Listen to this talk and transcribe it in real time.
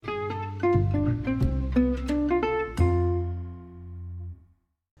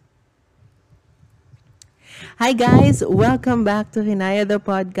Hi guys! Welcome back to Hinaya the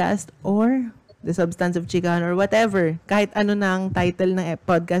Podcast or The Substance of Chican or whatever. Kahit ano na ang title ng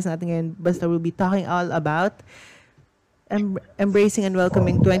podcast natin ngayon, basta we'll be talking all about embracing and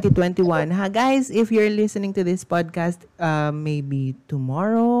welcoming 2021. Ha guys, if you're listening to this podcast maybe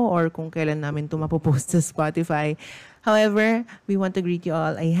tomorrow or kung kailan namin ito mapopost sa Spotify. However, we want to greet you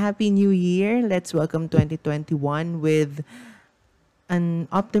all a Happy New Year. Let's welcome 2021 with an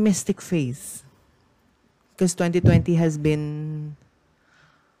optimistic face. Because 2020 has been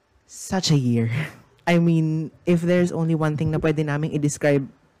such a year. I mean, if there's only one thing na pwede namin i-describe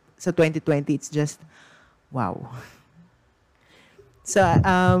sa 2020, it's just, wow. So,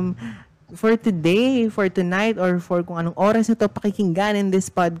 for today, for tonight, or for kung anong oras na to pakikinggan in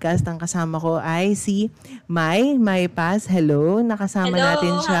this podcast, ang kasama ko ay si Mai Paz. Hello, nakasama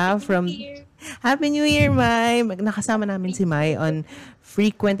natin siya from... Happy New Year, Mai! Nakasama namin si Mai on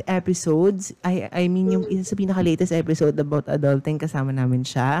frequent episodes. I mean, yung isa sa pinaka-latest episode about adulting, kasama namin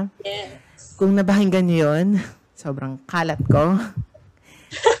siya. Yes. Kung nabahinggan niyo yun, sobrang kalat ko.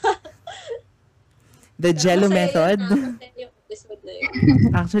 The Jello Method.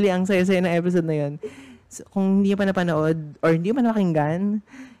 Actually, ang saya-saya ng episode na yun. So, kung hindi pa napanood or hindi pa napakinggan,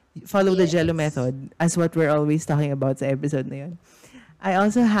 follow the Jello Method as what we're always talking about sa episode na yun. I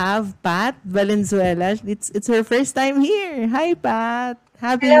also have Pat Valenzuela. It's her first time here. Hi, Pat.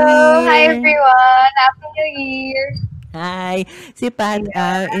 Happy New Year. Hi, everyone. Happy New Year. Hi. Si Pat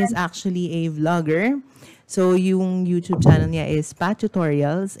is actually a vlogger. So, yung YouTube channel niya is Pat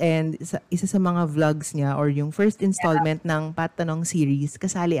Tutorials. And isa sa mga vlogs niya or yung first installment ng Pat Tanong series,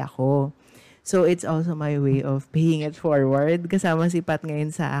 kasali ako. So, it's also my way of paying it forward. Kasama si Pat ngayon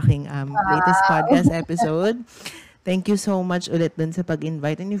sa aking latest podcast episode. Thank you so much ulit dun sa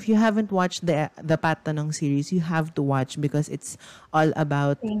pag-invite. And if you haven't watched the Pat Tanong series, you have to watch because it's all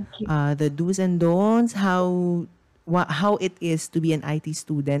about the do's and don'ts, how it is to be an IT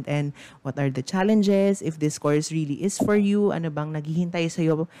student and what are the challenges, if this course really is for you, ano bang naghihintay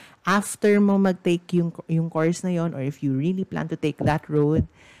sa'yo after mo mag-take yung course na yon, or if you really plan to take that road.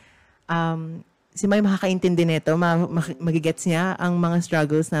 Si May makakaintindi nito, magigets niya ang mga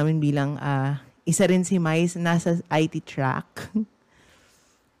struggles namin bilang isa rin si Mai nasa IT track.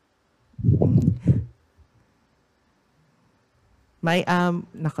 Mai,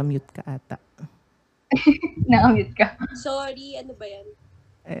 nakamute ka ata. Nakamute ka. Sorry, ano ba yan?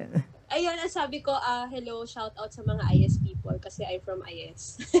 Ayun, sabi ko, hello, shout out sa mga IS people kasi I'm from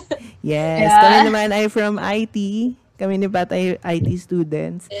IS. Yes, kami naman ay from IT. Kami ni Pat ay IT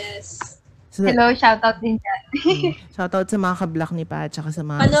students. Yes. So, hello, shout out din dyan. Shout out sa mga ka-block ni Pat tsaka sa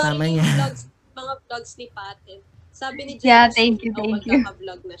mga kasama niya. Mga vlogs ni Pat. Sabi ni Jen, thank you.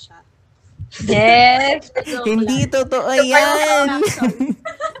 magkaka-vlog na siya. Yes. Hindi totoo yan.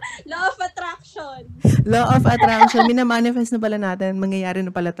 Law of attraction. Law of attraction. Minamanifest na pala natin. Mangyayari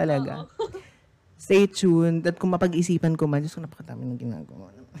na pala talaga. Stay tuned. At kung mapag-isipan ko man, Diyos ko, napakatami ng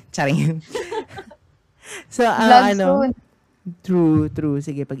ginagawa. Charing. So, ano? True.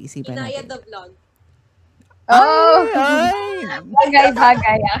 Sige, pag-isipan natin. Inaya the vlog. Ay!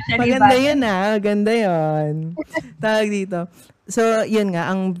 Bagay. Actually, maganda yun Maganda yun. Tawag dito. So, yun nga,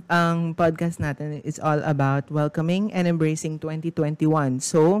 ang podcast natin is all about welcoming and embracing 2021.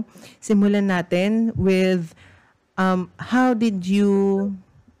 So, simulan natin with how did you,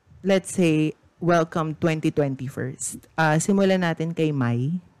 let's say, welcome 2020 first? Simulan natin kay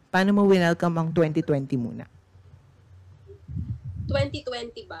Mai. Paano mo welcome ang 2020 muna?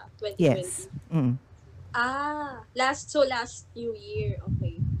 2020 ba? 2020? Yes. Last New Year.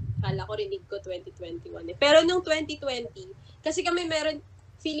 Okay. Kala ko rinig ko 2021 eh. Pero nung 2020, kasi kami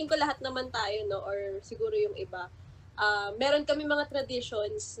feeling ko lahat naman tayo, no? Or siguro yung iba, meron kami mga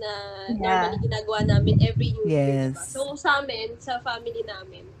traditions na normally ginagawa namin every New Year. Diba? So sa amin, sa family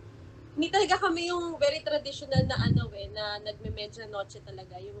namin, hindi talaga kami yung very traditional na na nagme-medya noche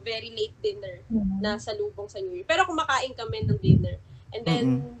talaga. Yung very late dinner na salubong sa New Year. Pero kumakain kami ng dinner. And then,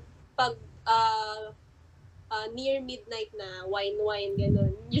 pag near midnight na, wine,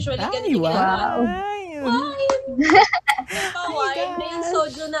 gano'n. Usually, gano'n yung ginagawa. Wine! Wine. May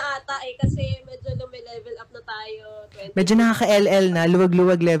soju na ata kasi medyo lumilevel up na tayo. Medyo nakaka-LL na,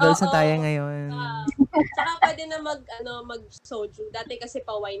 luwag-luwag levels na tayo ngayon. Saka pwede na mag-soju. Dati kasi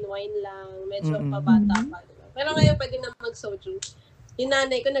pa wine lang, medyo pabata pa. Pero ngayon pwede na mag-soju. Yung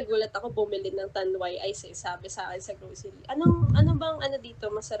nanay ko, nagulat ako, bumili ng tanway ice. Sabi sa akin sa grocery, ano bang dito,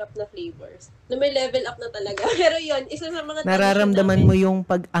 masarap na flavors? Na may level up na talaga. Pero yun, isa sa mga nararamdaman mo yung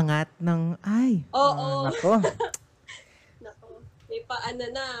pag-angat ng, Oo. Nako. May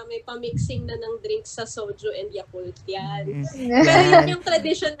may pa-mixing na ng drinks sa soju and Yakult yan. Mm. Pero Yan. yun yung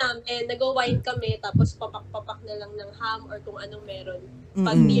tradition namin. Nag-wine kami, tapos papak-papak na lang ng ham or kung anong meron.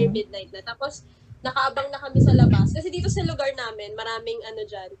 Pag near midnight na. Tapos, nakaabang na kami sa labas. Kasi dito sa lugar namin, maraming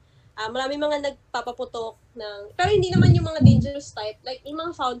maraming mga nagpapaputok ng, pero hindi naman yung mga dangerous type, like yung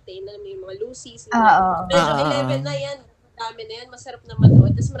mga fountain, alam mo yung mga Lucy's, medyo 11 na yan, dami na yan, masarap na manood,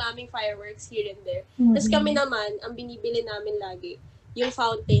 tapos maraming fireworks here and there. Tapos kami naman, ang binibili namin lagi, yung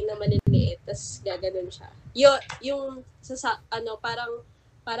fountain na maliliit, tapos gaganon siya. Yung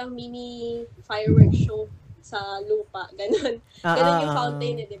parang mini fireworks show sa lupa, ganon. Ganon yung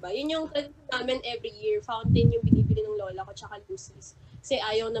fountain di ba? Yun yung tradition namin every year, fountain yung binibili ng lola ko, tsaka Lucy's. Kasi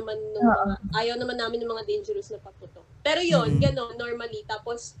ayaw naman namin ng mga dangerous na paputok. Pero yun, gano'n, normally.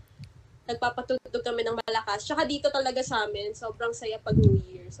 Tapos, nagpapatugtog kami ng malakas. Tsaka dito talaga sa amin, sobrang saya pag New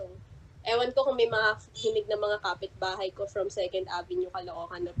Year. So, ewan ko kung may mga hinig na mga kapitbahay ko from 2nd Avenue,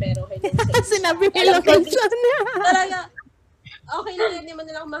 Caloocan na. Pero, sinabi nila location na. Talaga, okay lang naman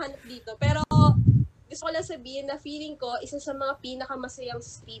nilang mahanap dito. Pero, gusto ko lang sabihin na feeling ko, isa sa mga pinakamasayang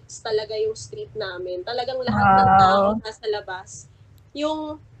streets talaga yung street namin. Talagang lahat ng tao nasa labas.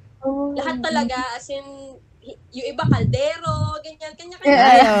 Yung lahat talaga, as in, yung iba kaldero, ganyan,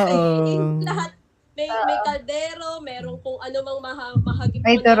 kanya-kanya. Yung lahat, may kaldero, merong kung ano mang mahagip.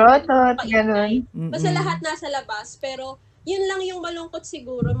 May turotot, gano'n. Basta lahat nasa labas, pero yun lang yung malungkot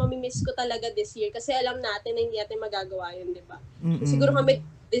siguro, mamimiss ko talaga this year, kasi alam natin na hindi natin magagawa yun, di ba? Siguro kami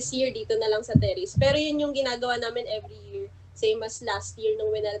this year dito na lang sa terrace, pero yun yung ginagawa namin every year, same as last year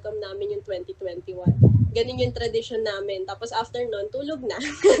nung winelcome namin yung 2021. Ganun yung tradition namin. Tapos after nun, tulog na.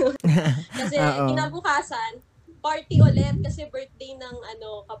 Kasi kinabukasan, party ulit kasi birthday ng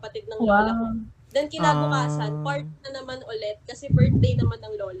kapatid ng lola ko. Then kinabukasan, party na naman ulit kasi birthday naman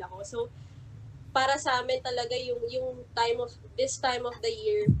ng lola ko. So, para sa amin talaga yung this time of the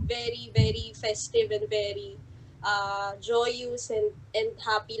year, very, very festive and very joyous and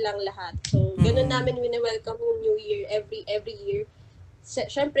happy lang lahat. So, ganun namin wini-welcome yung New Year every year.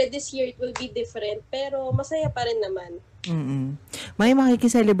 Siyempre, this year it will be different, pero masaya pa rin naman. May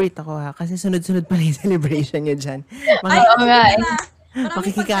makikiselebrate ako kasi sunod-sunod pa yung celebration nyo dyan.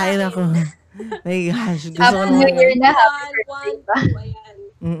 Makikikain ako. My gosh. Happy New Year na, happy birthday. Ayan.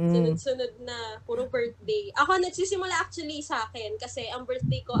 Sunod-sunod na, puro birthday. Ako, nagsisimula actually sa akin kasi ang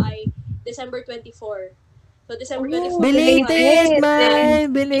birthday ko ay December 24. So, December 24. Belated, Mai!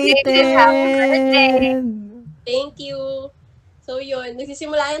 Belated! Happy birthday! Thank you! So yun,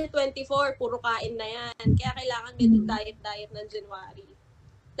 nagsisimula yan 24, puro kain na yan. Kaya kailangan medyo diet ng January.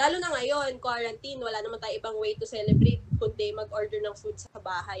 Lalo na ngayon, quarantine, wala naman tayo ibang way to celebrate kundi mag-order ng food sa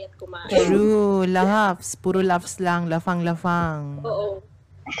bahay at kumain. True, laughs. Puro laughs lang, lafang-lafang. Oo.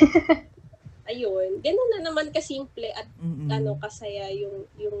 Ayun, ganun na naman kasimple at kasaya yung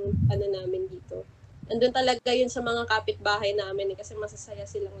namin dito. Andun talaga yun sa mga kapitbahay namin kasi masasaya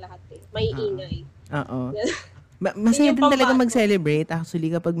silang lahat May ingay. Oo. Masaya din talaga mag-celebrate actually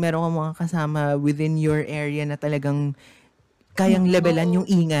kapag meron kang mga kasama within your area na talagang kayang levelan yung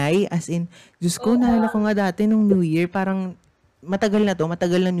ingay. As in, Diyos ko, naalala ko nga dati nung New Year, parang matagal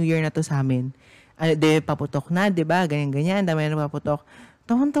na New Year na to sa amin. Paputok na, di ba? Ganyan-ganyan, dami na paputok.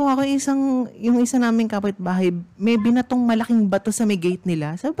 Tawan-tawa ko yung isa naming kapitbahay, may binatong malaking bato sa may gate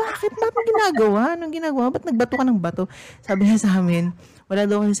nila. Sabi, bakit? Anong ginagawa? Ba't nagbato ka ng bato? Sabi niya sa amin, wala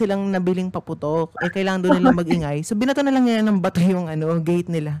daw kasi silang nabiling paputok. Kailangan doon nila mag-ingay. So, binato na lang nila ng bato yung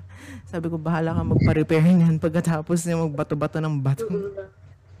gate nila. Sabi ko, bahala ka magpa-repair niyan pagkatapos niya magbato-bato ng bato.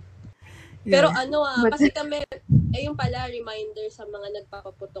 Pero kasi kami, yung pala, reminder sa mga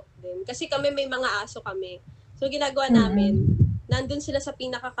nagpapaputok din. Kasi kami may mga aso kami. So, ginagawa namin, nandun sila sa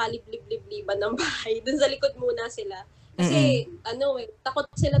pinakakalib-lib-liban ng bahay. Dun sa likod muna sila. Kasi, takot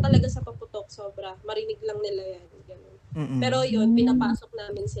sila talaga sa paputok. Sobra. Marinig lang nila yan. Ganun. Pero yun, pinapasok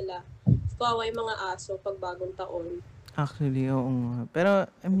namin sila. Kawawa yung mga aso pag bagong taon. Actually, oo nga. Pero,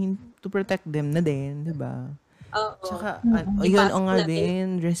 I mean, to protect them na din, di ba? Oo. Tsaka, yun nga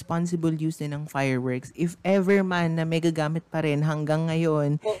din, responsible use din ng fireworks. If ever man na may gagamit pa rin hanggang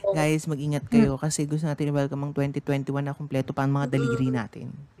ngayon, guys, mag-ingat kayo kasi gusto natin i-welcome ang 2021 na kumpleto pa ang mga daliri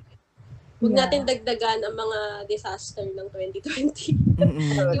natin. Huwag natin dagdagan ang mga disaster ng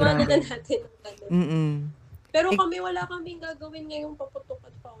 2020. Iwanan na natin ang Pero kami, wala kaming gagawin ngayong paputok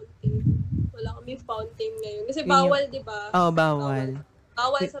at fountain. Wala kaming fountain ngayon. Kasi bawal, di ba? Oo, bawal.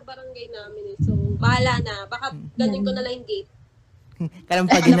 Bawal sa barangay namin. So, bahala na. Baka ganun ko na lang yung gate.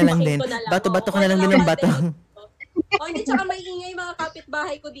 Kalampagin na lang din. Bato-bato ka na lang din ng bato. Hindi, tsaka may ingay mga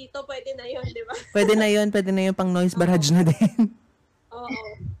kapitbahay ko dito. Pwede na yun, di ba? Pwede na yun pang noise barrage na din. Oo.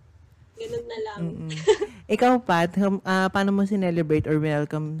 Ganun na lang. Mm-mm. Ikaw, Pat, paano mo sinelebrate or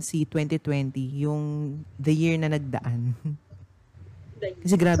welcome si 2020, yung the year na nagdaan?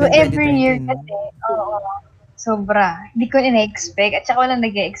 Kasi grabe So, yung every 2020, year no? kasi, oo, sobra. Hindi ko ina-expect at saka walang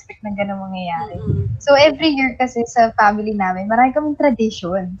nag-expect na gano'ng mangyayari. So, every year kasi sa family namin, marami kaming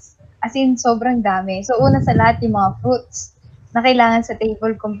traditions. As in, sobrang dami. So, una sa lahat, yung mga fruits na kailangan sa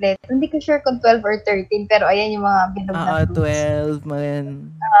table kompleto. Hindi ko sure kung 12 or 13, pero ayan yung mga bilog na Oo, fruits. 12,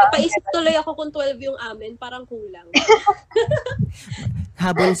 man. Napaisip tuloy ako kung 12 yung amin, parang kulang.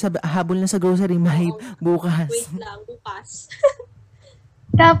 Habol na sa grocery, may Oo. bukas. Wait lang, bukas.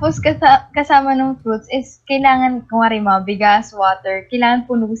 Tapos, kasama ng fruits is kailangan, kumari mga bigas, water, kailangan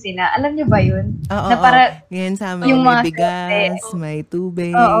puno sila. Alam niyo ba yun? Oo, Na para, Ngayon sa amin, yung may mga bigas, Oo. may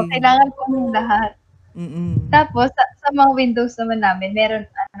tubig. oo, kailangan puno lahat. Mm-mm. Tapos, sa mga windows naman namin, meron,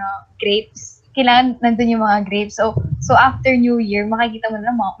 grapes. Kailangan nandun yung mga grapes. So after New Year, makikita mo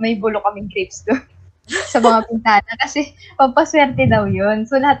na may bulo kaming grapes doon sa mga pintana. Kasi, pampaswerte daw yun.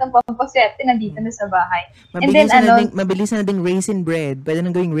 So, lahat ng pampaswerte nandito na sa bahay. And then, Mabilis na ding raisin bread. Pwede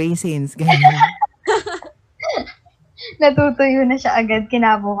nang gawing raisins. Ganyan. natutuyo na siya agad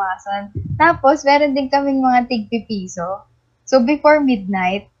kinabukasan. Tapos, meron din kaming mga tigpipiso. So, before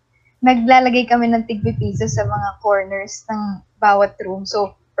midnight, naglalagay kami ng tigpipiso sa mga corners ng bawat room.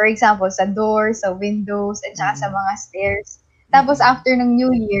 So, for example, sa doors, sa windows, at saka sa mga stairs. Tapos, after ng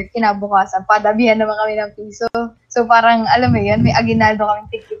New Year, kinabukasan, padabihan naman kami ng piso. So, parang, alam mo yun, may aginaldo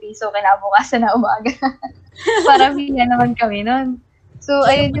kaming tigpipiso kinabukasan na umaga. Parang bihan naman kami nun. So,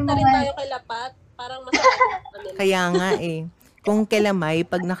 ayun yung rin mga... tayo kay Lapat. Parang masarap kanila. Kaya nga kung kailamay,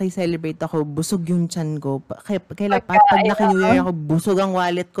 pag nakiselebrate ako, busog yung tiyan ko. Kay Lapat, pag naki-New Year ako, busog ang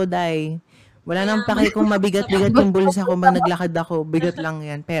wallet ko, day. Wala nang paki kung mabigat-bigat yung bulsa ko. Pag naglakad ako, bigat lang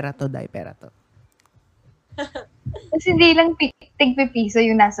yan. Pera to, day. Pera to. Kasi hindi lang tigpipiso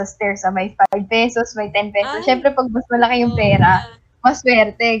yung nasa stairs. May 5 pesos, may 10 pesos. Ay. Siyempre, pag mas malaki yung pera, mas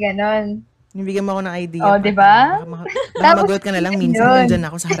swerte, ganon. Bigyan mo ako ng idea. Oh, di ba? Baka magulat ka na lang. Minsan nandyan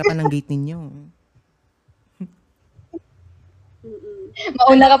ako sa harapan ng gate ninyo.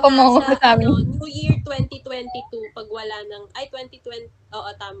 Mauna ka pa mauna sa amin. New Year 2022, pag wala ng, 2020, oo,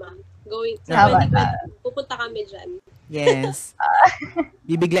 tama. Going, Tama, 2020, pupunta kami dyan. Yes.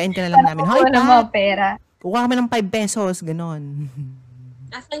 Bibiglain ka na lang namin. Hoy, Wala mga Pat! pera. Kuha kami ng 5 pesos. Ganon.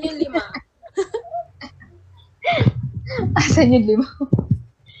 Asan yung 5? Asan yung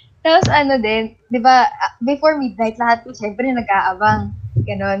 5? Tapos din, di ba, before midnight, lahat, syempre, nag-aabang.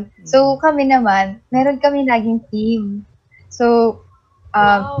 Ganon. So, kami naman, meron kami laging team. So,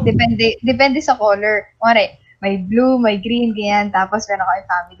 Wow. depende sa color. Kumari, may blue, may green, ganyan. Tapos, meron kami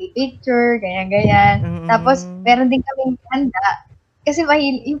family picture, ganyan. Tapos, meron din kaming handa. Kasi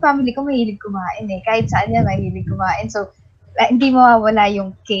yung family ko mahilig kumain eh. Kahit saan yan, mahilig kumain. So, hindi mawawala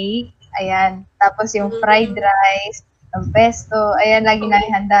yung cake. Ayan. Tapos, yung fried rice, yung pesto. Ayan, lagi namin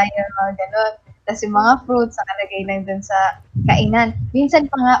handa yung mga ganun. Tapos, yung mga fruits, nakalagay lang dun sa kainan.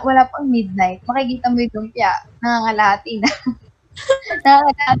 Minsan pa nga, wala pang midnight. Makikita mo yung lumpia, nangangalati na.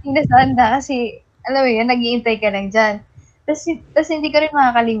 Nangangalati na sa handa kasi, alam mo yun, nag-iintay ka lang dyan. Tapos hindi ko rin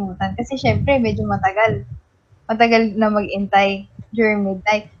makakalimutan kasi syempre medyo matagal na mag-intay during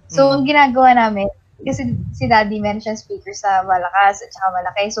midnight. So, ang ginagawa namin, kasi si Daddy meron siyang speaker sa malakas at saka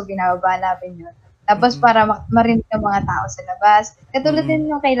malaki, so binababa namin yun. Tapos para marinig ng mga tao sa labas. Katulad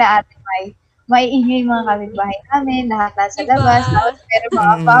din yung kaila Ate Mai, maiingay mga kapitbahay namin, lahat nasa labas, tapos meron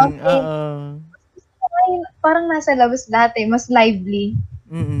mga fountain. Parang nasa labas lahat mas lively.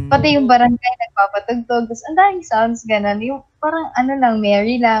 Pati yung barangay nagpapatugtog, tapos ang daming sounds, ganun. Yung parang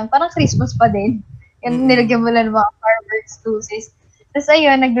merry lang, parang Christmas pa din. Yung nilagyan mo lang ng mga fireworks, luces. Tapos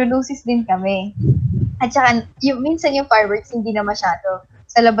ayun, naglo-luces din kami. At saka, minsan yung fireworks, hindi na masyado.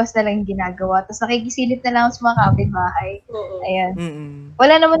 Sa labas na lang yung ginagawa. Tapos nakikisilip na lang sa mga kapitbahay. Ayan.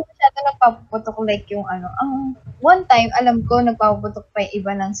 Wala naman masyado nagpapaputok like yung one time, alam ko, nagpapaputok pa yung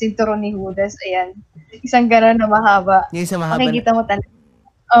iba ng sinturon ni Judas. Ayan. Isang gano'n na mahaba. Yung isang mahaba. Makikita mo talaga.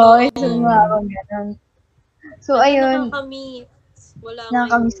 Oo, isang mahaba gano'n. So, ayun. Nakakamiss. Wala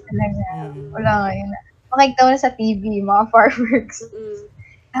Nakakamiss talaga. Wala ngayon. Makikita mo na sa TV, mga fireworks.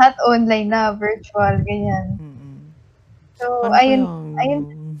 Lahat online na, virtual, ganyan. So, ayun.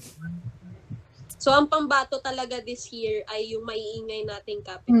 So, ang pambato talaga this year ay yung maiingay nating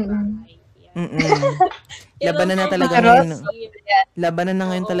kapitbahay. Labanan na talaga ngayon. Labanan na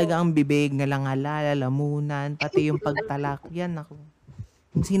ngayon talaga ang bibig, ngalangala, lalamunan, pati yung pagtalak. Yan ako.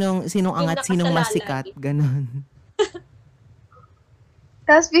 Sinong angat, sinong mas sikat, ganun.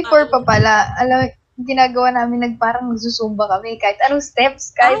 Tapos before pa pala, ginagawa namin parang nagsusumba kami. Kahit anong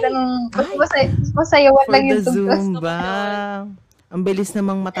steps, kahit anong masayawan lang yung tugtos. Zumba. Ang bilis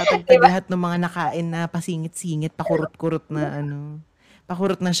namang matatagtag Diba? lahat ng mga nakain na pasingit-singit, pakurot-kurot na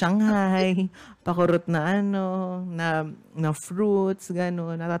pakurot na Shanghai, pakurot na na fruits,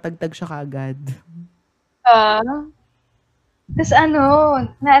 gano'n. Natatagtag siya kaagad. Tapos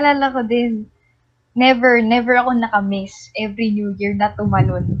naalala ko din, never ako nakamiss every New Year na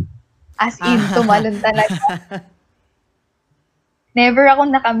tumalon. As in, tumalon talaga. Never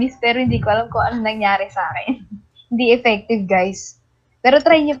ako nakamiss pero hindi ko alam kung ano nangyari sa akin. Hindi effective, guys. Pero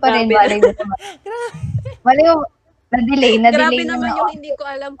try niyo pa rin. Grabe Malay mo, na-delay Grabe na naman ako. yung hindi ko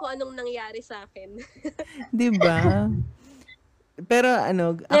alam kung anong nangyari sa akin. Diba? Pero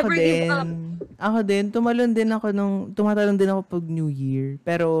ako Never give up. din, tumatalon din ako pag New Year.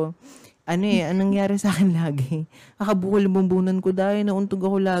 Pero, anong nangyari sa akin lagi? Kakabukol bumbunan ko dahil nauntog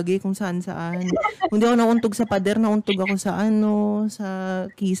ako lagi kung saan-saan. Kung di ako nauntog sa pader, nauntog ako sa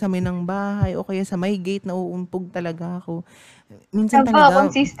kisame ng bahay, o kaya sa may gate, nauumpog talaga ako. Minsan talaga,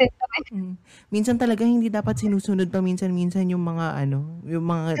 Consistent kami. minsan talaga hindi dapat sinusunod pa minsan yung mga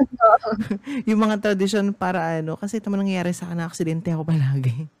yung mga tradisyon para kasi ito man nangyayari sa akin, aksidente ako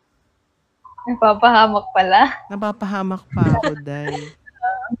palagi. Napapahamak pala. Napapahamak pa ako dahil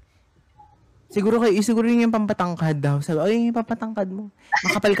siguro yun yung pampatangkad daw. Sabi, yung pampatangkad mo.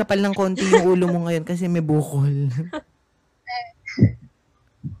 Makapal-kapal ng konti yung ulo mo ngayon kasi may bukol.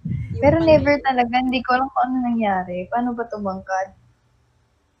 Pero never talaga, hindi ko alam kung ano nangyari. Paano ba tumangkad?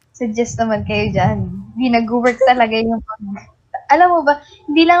 Suggest naman kayo dyan. Hindi nag-work talaga yung alam mo ba,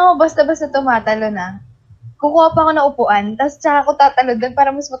 hindi lang ako basta-basta tumatalo na. Kukuha pa ako ng upuan, tapos tsaka ako tatalo doon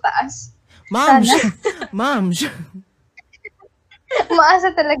para mas mataas. Ma'am! Maasa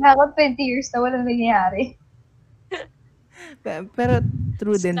talaga ako, 20 years na walang nangyayari. Pero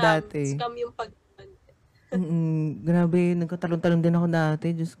true din dati. Scam yung Grabe, nagkatalon-talon din ako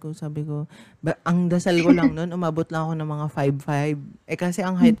dati. Diyos ko, sabi ko, ang dasal ko lang nun, umabot lang ako ng mga 5'5". Kasi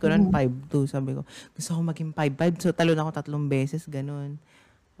ang height ko nun, 5'2". Sabi ko, gusto ko maging 5'5". So, talon ako 3 beses, ganun.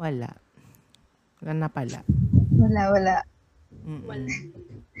 Wala. Wala na pala. Wala.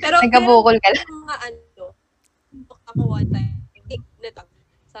 Pero, nagkabukol ka lang. Mga ako one time,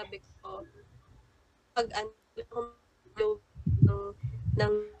 sabi ko, pag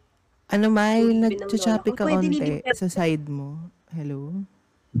May nag-chappy ka onte sa side mo. Hello?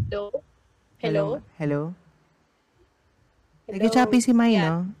 Hello? Nag-chappy si May,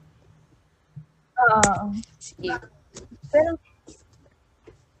 no? Sige. Pero,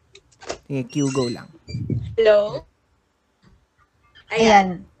 sige, Q, go lang. Hello?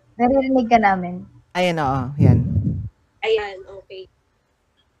 Ayan. Naririnig ka namin. Ayan, oo. Yan. Ayan, okay.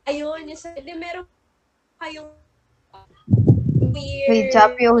 Ayun, meron kayong weird... Wait,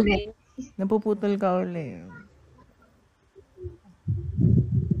 choppy ulit. Napuputol ka ulit.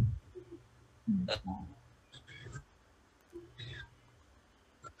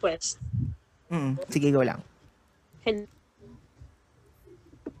 Quest. Sige, go lang.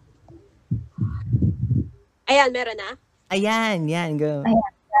 Ayan, meron na? Ayan, go.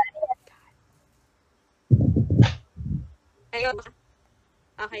 Ayun.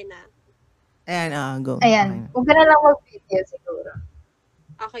 Okay na. Ayan, go. Ayan. Huwag ka na lang mag-video siguro.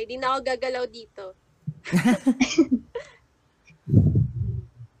 Okay, di na ako gagalaw dito.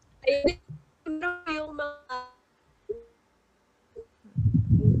 Ayun, yung mga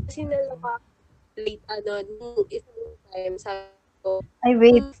kasi nalaka late nung isang time sabi ko, Ay,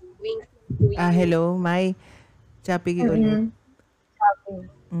 wait. Hello, May. Chappy ka ulit. Choppy.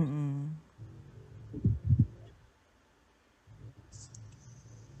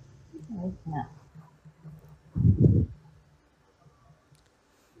 Wait na.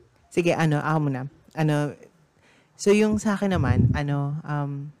 Sige, ako muna. So yung sa akin naman,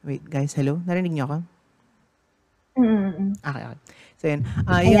 wait guys, hello? Narinig niyo ako? Okay. So yun.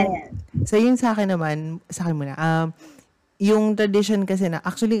 So yung sa akin naman, sa akin muna, yung tradition kasi na,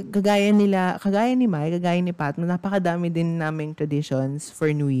 actually, kagaya ni Mai, kagaya ni Pat, napakadami din naming traditions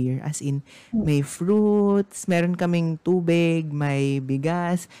for New Year. As in, may fruits, meron kaming tubig, may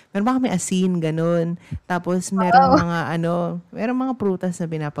bigas, meron pa kami asin, ganun. Tapos, meron mga prutas na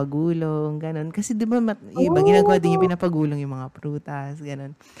pinapagulong, ganun. Kasi di ba, iba, ginagawa din yung pinapagulong yung mga prutas,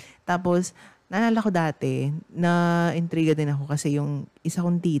 ganun. Tapos, naalala ko dati, na intriga din ako kasi yung isa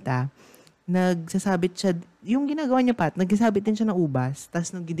kong tita, nagsasabit siya, yung ginagawa niya Pat, nagsasabit din siya ng ubas,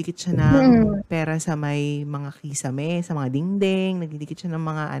 tapos nagdidikit siya ng pera sa may mga kisame, sa mga dingding, nagdidikit siya ng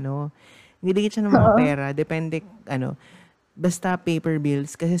mga pera, depende, basta paper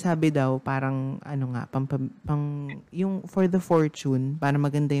bills, kasi sabi daw, parang, yung for the fortune, para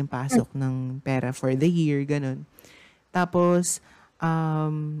maganda yung pasok ng pera for the year, ganun. Tapos,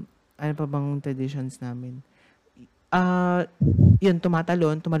 ano pa bang traditions namin? ah, yun,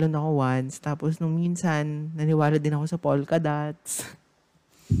 tumalon ako once. Tapos nung minsan, naniwala din ako sa polka dots.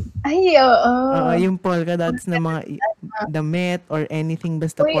 Ay, oo. Oo, yung polka dots na mga damit or anything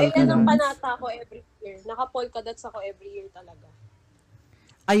basta Uy, polka ayan ang dots. panata ko every year. Naka-polka dots ako every year talaga.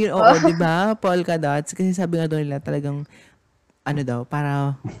 Ayun, oo, di ba? Polka dots. Kasi sabi nga doon nila talagang, ano daw,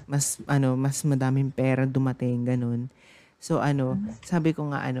 para mas madaming pera dumating, ganun. So, sabi ko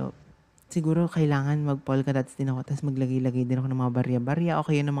nga, siguro kailangan mag-polka dots din ako, tapos maglagay-lagay din ako ng mga barya-barya, o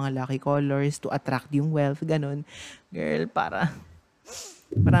kaya ng mga lucky colors to attract yung wealth, ganun. Girl, para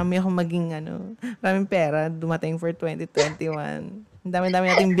marami akong maraming pera dumating for 2021. Ang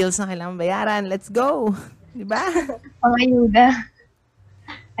dami-dami nating bills na kailangan bayaran. Let's go! Di ba? Pang-ayuda.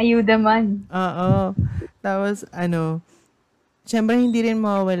 Ayuda man. Oo. Tapos, syempre hindi rin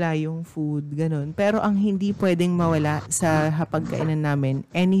mawawala yung food, ganun. Pero ang hindi pwedeng mawala sa hapagkainan namin,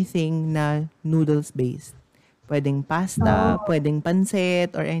 anything na noodles-based. Pwedeng pasta, pwedeng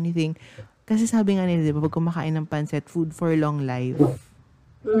pansit, or anything. Kasi sabi nga nila, di ba, pag kumakain ng pansit, food for long life.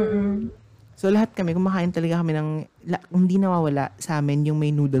 So, lahat kami, kumakain talaga kami hindi nawawala sa amin yung may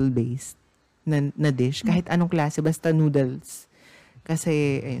noodle-based na dish. Kahit anong klase, basta noodles.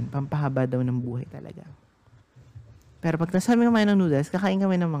 Kasi, ayun, pampahaba daw ng buhay talaga. Pero pag nasabi kumain ng noodles, kakain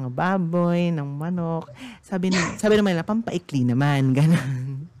kami ng mga baboy, ng manok. Sabi naman nila, pampaikli naman,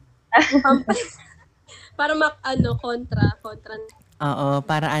 gano'n. Para kontra. Oo,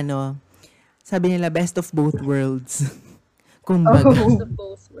 para sabi nila, best of both worlds. Kumbaga. Best of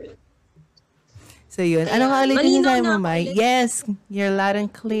both worlds. So, yun. Ano nga ulit yung Malinaw sabi mo, na Mai? ulit. Yes, you're loud and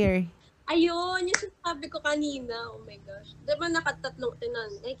clear. Ayun, yung sinasabi ko kanina. Oh my gosh. Diba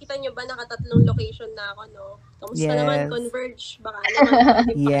nakita niyo ba nakatatlong location na ako, no? Kamusta Yes. naman? Converge. Baka naman.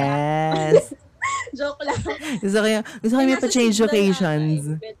 Yes. Joke lang. Gusto ko may Nasa pa-change signal locations.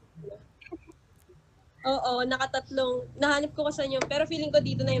 Oo, nakatatlong. Nahanap ko kasi yun. Pero feeling ko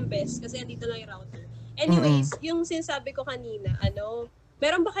dito na yung best. Kasi andito na yung router. Anyways, yung sinasabi ko kanina,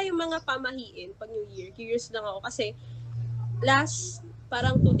 meron ba kayong mga pamahiin pag New Year? Curious lang ako. Kasi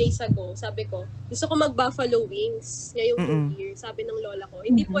parang 2 days ago, sabi ko, gusto ko mag-buffalo wings ngayong New Year. Sabi ng lola ko,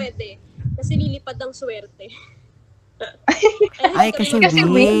 hindi pwede. Kasi lilipad ang swerte. Ay, kasi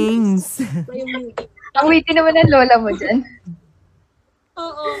wings. Ang witty naman ng lola mo dyan.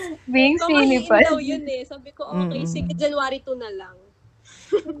 Oo. Wings, Pamahiin lilipad. daw yun eh. Sabi ko, okay, sige, January 2 na lang.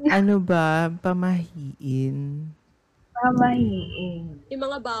 Ano ba? Pamahiin? Pamahiin. Yung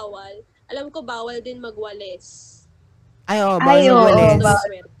mga bawal. Alam ko, bawal din magwales. Ay, bawal oo, magwalis.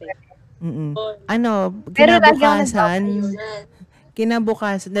 Swerte. Pero lagi ako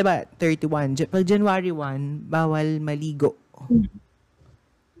kinabukasan, di ba, 31. Pag January 1, bawal maligo.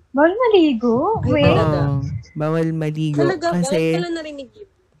 Bawal maligo? Wait. Oo, bawal maligo. Talaga, Kasi, bakit ka lang narinig yun?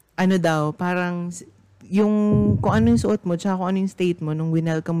 parang, kung ano yung suot mo, tsaka kung ano yung state mo, nung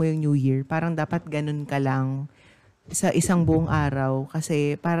winelcome mo yung New Year, parang dapat ganun ka lang sa isang buong araw.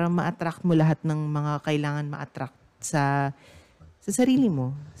 Kasi, para ma-attract mo lahat ng mga kailangan ma-attract sa sarili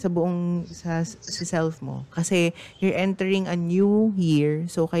mo, sa self mo. Kasi you're entering a new year,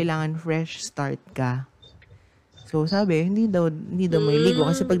 so kailangan fresh start ka. So sabi, hindi daw may ligo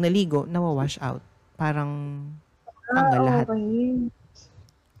kasi pag naligo, nawawash out. Parang tanggal lahat. Okay.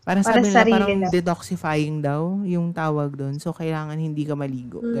 Parang Para sabi nila, sarili parang na. detoxifying daw yung tawag doon. So kailangan hindi ka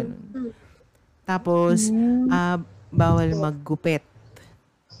maligo. Ganun. Tapos, bawal maggupit.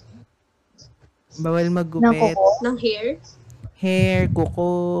 Bawal maggupit. Ng hair? Hair,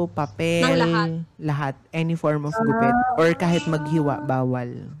 kuko, papel, Ng lahat. Any form of gupit. Or kahit maghiwa,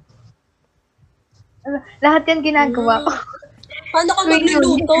 bawal. Lahat yan ginagawa ko. Paano ka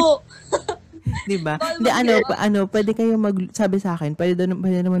magluluto? Diba? Bawal Hindi, pwede kayo sabi sa akin, pwede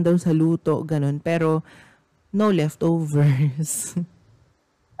naman daw sa luto, ganun. Pero, no leftovers.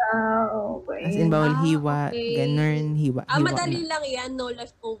 Okay. As in, bawal hiwa, okay. ganun, hiwa. Madali lang yan, no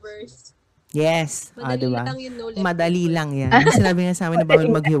leftovers. Yes. Madali diba? lang yung no leftovers. Madali lang yan. Sinabi nga sa amin na bawal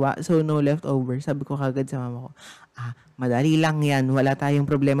maghiwa, so no leftovers. Sabi ko kagad sa mama ko, madali lang yan. Wala tayong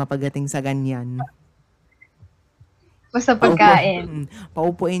problema pagdating sa ganyan. Basta pagkain.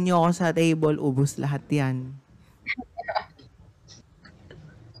 Paupuin niyo ako sa table, ubos lahat yan.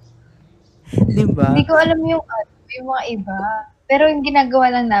 Diba? Hindi ko alam yung mga iba. Pero yung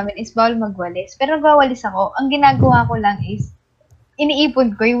ginagawa lang namin is bawal magwalis. Pero nagwawalis ako. Ang ginagawa ko lang is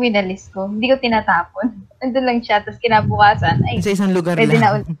iniipon ko yung winalis ko. Hindi ko tinatapon. Nandun lang siya. Tapos kinabukasan. Ay, sa isang lugar pwede lang. na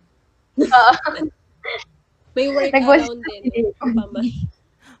ulit. Oo. May work Nagwalis around din.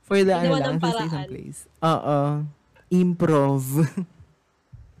 For the Ginawa lang, ng sa isang paraan. place. Oo. Improv.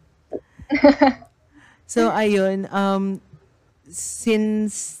 So, ayun.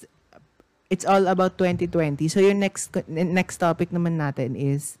 Since it's all about 2020. So yung next topic naman natin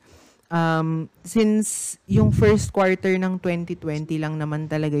is since yung first quarter ng 2020 lang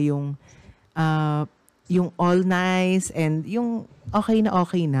naman talaga yung all nice and yung okay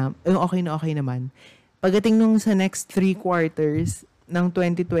naman. Pagdating nung sa next 3 quarters ng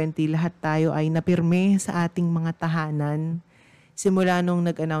 2020, lahat tayo ay napirme sa ating mga tahanan simula nung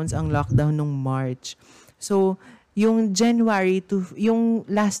nag-announce ang lockdown nung March. So, yung January to yung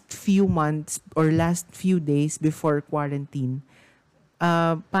last few months or last few days before quarantine,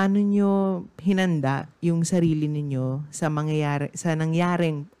 paano nyo hinanda yung sarili ninyo sa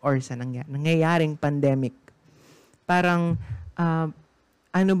nangyayaring pandemic? Parang,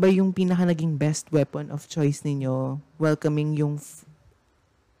 ano ba yung pinaka naging best weapon of choice ninyo welcoming yung,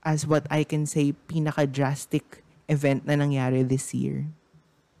 as what I can say, pinaka-drastic event na nangyari this year?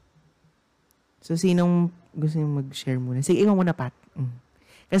 So, sinong gusto nyo mag-share muna? Sige, ikaw muna, Pat.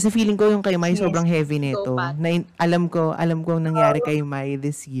 Kasi feeling ko yung kay Mai sobrang heavy nito. Alam ko ang nangyari kay Mai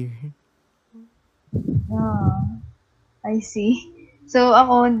this year. I see. So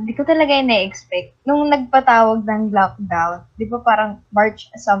ako, di ko talaga ina-expect. Nung nagpatawag ng lockdown, di ba parang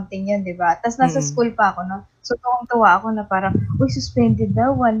March something yun, di ba? Tapos nasa school pa ako, no? So tuwang-tuwa ako na parang, suspended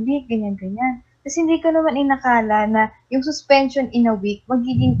daw, 1 week, ganyan-ganyan. Tapos hindi ko naman inakala na yung suspension in a week,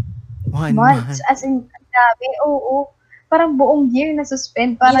 magiging months. As in, grabe, oo. Parang buong year na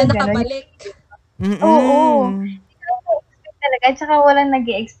suspend, parang gano'n. Hindi na nakabalik. Oo. Hindi ko na-expect talaga. Tsaka walang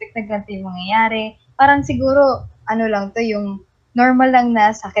nag-i-expect na ganito yung mangyayari. Parang siguro, lang to, yung normal lang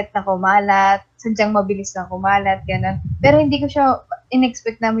na sakit na kumalat, sadyang mabilis na kumalat, gano'n. Pero hindi ko siya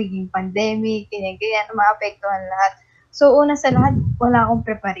in-expect na magiging pandemic, ganyan, maapektuhan lahat. So, una sa lahat, wala akong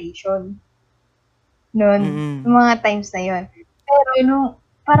preparation noon, yung mga times na yon. Pero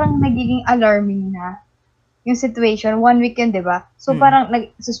parang nagiging alarming na yung situation, 1 week yun, di ba? So, parang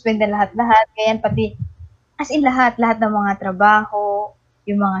nag-suspend na lahat-lahat, ganyan, pati, as in lahat ng mga trabaho,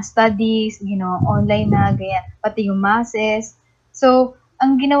 yung mga studies, online na, ganyan, pati yung masses. So,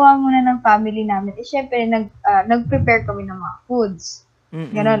 ang ginawa muna ng family namin, syempre, nag-prepare kami ng mga foods,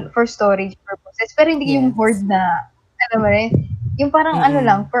 gano'n, for storage purposes. Pero hindi yung hoard na, alam mo rin, yung parang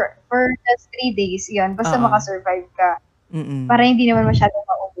lang, for just 3 days, yun, basta makasurvive ka. Para hindi naman masyadong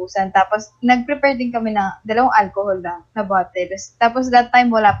maubusan. Tapos, nag-prepare din kami ng 2 alcohol na bottles. Tapos, that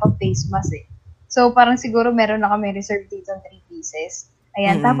time, wala pang face mask eh. So, parang siguro meron na kami reserved dito ng 3 pieces.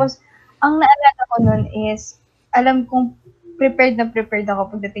 Ayan. Tapos, ang naalala ko nun is, alam kong prepared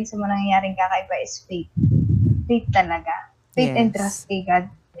ako pagdating sa mga nangyayaring kakaiba is faith. Faith talaga. Faith and trust kay God.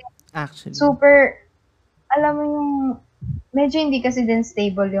 Actually. Super, alam mo yung, medyo hindi kasi din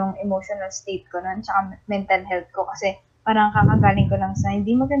stable yung emotional state ko nun, tsaka mental health ko kasi parang kakagaling ko lang sa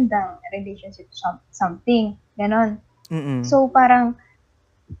hindi magandang relationship something, ganon. So parang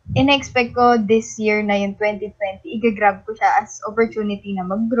in-expect ko this year na yung 2020, i-grab ko siya as opportunity na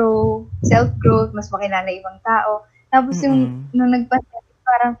mag-grow, self-growth, mas makilala ibang tao. Tapos yung nung nag-pandemic,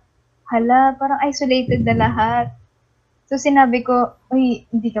 parang isolated na lahat. So sinabi ko,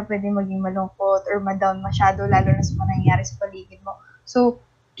 hindi ka pwede maging malungkot or ma-down masyado, lalo na sa mga nangyayari sa paligid mo. So,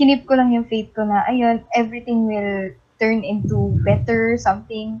 kinip ko lang yung faith ko na, ayun, everything will turn into better,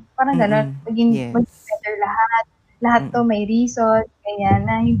 something. Parang gano'n, maging better lahat. Lahat to may reason, kaya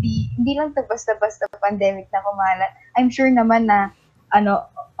na hindi lang to basta-basta pandemic na kumalat. I'm sure naman na,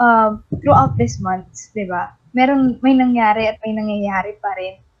 throughout this months, di ba? May nangyari at may nangyayari pa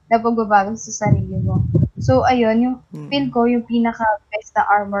rin na pagbabago sa sarili mo. So, ayun, yung feel ko, yung pinaka-best na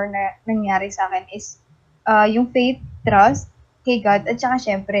armor na nangyari sa akin is yung faith, trust kay God, at saka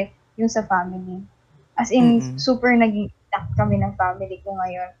syempre, yung sa family. As in, super naging intact kami ng family ko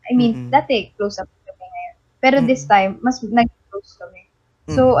ngayon. I mean, dati, close up kami ngayon. Pero this time, mas naging close kami.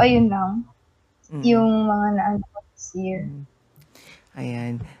 So, ayun lang. Yung mga naano ko this year.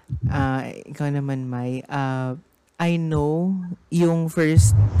 Ayan. Ikaw naman, Mai. I know yung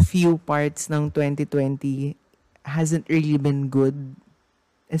first few parts ng 2020 hasn't really been good,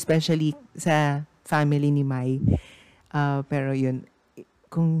 especially sa family ni Mai. Pero yun,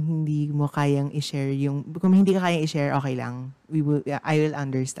 kung hindi mo kayang i-share kung hindi ka kayang i-share, okay lang. I will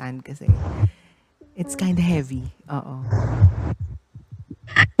understand kasi it's kind of heavy. Oo.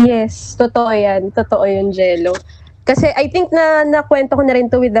 Yes, totoo yan. Totoo yun, Jello. Kasi I think nakwento ko na rin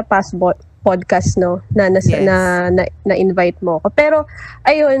to with the past podcast, no? Na invite mo ko. Pero,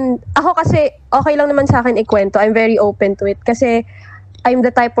 ayun, ako kasi, okay lang naman sa akin ikwento. I'm very open to it. Kasi, I'm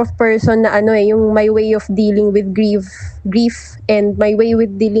the type of person na yung my way of dealing with grief and my way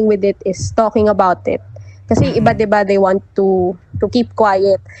with dealing with it is talking about it. Kasi iba, diba, they want to keep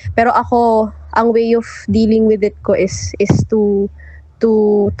quiet. Pero ako, ang way of dealing with it ko is to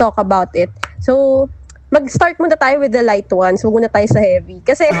talk about it. So, mag-start muna tayo with the light ones. Huwag muna tayo sa heavy.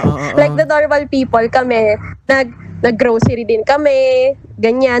 Kasi, like the normal people, kami, nag-grocery din kami,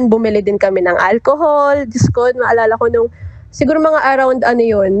 ganyan, bumili din kami ng alcohol. Diyos ko, maalala ko nung, siguro mga around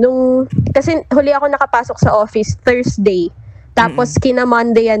kasi huli ako nakapasok sa office Thursday. Tapos kina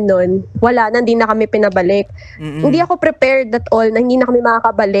Monday yan nun, wala na, hindi na kami pinabalik. Hindi ako prepared at all na hindi na kami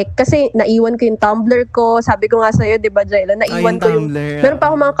makakabalik kasi naiwan ko yung tumbler ko. Sabi ko nga sa'yo, di ba, Jayla? Naiwan ko yung tumbler. Meron pa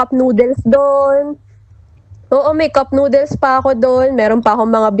ako mga cup noodles doon. Oo, may cup noodles pa ako doon. Meron pa ako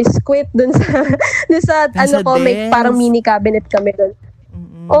mga biscuit doon sa may parang mini cabinet kami doon.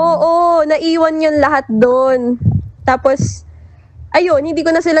 Oo, naiwan yun lahat doon. Tapos, ayun, hindi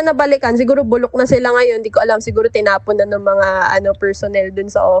ko na sila nabalikan. Siguro bulok na sila ngayon. Hindi ko alam. Siguro tinapon na ng mga personnel dun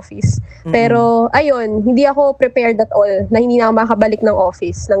sa office. Pero, ayun, hindi ako prepared at all na hindi na ako makabalik ng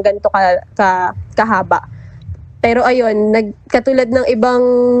office ng ganito kahaba. Pero ayun, katulad ng ibang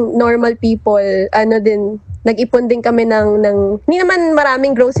normal people, nag-ipon din kami ng hindi naman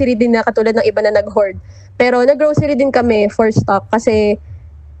maraming grocery din na katulad ng iba na nag-hoard. Pero nag-grocery din kami for stock kasi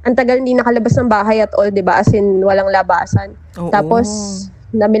ang tagal hindi nakalabas ng bahay at all, 'di ba? As in walang labasan. Tapos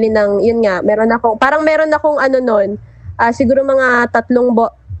namili ng yun nga, meron akong noon, siguro mga 5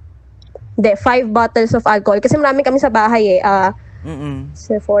 bottles of alcohol kasi marami kami sa bahay eh. 4,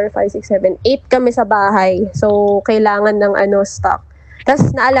 5, 6, 7, 8 kami sa bahay. So kailangan ng stock. Tapos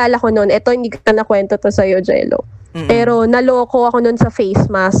naalala ko noon, eto hindi ko na nakwento to sa'yo, Jello. Pero naloko ako noon sa face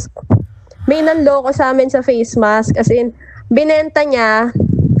mask. May nanloko sa amin sa face mask. As in, binenta niya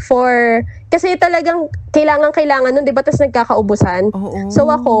kasi talagang kailangan nun, di ba? Tapos nagkakaubusan. So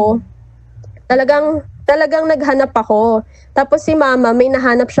ako, talagang naghanap ako. Tapos si mama, may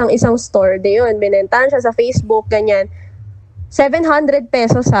nahanap siyang isang store. Di yun, binentahan siya sa Facebook, ganyan. 700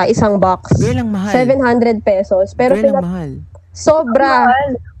 pesos isang box. Bilang mahal. 700 pesos. Pero mahal. Sobra.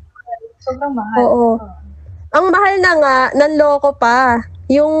 Sobrang mahal. Oo. Ang mahal na nga, nanloko pa.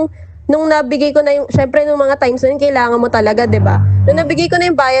 Nung nabigay ko na syempre nung mga times na yun, kailangan mo talaga, di ba? Nung nabigay ko na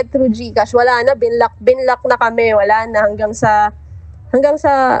yung bayad through GCash, wala na, binlock na kami, wala na, hanggang sa,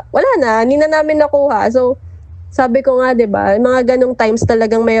 wala na, hindi na namin nakuha. So, sabi ko nga, di ba, mga ganong times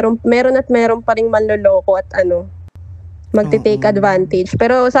talagang meron pa ring manloloko at magte-take advantage.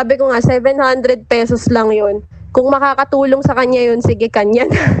 Pero sabi ko nga, 700 pesos lang yun. Kung makakatulong sa kanya yun, sige, kanya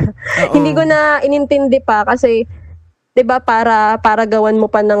na. Hindi ko na inintindi pa kasi 'di ba para gawan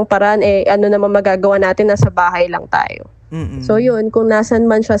mo pa ng paraan naman magagawa natin, nasa bahay lang tayo. So yun, kung nasan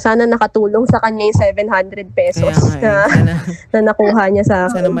man siya, sana nakatulong sa kanya yung 700 pesos na nakuha niya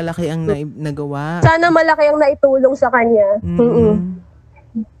sa akin. Sana malaki ang nagawa. Sana malaki ang naitulong sa kanya.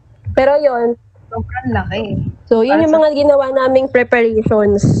 Pero yun, sobrang laki. So yun yung mga ginawa naming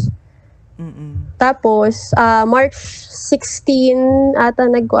preparations. Tapos, March 16 ata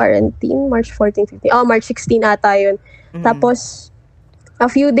nag-quarantine. March 14, 15. March 16 ata yun. Tapos, a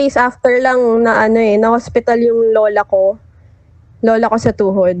few days after lang na-hospital yung lola ko. Lola ko sa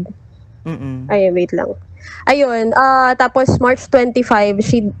tuhod. Ay, wait lang. Ayun, tapos March 25,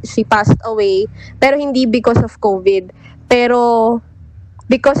 she passed away. Pero hindi because of COVID. Pero,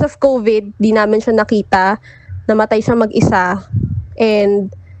 because of COVID, di namin siya nakita. Namatay siya mag-isa.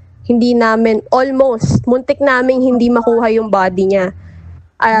 And, hindi namin, muntik namin hindi makuha yung body niya.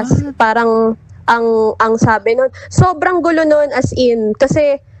 Parang, ang sabi nun, sobrang gulo nun as in,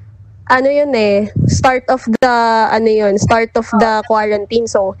 kasi, start of the quarantine.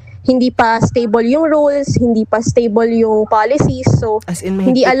 So, hindi pa stable yung rules, hindi pa stable yung policies. So,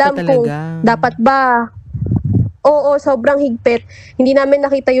 hindi alam kung dapat ba. Oo, sobrang higpit. Hindi namin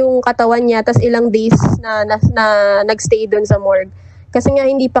nakita yung katawan niya, tas ilang days na nagstay doon sa morgue. Kasi nga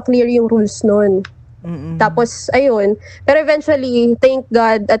hindi pa clear yung rules nun. Tapos, ayun. Pero eventually, thank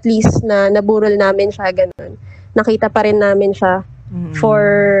God, at least na naburol namin siya, ganun. Nakita pa rin namin siya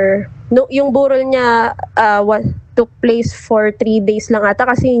yung burol niya took place for 3 days lang ata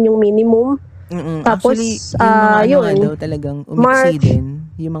kasi yun yung minimum. Tapos, actually, yung mga daw talagang umiksi din.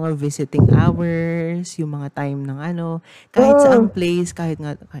 Yung mga visiting hours, yung mga time ng kahit saang place, kahit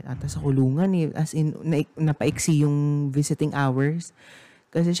ata sa kulungan as in, napaiksi yung visiting hours.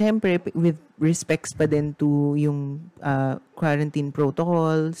 Kasi syempre, with respects pa din to yung quarantine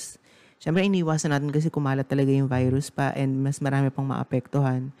protocols, syempre iniwasan natin kasi kumalat talaga yung virus pa and mas marami pang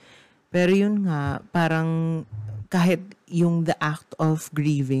maapektuhan. Pero yun nga, parang kahit yung the act of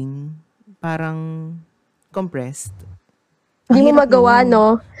grieving, parang compressed. Hindi mo magawa,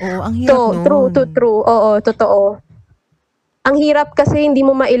 no? Oo, ang hirap nun. True. Oo, totoo. Ang hirap kasi hindi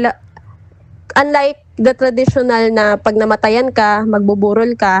mo unlike the traditional na pag namatayan ka,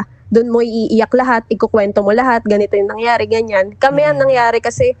 magbuburol ka, doon mo iiyak lahat, ikukwento mo lahat, ganito yung nangyari, ganyan. Kami ang nangyari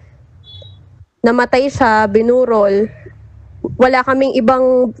kasi namatay siya, binurol, wala kaming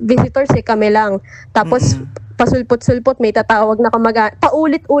ibang visitors kami lang. Tapos, pasulpot-sulpot, may tatawag na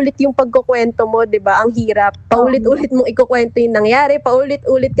paulit-ulit yung pagkukwento mo, di ba? Ang hirap. Paulit-ulit mong ikukwento yung nangyari,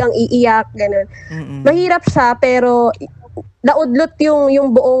 paulit-ulit kang iiyak, ganun. Mahirap siya, pero naudlot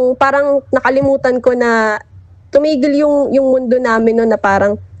yung buong, parang nakalimutan ko na tumigil yung mundo namin no, na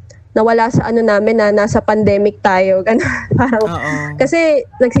parang nawala sa namin na nasa pandemic tayo. Ganun. Parang, kasi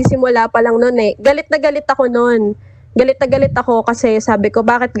nagsisimula pa lang noon eh. Galit na galit ako noon. Galit na galit ako kasi sabi ko,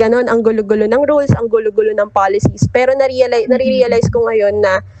 bakit ganon? Ang gulo-gulo ng rules, ang gulo-gulo ng policies. Pero nare-realize ko ngayon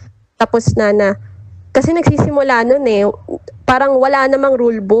na tapos na. Kasi nagsisimula nun eh. Parang wala namang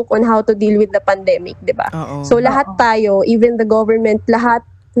rule book on how to deal with the pandemic, di ba? So lahat tayo, even the government, lahat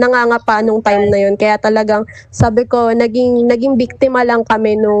nangangapa nung time na yun. Kaya talagang sabi ko, naging biktima lang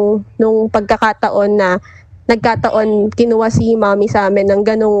kami nung pagkakataon na nagkataon, kinuha si mami sa amin ng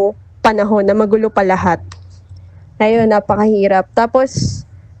ganong panahon na magulo pa lahat. Ayun, napakahirap. Tapos,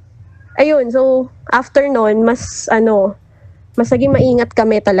 ayun, so, after nun, mas naging maingat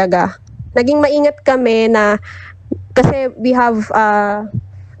kami talaga. Naging maingat kami na, kasi we have, 1,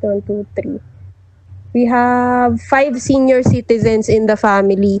 2, 3. We have 5 senior citizens in the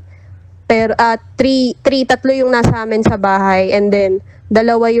family. Pero, 3, 3 yung nasa amin sa bahay, and then, 2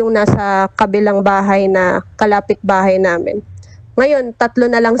 yung nasa kabilang bahay na kalapit bahay namin. Ngayon,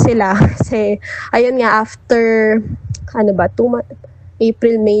 3 na lang sila kasi, ayun nga, after, 2 months,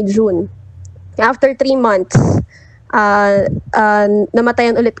 April, May, June. After 3 months,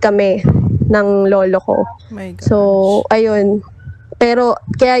 namatayan ulit kami ng lolo ko. So, ayun. Pero,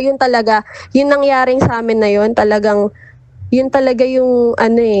 kaya yun talaga, yun nangyaring sa amin na yun, yun talaga yung,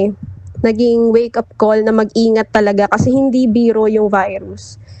 naging wake-up call na mag-ingat talaga kasi hindi biro yung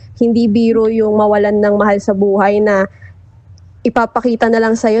virus. Hindi biro yung mawalan ng mahal sa buhay na ipapakita na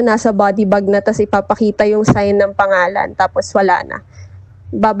lang sa'yo, nasa body bag na, tas ipapakita yung sign ng pangalan, tapos wala na.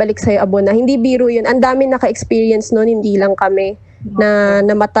 Babalik sa'yo abo na. Hindi biro yun. Ang dami naka-experience nun, hindi lang kami, na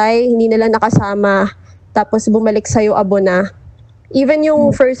namatay, hindi nila nakasama, tapos bumalik sa'yo abo na. Even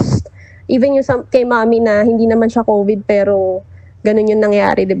yung kay mami na hindi naman siya COVID, pero ganun yung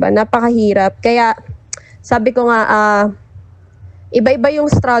nangyari, di ba? Napakahirap. Kaya, sabi ko nga, iba-iba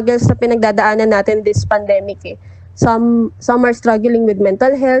yung struggles na pinagdadaanan natin this pandemic eh. Some are struggling with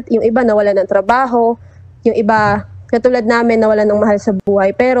mental health, yung iba nawala ng trabaho, yung iba katulad namin nawala ng mahal sa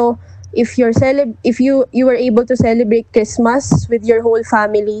buhay. Pero if you were able to celebrate Christmas with your whole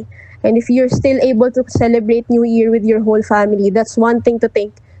family, and if you're still able to celebrate New Year with your whole family, that's one thing to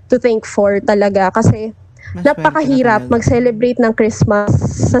thank for talaga kasi napakahirap mag-celebrate ng Christmas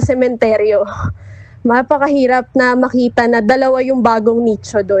sa sementeryo. Napakahirap na makita na 2 yung bagong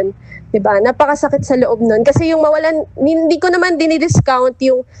nicho doon. Diba? Napakasakit sa loob nun. Kasi yung mawalan, hindi ko naman dinidiscount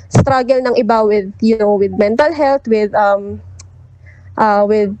yung struggle ng iba with mental health, with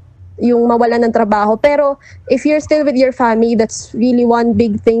yung mawalan ng trabaho. Pero if you're still with your family, that's really one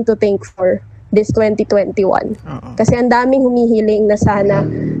big thing to thank for this 2021. Kasi ang daming humihiling na sana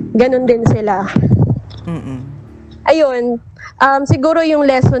ganun din sila. Ayun, siguro yung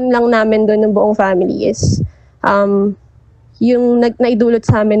lesson lang namin doon ng buong family is yung naidulot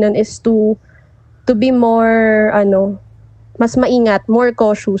sa amin nun is to be more, mas maingat, more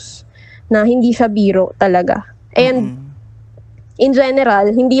cautious, na hindi siya biro talaga. And in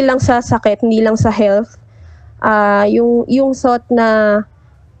general, hindi lang sa sakit, hindi lang sa health, yung thought na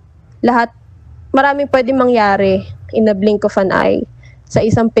maraming pwedeng mangyari in a blink of an eye. Sa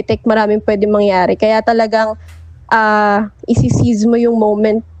isang pitik, maraming pwedeng mangyari. Kaya talagang isi-seize mo yung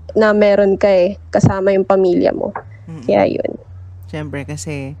moment na meron ka kasama yung pamilya mo. Kaya yun. Siyempre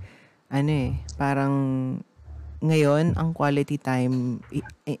kasi, parang ngayon, ang quality time,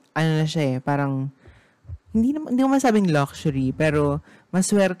 na siya parang, hindi ko masabing luxury, pero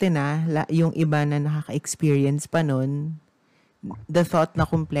maswerte na yung iba na nakaka-experience pa nun, the thought na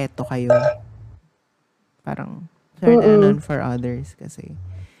kumpleto kayo. Parang, certain for others kasi,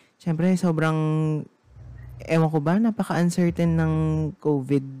 siyempre, sobrang, ewan ko ba, napaka-uncertain ng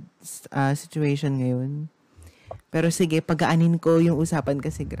COVID situation ngayon. Pero sige, pagaanin ko yung usapan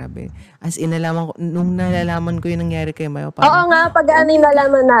kasi grabe. As in, nung nalalaman ko yung nangyari kay Mayo. Oo nga, pagaanin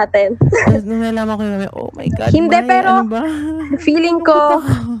nalaman natin. Nung nalalaman ko yung Mayo, oh my God, hindi, May, pero ano ba? Feeling ko,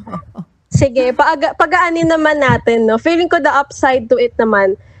 sige, pagaanin naman natin, no? Feeling ko the upside to it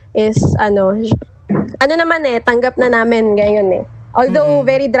naman is, ano naman tanggap na namin ngayon Although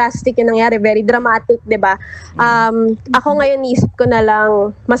very drastic yung nangyari, very dramatic, 'di ba? Ako ngayon isip ko na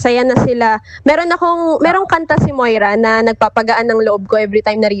lang, masaya na sila. Merong kanta si Moira na nagpapagaan ng loob ko every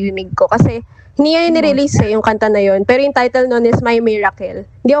time naririnig ko kasi hindi niya ni-release yung kanta na yun. Pero yung title nun is My Miracle.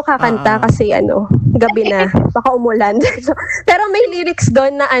 Hindi ako kakanta kasi gabi na, baka umulan. Pero may lyrics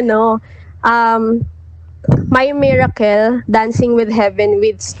doon na My Miracle, Dancing with Heaven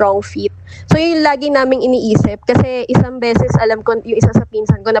with Strong Feet. So yun yung lagi naming iniisip kasi isang beses alam ko yung isa sa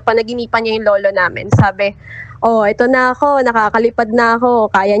pinsan ko na panaginipan niya yung lolo namin. Sabi, ito na ako, nakakalipad na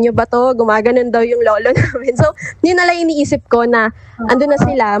ako, kaya nyo ba to? Gumaganon daw yung lolo namin. So yun na lang iniisip ko na ando na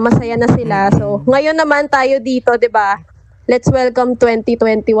sila, masaya na sila. So ngayon naman tayo dito, 'di ba? Let's welcome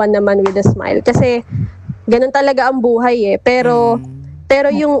 2021 naman with a smile kasi ganun talaga ang buhay eh. Pero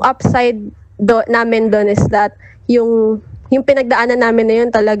yung upside namin doon is that yung pinagdaanan namin na yun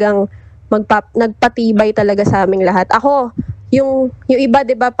talagang nagpatibay talaga sa aming lahat. Ako, yung iba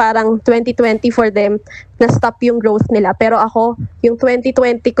 'di ba parang 2020 for them na stop yung growth nila, pero ako yung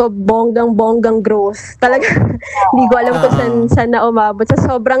 2020 ko bonggang growth. Talaga hindi ko alam kung saan na umabot. Sa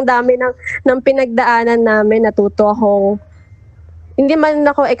sobrang dami ng pinagdaanan namin, natuto akong hindi man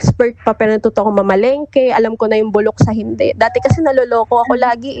ako expert pa, pero natuto ako mamalengke. Alam ko na yung bulok sa hindi. Dati kasi naloloko ako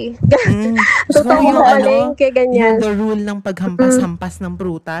lagi eh. Natuto ako mamalengke, ganyan. Yung the rule ng paghampas-hampas ng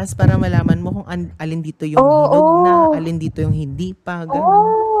prutas para malaman mo kung alin dito yung hinog na, alin dito yung hindi pa.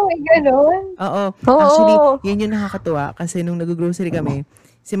 Ganun. Oo. Actually, yan yung nakakatuwa. Kasi nung nag-grocery kami,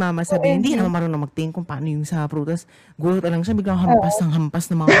 si mama sabi, hindi naman marunong magtingin kung paano yung sa prutas. Gulat lang siya, biglang hampas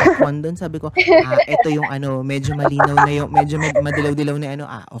ng mga pakwan doon. Sabi ko, ito yung medyo malinaw na yung, medyo madilaw-dilaw na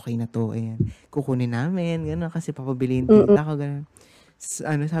okay na to. Ayan. Kukunin namin, gano'n, kasi papabilin tita ko, gano'n.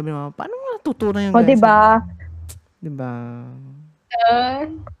 Sabi ng mama, paano mo natutunan yung diba? Diba?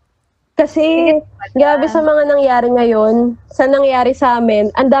 Kasi, grabe sa mga nangyari ngayon, sa nangyari sa amin,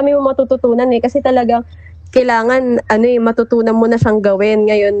 ang dami mo matututunan eh. Kasi talagang, kailangan matutunan mo na siyang gawin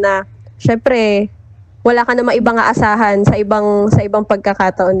ngayon na syempre wala ka na maibang aasahan sa ibang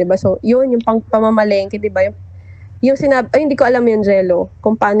pagkakataon, 'di ba? So, yun yung pamamalengke, 'di ba? Yung sinabi, hindi ko alam yung Jello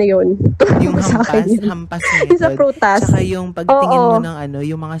kung paano yun. Yung hampas method. Sa prutas. Saka yung pagtingin mo ng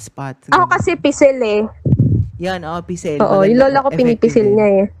yung mga spots. Ako kasi pisil eh. Yan, pisil. Oo, yung lola ko pinipisil niya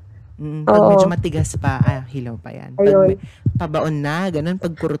eh. Pag medyo matigas pa, hilaw pa yan. Pag pabaon na, ganun,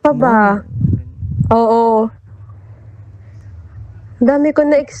 pagkurot mo. Oo. Dami ko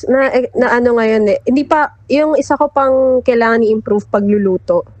na ngayon eh. Hindi pa, yung isa ko pang kailangan i-improve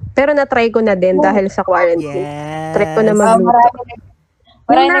pagluluto. Pero na-try ko na din dahil sa quarantine. Yes. Try ko na magluto.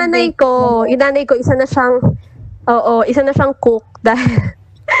 Yung nanay ko, isa na siyang cook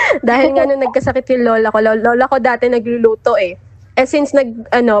dahil nga nung nagkasakit yung lola ko dati nagluluto eh. Since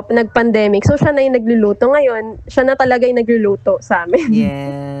nag-pandemic, so siya na yung nagluluto. Ngayon, siya na talaga yung nagluluto sa amin.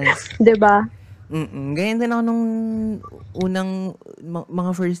 Yes. 'Di ba? Ganyan din ako nung unang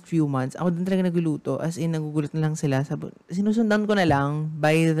mga first few months. Ako din talaga nagluluto. As in, nagugulat na lang sila. Sinusundan ko na lang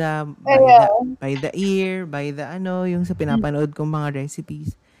by the ear, by the yung sa pinapanood kong mga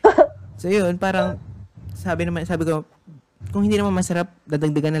recipes. So yun, parang sabi ko, kung hindi naman masarap,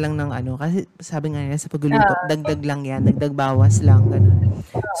 dadagdagan na lang ng kasi sabi nga nila sa pagluluto, dagdag lang yan, dagdag bawas lang, gano'n.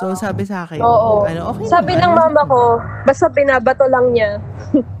 So sabi sa akin, okay. Sabi ng mama ko, basta binabato lang niya.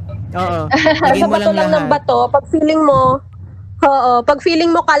 Oo. Lagyan mo lang ng bato. Pag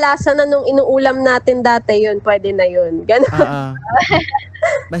feeling mo kalasa na nung inuulam natin dati, yun, pwede na yun. Ganun.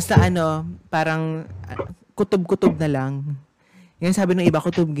 Basta parang kutob-kutob na lang. Yan sabi ng iba,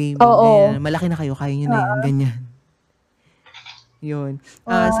 kutob game. Ganyan. Malaki na kayo, kaya nyo na yan. Ganyan. Yun.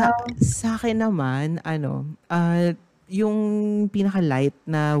 Sa akin naman, yung pinaka-light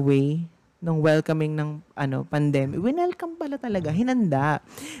na way ng welcoming ng pandemic. Winelcome pala talaga. Hinanda.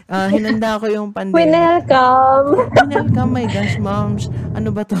 Hinanda ko yung pandemic. Winelcome, my gosh, moms. Ano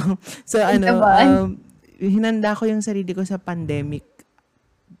ba to? So, hinanda ko yung sarili ko sa pandemic.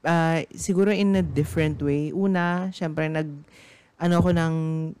 Siguro in a different way. Una, syempre, ako ng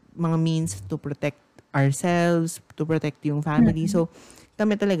mga means to protect ourselves, to protect yung family. So,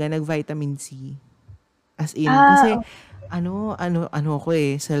 kami talaga nag-vitamin C. As in, kasi ako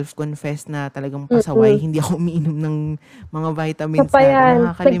self-confess na talagang pasaway. Hindi ako umiinom ng mga vitamins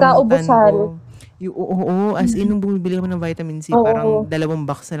na nakakalimutan ko. As in, nung bumibili ako ng vitamin C, parang 2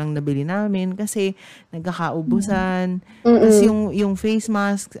 box na lang nabili namin kasi nagkakaubusan. Tapos yung face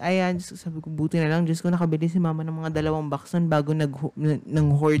mask, ayan, sabi ko, buti na lang, Diyos ko, nakabili si mama ng mga 2 box nun bago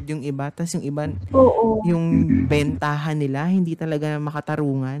nang-hoard yung iba. Tapos yung iba, yung bentahan nila, hindi talaga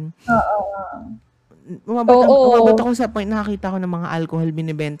makatarungan. umabot ako sa point, nakakita ko ng mga alcohol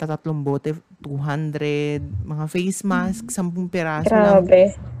binibenta, 3 bote, 200, mga face mask, 10 piraso lang.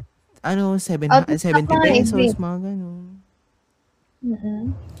 Grabe. 70 pesos, mga ganun.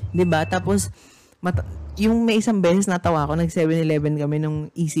 Diba? Tapos, yung may isang beses natawa ako, nag 7-Eleven kami nung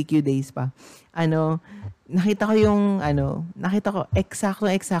ECQ days pa. Nakita ko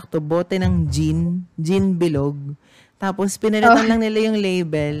eksakto bote ng gin bilog. Tapos, pinalitan lang nila yung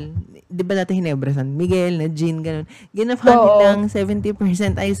label. Di ba dati Hinebra San Miguel na gin, ganun. Ginafan nilang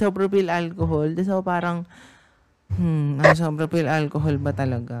 70% isopropyl alcohol. Tapos ako parang, isopropyl alcohol ba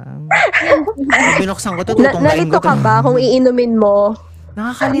talaga? Binuksan ko to, tutunggain ko Nalito ka ba kung iinumin mo?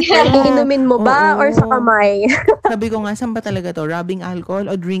 Nakakalito. Iinumin mo ba or sa kamay? Sabi ko nga, saan ba talaga to? Rubbing alcohol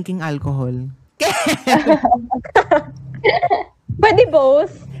o drinking alcohol? Pwede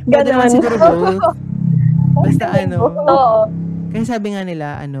both. Pwede naman Ganon. siguro both. Basta Oo. kaya sabi nga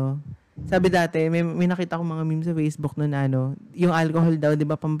nila, sabi dati, may nakita ko mga meme sa Facebook nun yung alcohol daw, di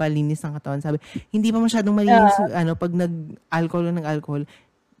ba, pampalinis ng katawan. Sabi, hindi pa masyadong malinis, pag nag-alcohol,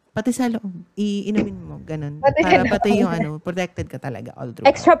 pati sa loob, iinumin mo, ganun. Para pati yung protected ka talaga all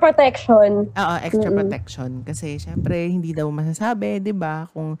through. Extra protection. Oo, extra protection. Kasi, syempre, hindi daw masasabi, di ba,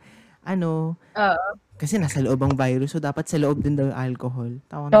 kung kasi nasa loob ang virus, so dapat sa loob din daw yung alcohol.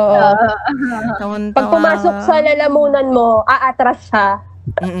 Tawan-tawa. Pag pumasok sa lalamunan mo, aatras siya.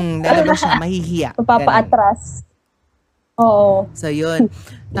 Lalabas siya, mahihiya. Mapapaatras. Oo. So, yun.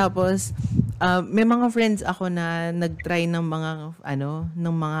 Tapos, may mga friends ako na nag-try ng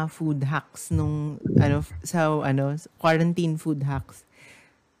mga food hacks quarantine food hacks.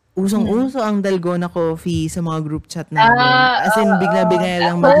 Usong-uso ang dalgona coffee sa mga group chat namin. As in, bigla-bigla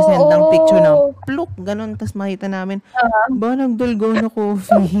lang mag-send ng picture ng pluk, ganun. Tapos makita namin, ba, nag-dalgona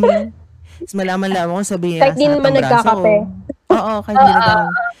coffee? Tapos malaman-laman ko sabihin Kahit di naman nagkakape. Oo, kahit di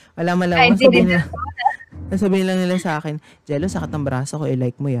nagkakape. Malaman-laman ko sabihin lang nila sa akin, Jello, sakit ng braso ko,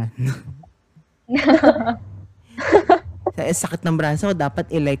 i-like mo yan. Sakit ng braso ko, dapat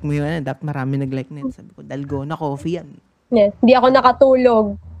i-like mo yun. Dapat marami nag-like na yun. Sabi ko, dalgona coffee yan. Yes. Hindi ako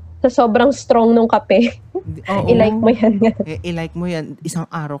nakatulog sa sobrang strong nung kape. I-like mo yan. I-like mo yan. Isang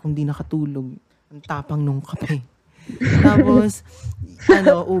araw kung di nakatulog. Ang tapang nung kape. Tapos,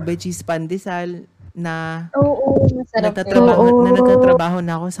 ube cheese pandesal na Masarap nagtatrabaho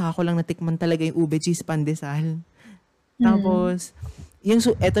na ako, saka ko lang natikman talaga yung ube cheese pandesal. Tapos,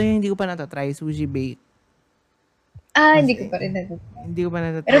 eto yung hindi ko pa natatry, sushi bake. Hindi ko pa rin natatry. Hindi ko pa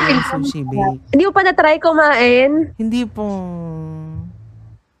natatry yung sushi bake. Hindi mo pa na-try kumain? Hindi po.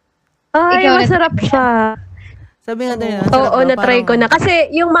 Ay, masarap siya. Sabi nga din, Oo, na-try ko na. Kasi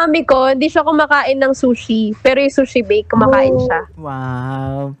yung mami ko, hindi siya kumakain ng sushi. Pero yung sushi bake, kumakain siya.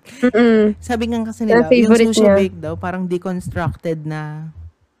 Wow. Mm-mm. Sabi nga kasi nila, yung sushi bake daw, parang deconstructed na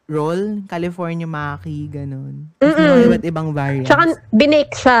roll, California maki, ganun. Mga iba't ibang variants. Tsaka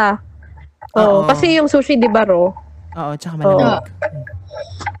binake siya. Oo. Kasi yung sushi, di ba, raw? Oo, tsaka malamig.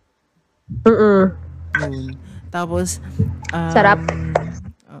 Tapos, sarap.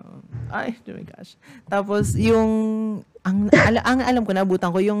 Ay, oh my gosh. Tapos, ang alam ko, nabutan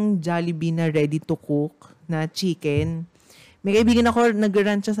ko yung Jollibee na ready to cook na chicken. May kaibigan ako,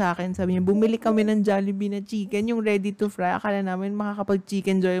 nag-rant siya sa akin. Sabi niya, bumili kami ng Jollibee na chicken, yung ready to fry. Akala namin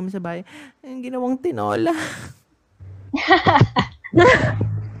makakapag-chicken joy kami sa bahay. Yung ginawang tinola.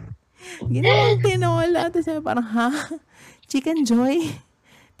 Ginawang tinola. Tapos sabi parang, chicken joy?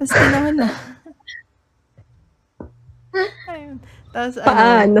 Tapos tinola. Ayun. Tapos,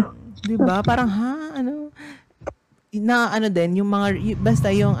 paano? Diba? Parang, din, yung mga,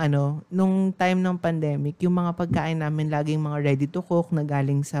 basta yung nung time ng pandemic, yung mga pagkain namin laging mga ready to cook na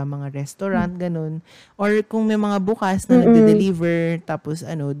galing sa mga restaurant, ganun. Or kung may mga bukas na nagde-deliver, tapos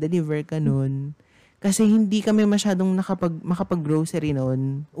deliver ka nun. Kasi hindi kami masyadong makapag-grocery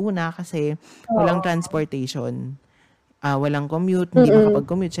nun. Una, kasi walang transportation. Walang commute, hindi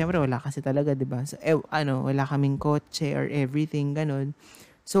makapag-commute. Siyempre, wala kasi talaga, diba? So, wala kaming kotse or everything, ganun.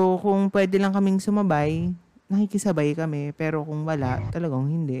 So, kung pwede lang kaming sumabay, nakikisabay kami. Pero kung wala, talagang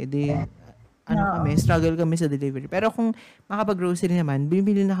hindi. Struggle kami sa delivery. Pero kung makapag-grocery naman,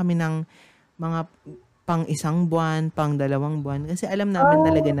 bibili na kami ng mga pang 1 buwan, pang 2 buwan. Kasi alam namin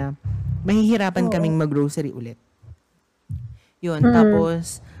talaga na mahihirapan kaming mag-grocery ulit. Yun.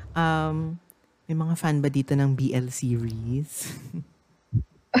 Tapos, may mga fan ba dito ng BL series?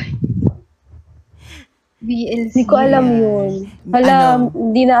 BL Hindi ko alam yun.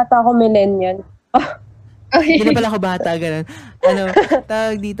 Hindi na ata ako millennial. Hindi na pala ako bata, ganun.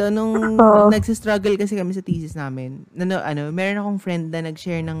 Tawag dito, nung nagsistruggle kasi kami sa thesis namin, meron akong friend na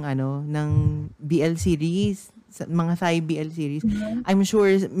nag-share ng BL series. sa mga Thai BL series. I'm sure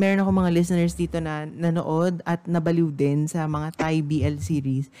meron ako mga listeners dito na nanood at nabaliw din sa mga Thai BL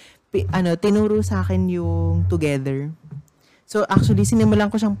series. Tinuro sa akin yung Together. So actually, sinimulan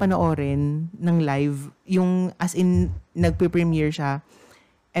ko siyang panoorin ng live. Yung as in, nagpe-premiere siya.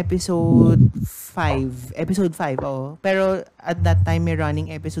 Episode 5. Episode 5, oo. Pero at that time, may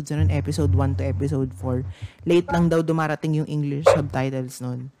running episodes nun. Episode 1 to episode 4. Late lang daw dumarating yung English subtitles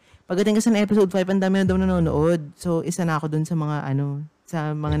nun. Pagdating kasi ng episode 5, ang dami na daw nanonood. So, isa na ako dun sa mga,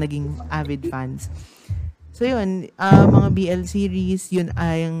 sa mga naging avid fans. So, yun. Mga BL series, yun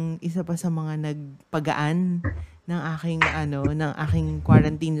ay isa pa sa mga nagpagaan ng aking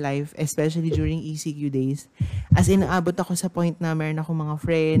quarantine life, especially during ECQ days. As in, abot ako sa point na meron ako mga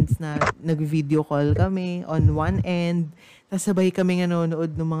friends na nag-video call kami on one end, tapos sabay kami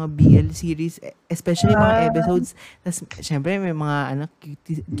nanonood ng mga BL series, especially mga episodes. Tapos, syempre, may mga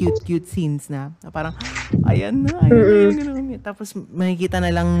cute scenes na parang, ayan na. Tapos, makikita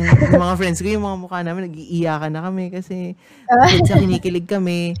na lang yung mga friends ko, yung mga mukha namin, nag-iiyakan na kami kasi sa kinikilig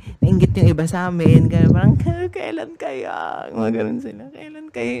kami, nainggit yung iba sa amin. Parang, kailan kaya? Mga ganun sila.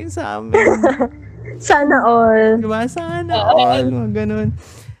 Kailan kayo sa amin? Sana all. Diba? Sana all. Mga ganun.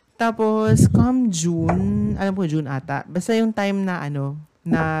 Tapos, come June, alam ko June ata, basta yung time na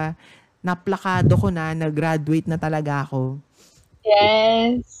na naplakado ko na, nag-graduate na talaga ako.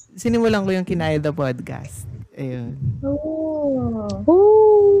 Yes. Sinimulan ko yung Kinaya the Podcast. Ayun.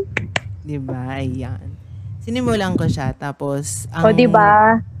 Ooh. Diba? Ayan. Sinimulan ko siya. Tapos,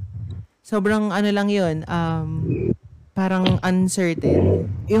 Diba? sobrang lang yun, parang uncertain.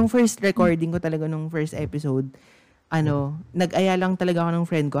 Yung first recording ko talaga nung first episode, nag-aya lang talaga ako ng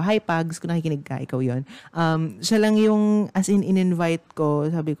friend ko. Hi, Pags, kung nakikinig ka, ikaw yon. Siya lang yung, as in-invite ko,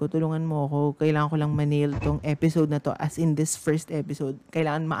 sabi ko, tulungan mo ako, kailangan ko lang ma-nail tong episode na to, as in this first episode.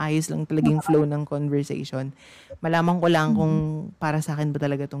 Kailangan maayos lang talagang flow ng conversation. Malaman ko lang kung para sa akin ba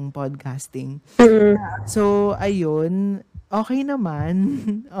talaga tong podcasting. So, ayun, okay naman.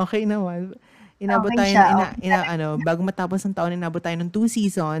 Okay naman. Inabot Okay tayo, siya, bago matapos ng taon, inabot tayo ng 2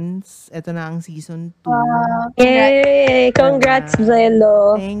 seasons. Ito na ang season 2. Yay! Congrats,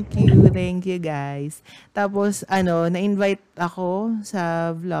 Jello. Thank you guys. Tapos, na-invite ako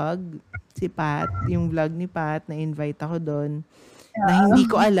sa vlog, si Pat, yung vlog ni Pat, na-invite ako doon, na hindi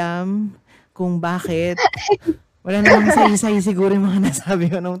ko alam kung bakit. Wala namang say siguro yung mga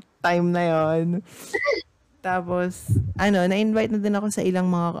nasabi ko nung time na yon. Tapos, na-invite na din ako sa ilang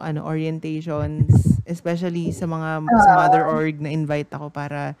mga orientations, especially sa mga sa Mother Org, na-invite ako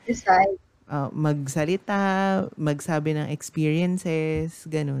para magsalita, magsabi ng experiences,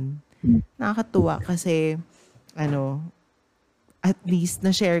 ganun. Nakakatuwa kasi, at least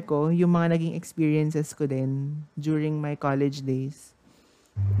na-share ko yung mga naging experiences ko din during my college days.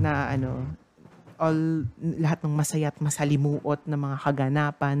 Na lahat ng masaya at masalimuot na mga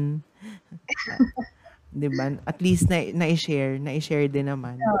kaganapan. Diba? At least na-share din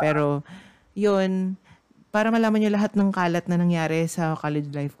naman. Pero, yun, para malaman nyo lahat ng kalat na nangyari sa college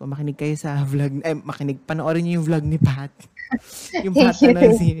life ko, makinig kayo sa vlog, panoorin nyo yung vlog ni Pat. Yung Pat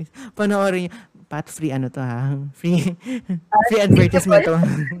na series. Panoorin nyo. Pat, free Free advertisement to.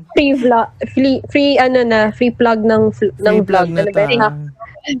 Free vlog, free plug ng vlog na to.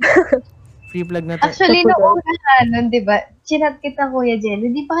 Free plug na to. Actually, noong una di ba, chinat kita, Kuya Jello.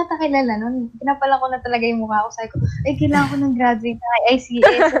 Hindi pa kita kilala nun. Pinapala ko na talaga yung mukha ko. Sabi ko, kailangan ko ng graduate na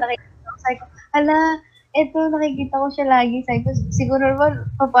ICS. Nakikita ko. Sabi ko, eto, nakikita ko siya lagi. Sabi ko, siguro naman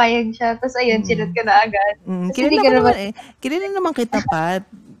papayag siya. Tapos ayun, chinat ka na agad. Kilala naman kita, Pat.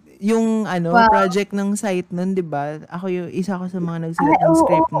 Yung project ng site nun, di ba? Ako isa ko sa mga nagsulat ng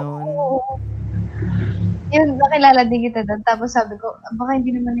script nun. Yun, nakilala din kita doon. Tapos sabi ko, baka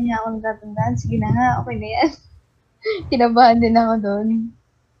hindi naman niya ako natatandaan. Sige na nga, okay na yan. Kinabahan din ako doon.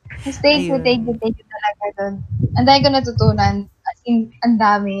 Thank you talaga doon. Ang dami ko natutunan. As in, ang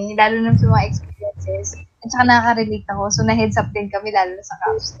dami. Lalo na sa mga experiences. At saka nakaka-relate ako. So, na-heads up din kami lalo na sa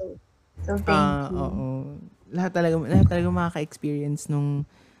capstone. So, thank you. Oo. Lahat talaga makaka-experience nung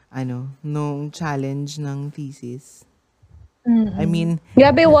challenge ng thesis. Mm-hmm. I mean,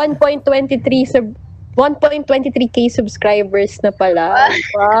 grabe, 1.23k subscribers na pala.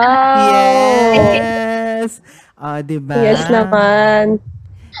 Wow! Yes! Diba? Yes naman.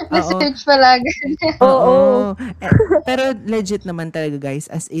 Na-search pala. Oo. Pero legit naman talaga, guys.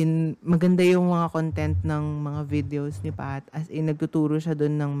 As in, maganda yung mga content ng mga videos ni Pat. As in, nagtuturo siya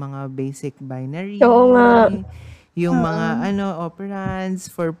doon ng mga basic binary. Oo nga. Yung mga operands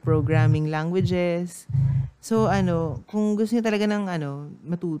for programming languages. So, kung gusto niyo talaga ng,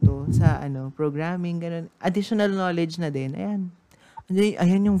 matuto sa, programming, ganun, additional knowledge na din, ayan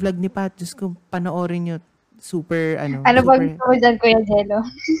yung vlog ni Pat, just ko panoorin niyo. super, ano, Ano ba super, gusto mo dyan, Kuya Jello?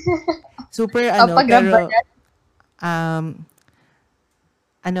 super, ano, Papagrab ba pero, yan? um,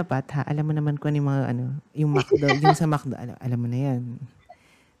 ano Pat ha, alam mo naman kung ano yung mga, ano, yung McDo, yung sa McDo, alam mo na yan.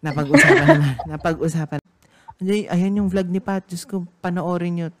 Napag-usapan naman, napag-usapan. Ayan yung vlog ni Pat, Diyos ko,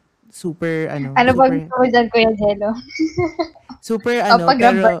 panoorin nyo, super, ano, Ano ba super, gusto mo dyan, Kuya Jello? super, ano,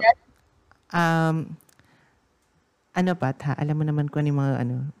 Papagrab ba pero, yan? um, ano Pat ha, alam mo naman kung ano yung mga,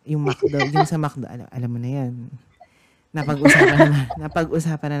 ano, yung McDo, yung sa McDo, alam mo na yan. Napag-usapan naman,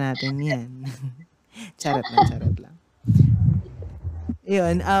 napag-usapan na natin yan. Charot lang, charot lang.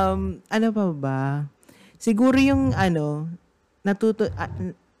 Yun, ano pa ba? Siguro yung ano,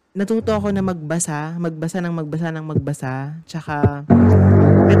 natuto ako na magbasa. Tsaka,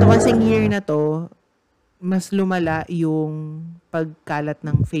 ito kasing year na to, mas lumala yung pagkalat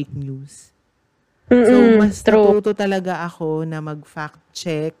ng fake news. So, mas True. natuto talaga ako na mag-fact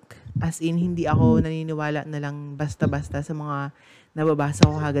check. As in, hindi ako naniniwala na lang basta-basta sa mga nababasa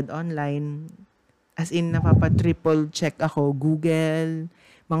ko agad online. As in, napapa-triple check ako. Google,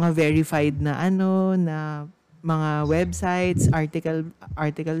 mga verified na ano, na mga websites,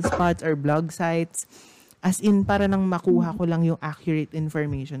 article spots, or blog sites. As in, para nang makuha ko lang yung accurate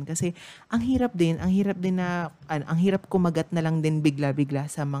information. Kasi, ang hirap din na, ang hirap kumagat na lang din bigla-bigla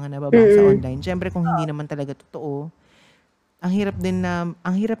sa mga nababasa online. Siyempre, kung hindi naman talaga totoo, ang hirap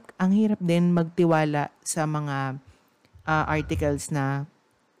din magtiwala sa mga articles na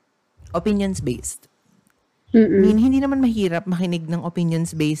opinions-based. I mean, hindi naman mahirap makinig ng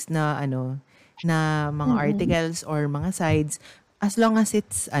opinions-based na ano, na mga articles or mga sides as long as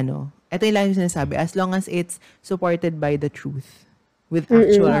it's ano, ito yung lagi sinasabi, as long as it's supported by the truth with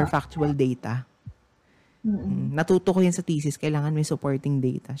actual or factual data. Natuto ko yan sa thesis, kailangan may supporting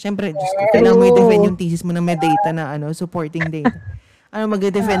data. Siyempre, Diyos ko, kailangan mo i-defend yung thesis mo na may data na ano, supporting data. Ano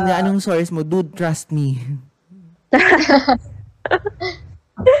mag-defend nga, anong source mo? Dude, trust me.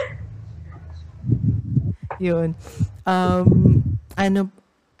 Yun. Ano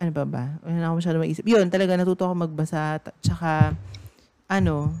ba? Wala na ako masyado mag-isip. Yun, talaga natuto ako magbasa. Tsaka,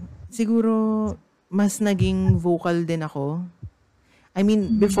 ano, siguro, mas naging vocal din ako. I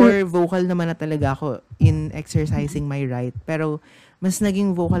mean, before, vocal naman na talaga ako in exercising my right. Pero, mas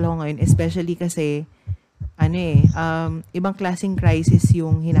naging vocal ako ngayon, especially kasi, ibang klaseng crisis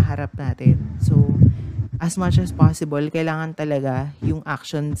yung hinaharap natin. So, as much as possible, kailangan talaga yung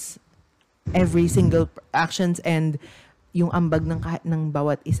actions, every single actions and yung ambag ng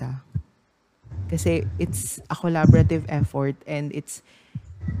bawat isa. Kasi it's a collaborative effort and it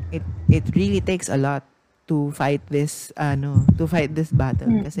really takes a lot to fight this battle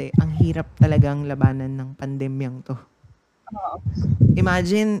kasi ang hirap talagang labanan ng pandemyang to.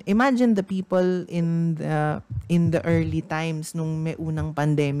 Imagine the people in the early times nung may unang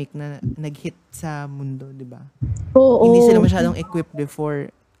pandemic na nag-hit sa mundo, 'di ba? Oo. Hindi sila masyadong equipped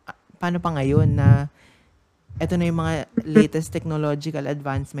before. Paano pa ngayon na eto na yung mga latest technological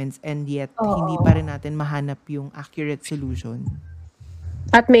advancements and yet hindi pa rin natin mahanap yung accurate solution.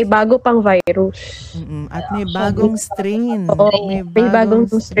 At may bago pang virus. At may bagong strain. May bagong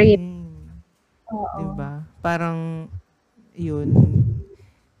strain. Diba? Parang yun,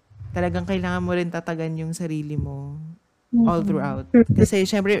 talagang kailangan mo rin tatagan yung sarili mo all throughout. Kasi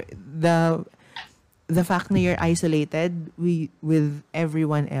syempre, the fact na you're isolated with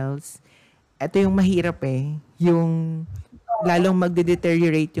everyone else, ito yung mahirap yung lalong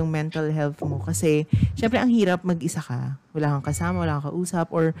magde-deteriorate yung mental health mo. Kasi syempre, ang hirap mag-isa ka. Wala kang kasama, wala kang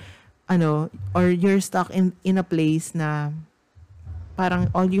kausap, or you're stuck in a place na parang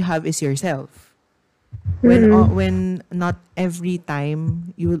all you have is yourself. When not every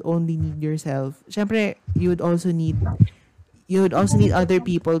time you will only need yourself. Syempre, you would also need other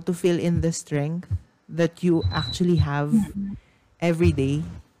people to fill in the strength that you actually have every day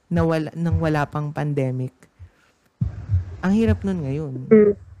nang wala pang pandemic. Ang hirap nun ngayon.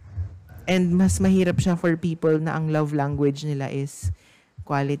 And mas mahirap siya for people na ang love language nila is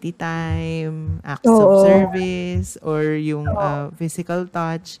quality time, acts of service, or yung physical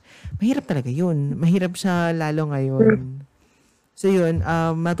touch. Mahirap talaga yun. Mahirap siya lalo ngayon. So yun,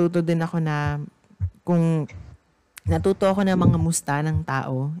 matuto din ako na natuto ako na mga musta ng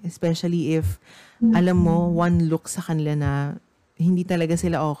tao, especially if alam mo, one look sa kanila na hindi talaga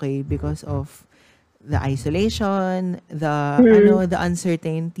sila okay because of the isolation, the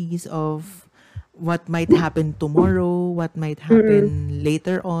uncertainties of what might happen tomorrow, what might happen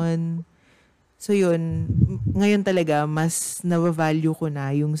later on. So yun, ngayon talaga, mas nabavalue ko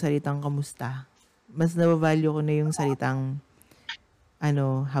na yung salitang kamusta. Mas nabavalue ko na yung salitang,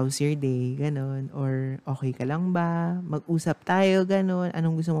 how's your day, ganon. Or, okay ka lang ba? Mag-usap tayo, ganon.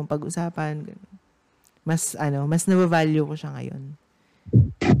 Anong gusto mong pag-usapan, ganon. mas na-value ko siya ngayon.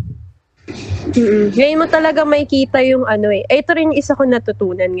 Ngayon mo talaga makikita yung ito rin yung isa ko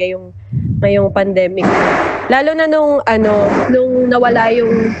natutunan ngayong pandemic. Lalo na nung nawala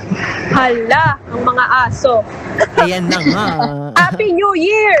yung ang mga aso. Ayan na nga. Happy New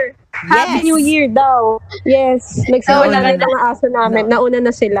Year! Yes! Happy New Year daw. Yes. Nagsimula na yung mga aso namin. Nauna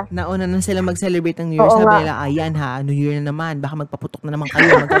na sila. Nauna na sila mag-celebrate ng New Year. Oo Sabi nga. nila, ayan ha, New Year na naman. Baka magpaputok na naman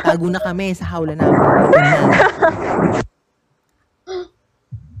kayo. Magtatago na kami sa hawla namin.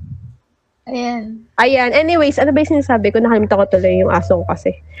 Ganyan. Ayan. Anyways, ano ba yung sinasabi ko? Nakalimutan ko tuloy yung aso ko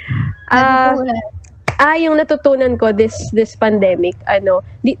kasi. Yung natutunan ko this pandemic,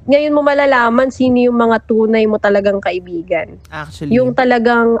 ngayon mo malalaman sino yung mga tunay mo talagang kaibigan. Actually. Yung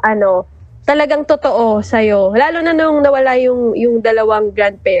talagang totoo sa'yo. Lalo na nung nawala yung dalawang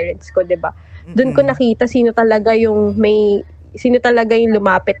grandparents ko, 'di ba? Doon ko nakita sino talaga yung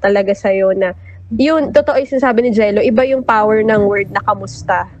lumapit talaga sa'yo na yun, totoo yung sinasabi ni Jello, iba yung power ng word na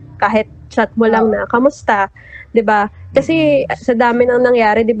kamusta. Kahit chat mo lang na kamusta, 'di ba? Kasi sa dami nang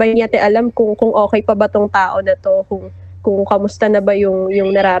nangyari, 'di ba, hindi natin alam kung okay pa ba tong tao na to, kung kamusta na ba yung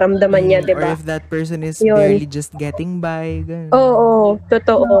nararamdaman niya, 'di ba? Or if that person is barely just getting by. Ganun. Oo,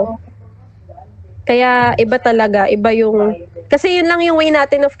 totoo. Kaya iba talaga, kasi yun lang yung way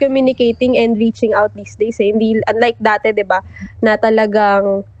natin of communicating and reaching out these days. Hindi unlike dati, 'di ba? Na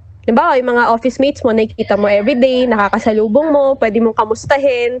talagang diba, yung mga office mates mo, nakikita mo everyday, nakakasalubong mo, pwede mong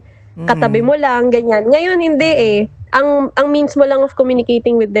kamustahin, katabi mo lang, ganyan. Ngayon, hindi eh. Ang means mo lang of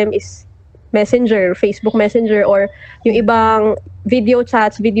communicating with them is Messenger, Facebook Messenger, or yung ibang video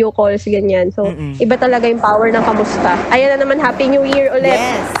chats, video calls, ganyan. So, iba talaga yung power ng kamusta. Ayan na naman, Happy New Year ulit.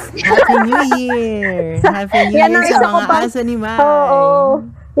 Yes! Happy New Year! Happy New Year sa mga aso ni Mai. Oo.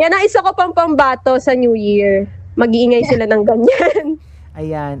 Yan ang isa ko pang pambato sa New Year. Mag-iingay sila ng ganyan.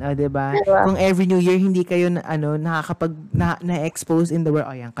 Ayan, diba? Kung every New Year hindi kayo na-expose in the world,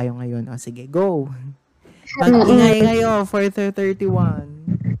 ayan kayo ngayon. Sige, go. Mag-ingay kayo for 31.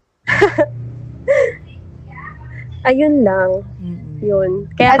 Ayun lang.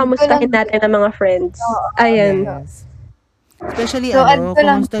 Yun. Kaya kamustahin natin ang mga friends. Ayan. Yes. Especially,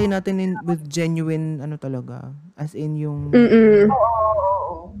 kamustahin natin with genuine, talaga. As in yung,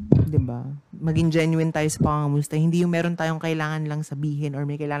 diba? Maging genuine tayo sa pangamusta. Hindi yung meron tayong kailangan lang sabihin or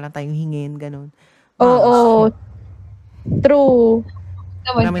may kailangan tayong hingin, ganun. Oo. True.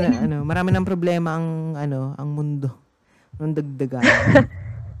 Marami ng problema ang mundo. Nung dagdagan.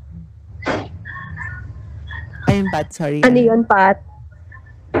 Ayun, Pat, sorry. Ano yun, Pat?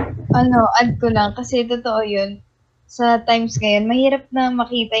 Add ko lang, kasi totoo yun. Sa times ngayon, mahirap na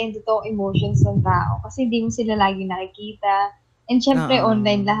makita yung totoong emotions ng tao kasi hindi mo sila lagi nakikita. And syempre,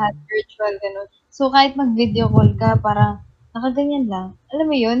 online lahat, virtual, gano'n. So, kahit mag-video call ka, parang nakaganyan lang. Alam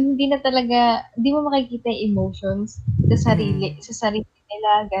mo yun, hindi mo makikita yung emotions sa sarili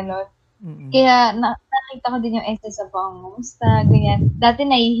nila, gano'n. Kaya, nakita ko din yung essence sa pangamusta, ganyan. Dati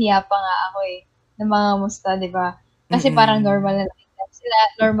nahihiya pa nga ako ng mga musta, di ba? Kasi parang normal na sila,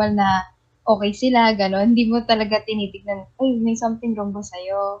 normal na okay sila, gano'n. Hindi mo talaga tinitignan, ay, may something wrong ba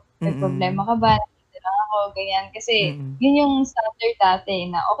sa'yo? May problema ka ba? Lang ako, ganyan. Kasi, yun yung standard dati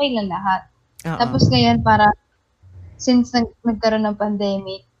na okay lang lahat. Tapos ngayon, para, since nagkaroon ng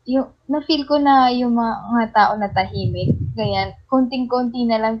pandemic, na-feel ko na yung mga tao na tahimik, ganyan, konting-konti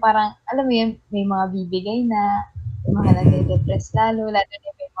na lang, parang, alam mo yun, may mga bibigay na, may mga nade-depress lalo na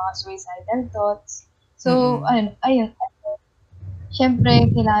may mga suicidal thoughts. So, ayun. Syempre,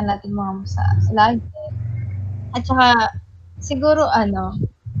 kailangan natin mga musa lagi. At saka, siguro,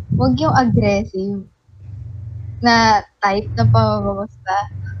 wag yung aggressive na type na pamamamusta.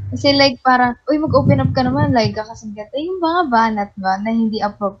 Kasi like parang, uy, mag-open up ka naman, like ka kasing gata. Yung mga banat ba na hindi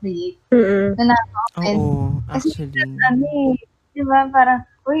appropriate. Na nakaka-offend. Oo, Kasi actually. diba, parang,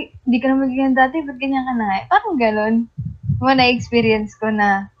 uy, hindi ka na magiging dati, ba't ganyan ka na? Parang galon. Na-experience ko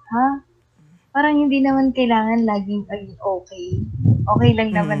na, parang hindi naman kailangan laging okay. Okay lang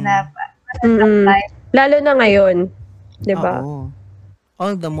naman na life. Lalo na ngayon. Diba? Oo.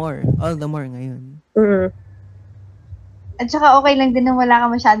 All the more ngayon. At saka okay lang din na wala ka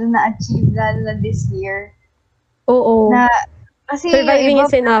masyadong na-achieve lalo na this year. Oo. Kasi surviving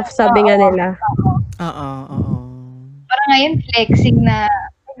is enough, sabi nga nila. Oo. Parang ngayon flexing na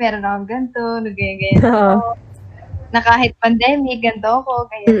meron akong ganito, ganyan ako. Na kahit pandemic, ganito ako,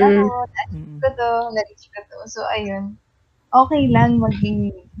 ganyan ako, na-reach ko to. So, ayun. Okay lang maging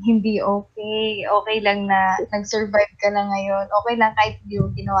hindi okay. Okay lang na nag-survive ka lang ngayon. Okay lang kahit hindi mo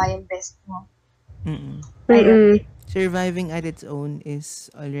ginawa yung best mo. Ayun. Surviving at its own is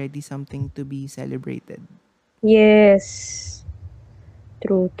already something to be celebrated. Yes.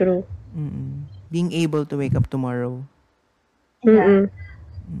 True. being able to wake up tomorrow. Mm-mm.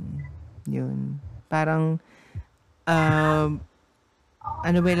 Yun. Parang, ano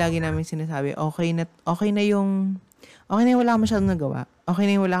ba yung lagi namin sinasabi? Okay na yung wala kang masyadong nagawa. Okay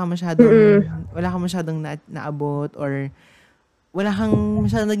na yung wala kang masyadong naabot or wala kang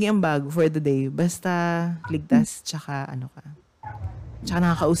masyadong naging ambag for the day. Basta ligtas, tsaka tsaka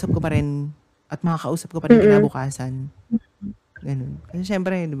nakakausap ko pa rin at makakausap ko pa rin kinabukasan. Ganun. Kasi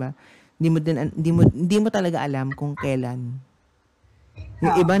syempre, di ba? Hindi mo talaga alam kung kailan.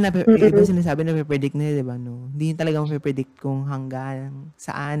 Yung iba sinasabi na predict na, di ba? No? Hindi talaga predict kung hanggang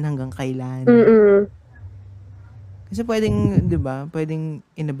saan, hanggang kailan. Kasi pwedeng, di ba? Pwedeng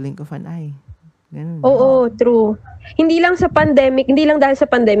in a blink of an eye. Ganun. Oo, true. Hindi lang dahil sa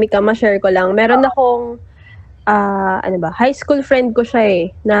pandemic, ma-share ko lang. Meron akong, high school friend ko siya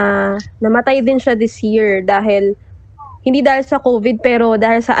na namatay din siya this year hindi dahil sa COVID, pero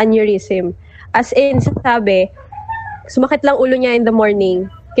dahil sa aneurysm. As in, sabi, sumakit lang ulo niya in the morning.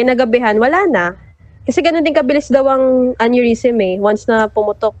 Kinagabihan, wala na. Kasi ganun din kabilis daw ang aneurysm once na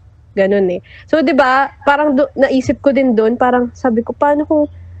pumutok. Ganun So, di ba, parang naisip ko din doon, parang sabi ko, paano kung,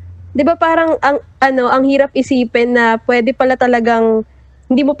 di ba parang ang hirap isipin na pwede pala talagang,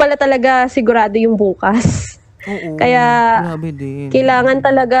 hindi mo pala talaga sigurado yung bukas. Oo, kaya, grabe din. Kailangan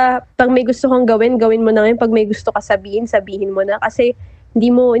talaga, pag may gusto kang gawin mo na ngayon. Pag may gusto ka sabihin mo na. Kasi,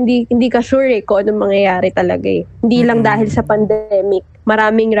 hindi ka sure kung anong mangyayari talaga Hindi lang dahil sa pandemic.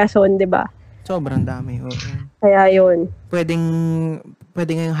 Maraming rason, di ba? Sobrang dami, oo. Kaya yun. Pwede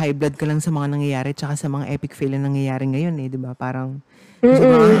ngayong high blood ka lang sa mga nangyayari tsaka sa mga epic fail na nangyayari ngayon di ba? Parang,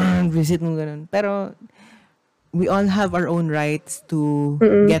 visit mo ganun. Pero, we all have our own rights to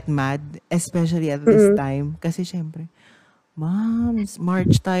get mad, especially at this time. Kasi syempre,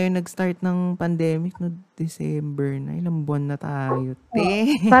 March tayo nag-start ng pandemic, no December na. Ilang buwan na tayo,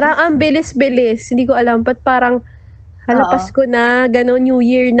 Parang ang bilis-bilis. Hindi ko alam, ba't parang Pasko na, gano'n, New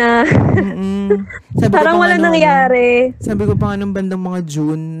Year na. Parang wala nangyari. Sabi ko pa nga nung bandang mga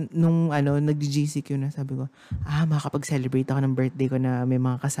June, nung nag-GCQ na, sabi ko, makakapag-celebrate ako ng birthday ko na may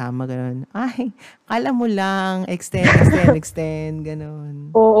mga kasama, gano'n. Ay, kala mo lang, extend,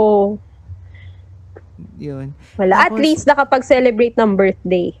 gano'n. Oo. Yun. Wala, at least nakapag-celebrate ng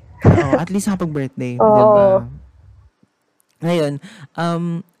birthday. Oo, at least nakapag-birthday. Diba? Ngayon,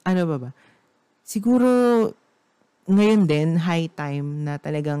 ano ba? Siguro, ngayon din, high time na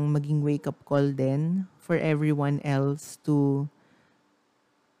talagang maging wake-up call din for everyone else to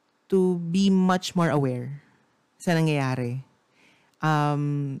be much more aware sa nangyayari.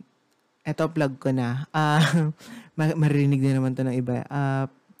 Eto, plug ko na. Marinig din naman to ng iba.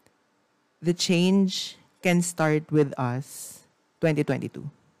 The change can start with us 2022.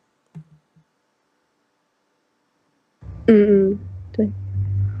 2020.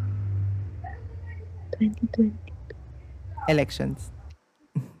 Elections.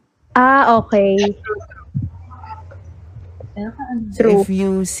 Okay. True. If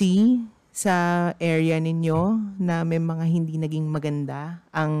you see sa area ninyo na may mga hindi naging maganda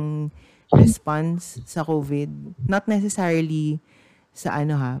ang response sa COVID, not necessarily sa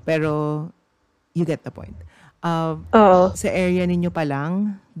pero you get the point. Sa area ninyo pa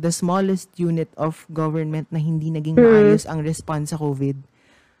lang, the smallest unit of government na hindi naging maayos ang response sa COVID,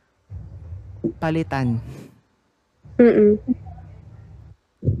 palitan.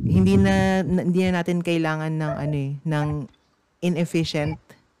 Hindi na natin kailangan ng ng inefficient.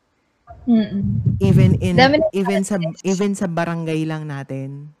 Even sa barangay lang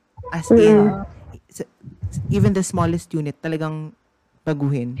natin, as in even the smallest unit talagang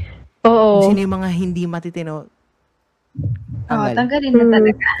baguhin. Oo. Sino yung mga hindi matitino, tanggalin na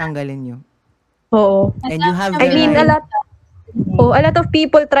talaga. Tanggalin nyo. Oo. And you have a lot of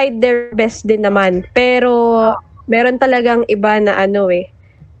people tried their best din naman. Pero meron talagang iba na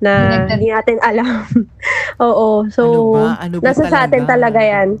na hindi natin alam. Oo. So, Ano ba nasa talaga? sa atin talaga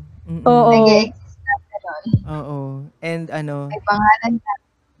yan. Oo. Nag-i-exist na gano'n. Oo. And May pangalan na.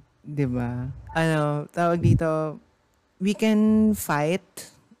 diba? Tawag dito, we can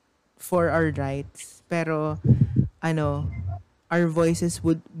fight for our rights, pero our voices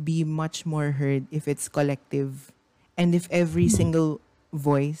would be much more heard if it's collective and if every single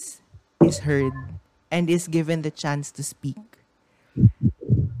voice is heard and is given the chance to speak.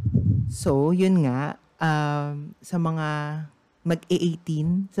 So, yun nga, sa mga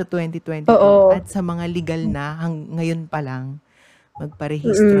mag-18 sa 2022 at sa mga legal na ngayon pa lang,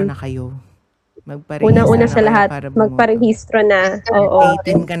 magparehistro na kayo. Unang-una sa lahat, magparehistro na. Oo.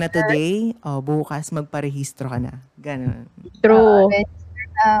 18 ka na today, bukas magparehistro ka na. Ganon. True.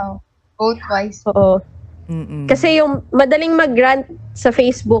 Vote twice. Oo. Kasi yung madaling mag-rant sa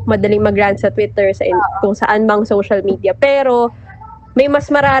Facebook, madaling mag-rant sa Twitter, kung saan mang social media. Pero may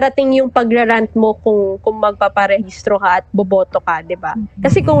mas mararating yung pagrarant mo kung magpaparehistro ka at boboto ka, 'di ba?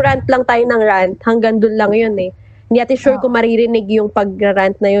 Kasi kung rant lang tayo ng rant, hanggang doon lang 'yun eh. Hindi natin sure kung maririnig yung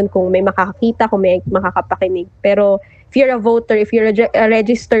pagrarant na 'yun, kung may makakakita, kung may makakapakinig. Pero if you're a voter, if you're a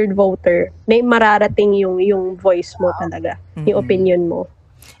registered voter, may mararating yung voice mo talaga, yung opinion mo.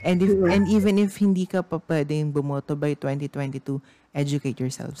 And even if hindi ka pa pwedeng bumoto by 2022, educate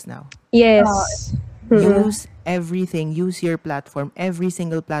yourselves now. Yes. Use everything, use your platform, every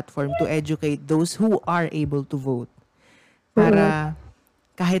single platform to educate those who are able to vote. Para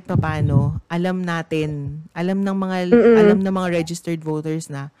kahit papaano, alam ng mga registered voters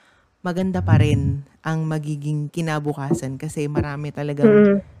na maganda pa rin ang magiging kinabukasan kasi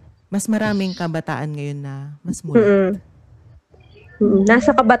mas maraming kabataan ngayon na mas mulat. Nasa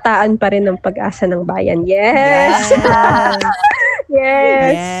kabataan pa rin ang pag-asa ng bayan. Yes!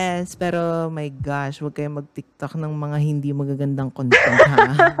 Yes! Yes! Pero, my gosh, huwag kayong mag-TikTok ng mga hindi magagandang content,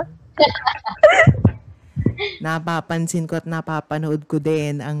 ha? Napapansin ko at napapanood ko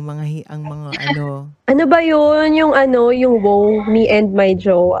din ang mga ano. Ano ba yun? Yung wow, me and my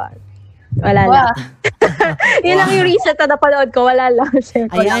jowa. Wala lang. Yun lang yung recent na napanood ko. Wala lang.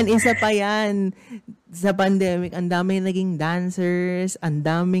 Ayan, isa pa yan. Sa pandemic, ang daming naging dancers, ang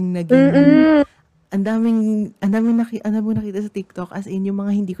daming nakita sa TikTok, as in yung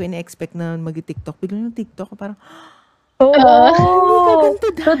mga hindi ko ina-expect na mag-TikTok. Biglang yung TikTok, parang, hindi ka ganito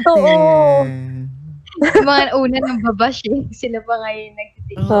dati. Totoo. Yung mga una ng babash sila pa ngayon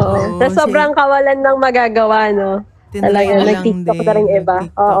nag-TikTok. Na sobrang kawalan ng magagawa, no? Talaga, nag-TikTok na rin iba.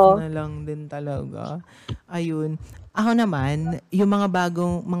 TikTok na lang din talaga. Ayun. Ako naman, yung mga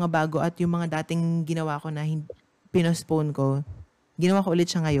bago at yung mga dating ginawa ko na pinospone ko, ginawa ko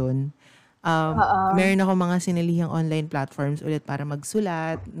ulit siya ngayon. Meron ako mga sinilihang online platforms ulit para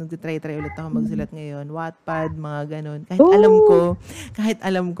magsulat. Nagtitry ulit ako magsulat ngayon. Wattpad, mga ganun. Kahit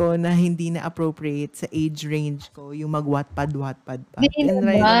alam ko na hindi na appropriate sa age range ko yung mag-Wattpad pa. Hindi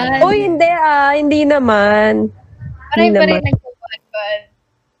naman. Marami pa rin nag-Wattpad.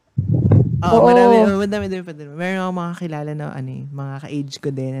 Madami din pa din. Meron ako mga kilala na mga ka-age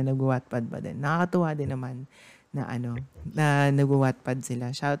ko din na nag-Wattpad pa din. Nakakatuwa din naman na nag-Wattpad sila.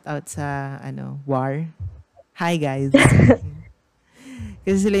 Shout out sa War. Hi guys.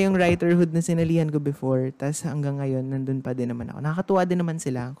 Kasi sila yung writerhood na sinalihan ko before. Tas hanggang ngayon nandun pa din naman ako. Nakakatuwa din naman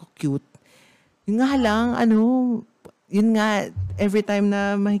sila. Cute. Yung nga lang yun nga every time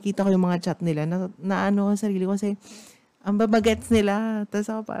na makikita ko yung mga chat nila na sarili ko kasi ang babagets nila. Tas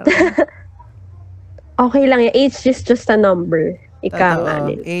ako parang okay lang yan. Age is just a number.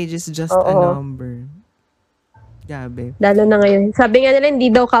 Age is just a number. Gabi. Lalo na ngayon. Sabi nga nila, hindi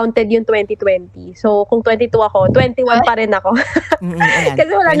daw counted yung 2020. So, kung 22 ako, 21 pa rin ako. Ayan,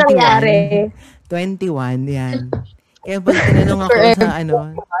 kasi wala nangyari. 21, yan. Kaya pag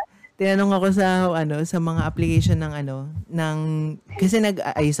tinanong ako sa mga application kasi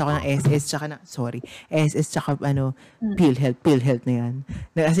nag-ayos ako ng SS tsaka PhilHealth na yan.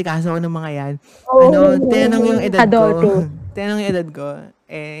 Nag-asikaso ako ng mga yan. Tinanong yung edad ko,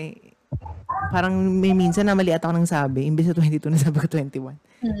 parang may minsan na mali ako ng sabi, imbes na 22 na sabi ko 21.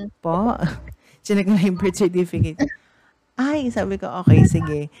 Po, chinek na yung birth certificate. Ay, sabi ko, okay,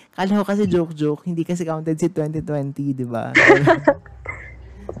 sige. Kala ko kasi joke, hindi kasi counted si 2020, di ba?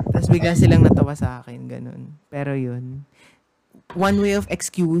 Tapos bigla silang natawa sa akin, ganun. Pero yun, one way of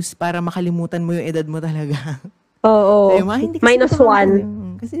excuse para makalimutan mo yung edad mo talaga. Oo. So, -1.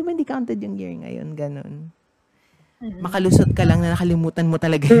 Kasi di ba hindi counted yung year ngayon, ganun. Makalusot ka lang na nakalimutan mo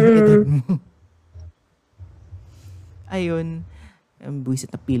talaga yung edad mo. Ayun.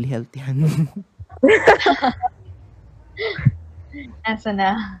 Buwisit na PhilHealth yan. Nasa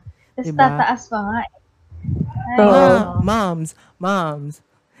na. Tapos diba? tataas pa nga eh. Moms.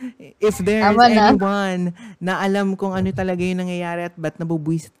 If there's anyone na alam kung ano talaga yung nangyayari at ba't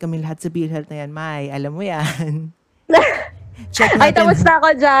nabubuwisit kami lahat sa PhilHealth na yan, May, alam mo yan. Check natin. Ay, tapos na ako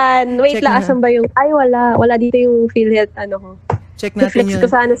dyan. Wait lang, asan ba yung... Ay, wala. Wala dito yung PhilHealth, ko. Check natin yun. Flex ko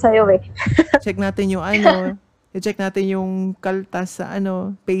sana sa'yo, eh. Check natin yung i-check natin yung kaltas sa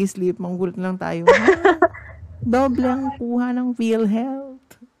payslip. Manggulat lang tayo. Doble ang kuha ng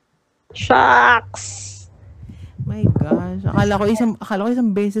PhilHealth. Shucks! My gosh. Akala ko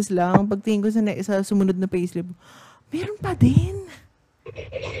isang beses lang. Pagtingin ko sa sumunod na payslip, meron pa din.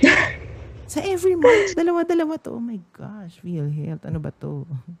 Sa every month, dalawa to. Oh my gosh, PhilHealth. Ano ba to?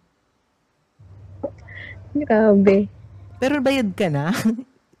 Grabe. Pero bayad ka na?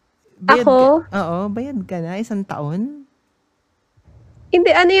 Ako? Oo, bayad ka na. 1 taon? Hindi,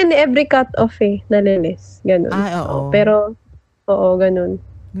 ano yun, every cut-off nalilis. Ganun. Oo. Pero, oo, ganun.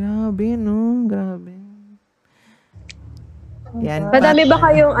 Grabe, no? Grabe. Yan, Madami ba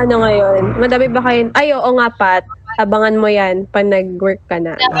kayong ngayon? Madami ba kayong, oo nga, Pat. Abangan mo yan pag nag-work ka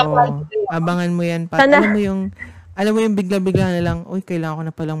na. Oo. Abangan mo yan, Pat. Alam mo yung bigla-bigla na lang, uy, kailangan ko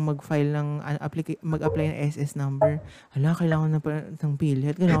na palang mag-file ng, mag-apply ng SS number. Hala, kailangan ko na pala ng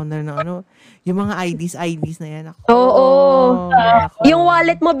PhilHealth. Kailangan ko na ng yung mga IDs na yan. Oo. Yung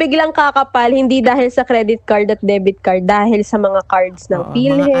wallet mo biglang kakapal, hindi dahil sa credit card at debit card, dahil sa mga cards ng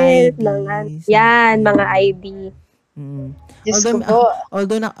PhilHealth, mga ID.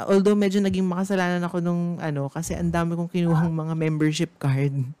 Although medyo naging makasalanan ako nung kasi ang dami kong kinuhang mga membership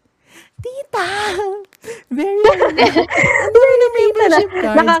card. Tita! Very ang dami ng membership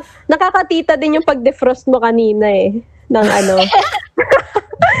cards. Nakakatita din yung pag-defrost mo kanina ng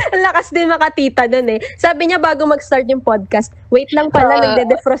Ang lakas din makatita dun Sabi niya bago mag-start yung podcast, wait lang pala,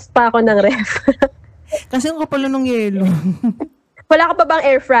 nagde-defrost pa ako ng ref. Kasi ang kapalo ng yelo. Wala ka pa bang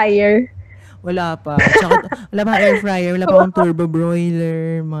air fryer? Wala pa. Tsaka, wala pa air fryer, wala pa akong turbo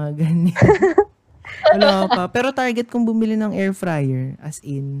broiler, mga ganyan. Wala pa. Pero target kong bumili ng air fryer, as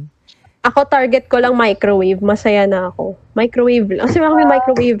in. Ako target ko lang microwave, masaya na ako. Microwave lang. Kasi may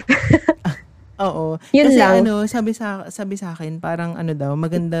microwave. Oo. Yun kasi lang. sabi sa akin, parang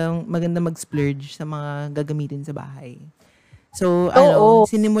maganda mag-splurge sa mga gagamitin sa bahay. So,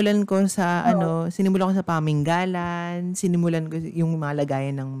 sinimulan ko sa paminggalan, sinimulan ko yung mga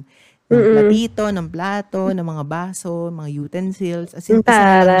lagayan ng platito, ng plato, ng mga baso, mga utensils. As in,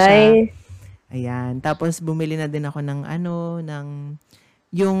 Taray. Ayan. Tapos, bumili na din ako ng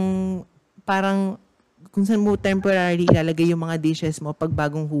yung parang, kung saan mo temporarily ilalagay yung mga dishes mo pag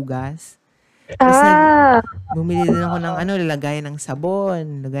bagong hugas. Tapos, bumili din ako ng lalagayan ng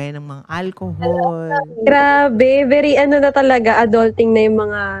sabon, lagayan ng mga alcohol. Grabe. Very na talaga, adulting na yung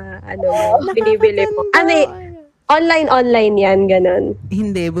mga, binibili mo. Online yan, ganun.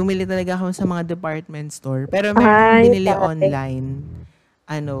 Hindi, bumili talaga ako sa mga department store. Pero meron binili online.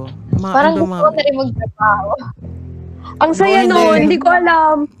 Parang gusto ko na rin magtrabaho. Ang saya noon, hindi ko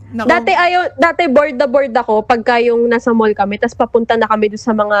alam. Dati bored ako pagka yung nasa mall kami, tapos papunta na kami doon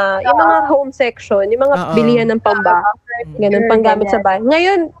sa yung mga home section, yung mga bilihan ng pambahay, ganun, panggamit sa bahay.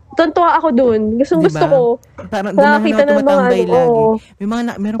 Ngayon, tuntua ako doon. Gusto ko. Parang doon naman ako tumatambay lagi.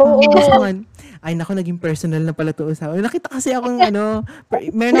 Meron pa akong gustuhan. Ay, naku, naging personal na pala to usawa. Nakita kasi akong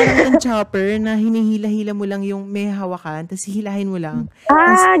meron akong chopper na hinihila-hila mo lang yung may hawakan, tapos hihilahin mo lang.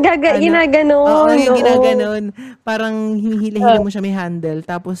 Ginaganon. Oo, yung ginaganon. Parang hinihila-hila mo siya, may handle,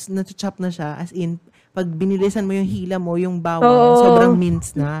 tapos natu-chop na siya, as in, pag binilisan mo yung hila mo, yung bawang, sobrang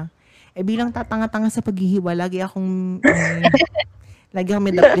mince na. Bilang tatanga-tanga sa paghihiwa, lagi akong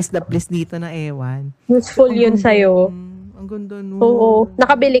may daplis dito na ewan. Useful yun sa'yo. Ang ganda nun. Oo.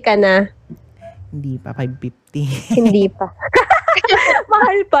 Nakabili ka na? Hindi pa, 550. Hindi pa.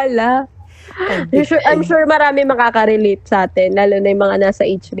 Mahal pala. I'm sure marami makaka-relate sa atin, lalo na yung mga nasa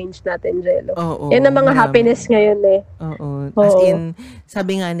age range natin, Jello. Yan ang mga happiness ngayon Oo. As in,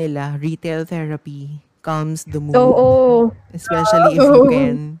 sabi nga nila, retail therapy calms the mood. Especially if you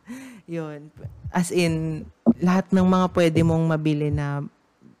can. Yun. As in, lahat ng mga pwede mong mabili na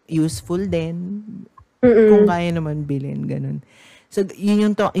useful din. Kung kaya naman bilhin, ganun. So,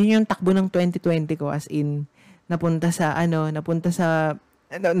 yun yung takbo ng 2020 ko, as in, napunta sa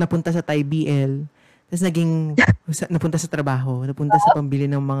Thai BL, tapos napunta sa trabaho, napunta sa pambili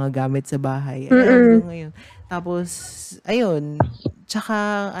ng mga gamit sa bahay. Ngayon. Tapos, ayun, tsaka,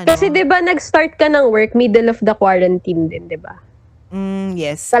 Kasi diba nag-start ka ng work middle of the quarantine din, diba?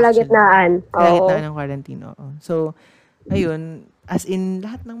 Yes. Kalagitnaan. Kalagitnaan ng quarantine, oo. So, ayun, as in,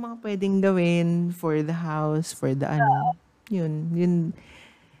 lahat ng mga pwedeng gawin for the house, for the yun.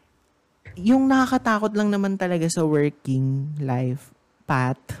 Yung nakakatakot lang naman talaga sa working life,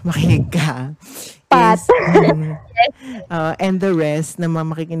 Pat, makinig ka. Pat. And the rest na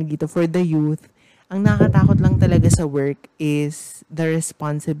makikinig dito for the youth, ang nakakatakot lang talaga sa work is the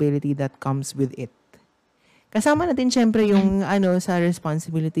responsibility that comes with it. Kasama natin syempre yung sa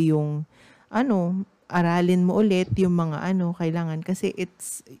responsibility yung aralin mo ulit yung mga kailangan kasi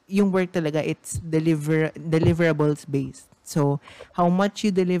it's yung work talaga, it's deliverables based. So, how much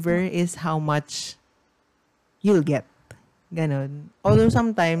you deliver is how much you'll get. Ganon. Although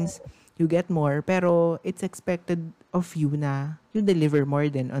sometimes you get more, pero it's expected of you na you deliver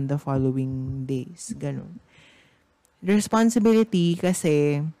more than on the following days. Ganon. Responsibility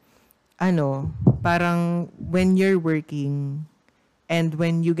kasi parang when you're working and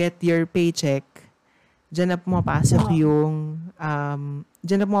when you get your paycheck, diyan na pumapasok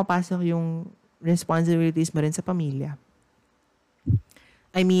yung responsibilities mo rin sa pamilya.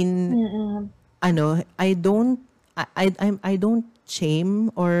 I mean, I don't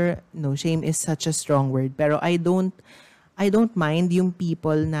shame, or no, shame is such a strong word, pero I don't mind yung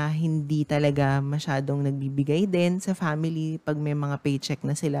people na hindi talaga masyadong nagbibigay din sa family pag may mga paycheck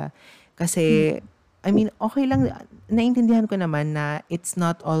na sila. Kasi, I mean, okay lang, naintindihan ko naman na it's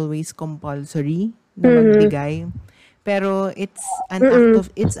not always compulsory na magbigay. Pero it's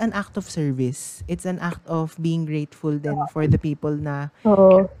an act of service. It's an act of being grateful din for the people na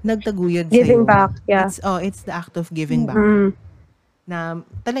nagtaguyod sa'yo. Giving back, yeah. It's the act of giving back. Na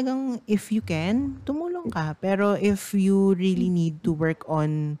talagang if you can, tumulong ka. Pero if you really need to work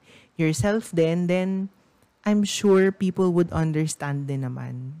on yourself then I'm sure people would understand din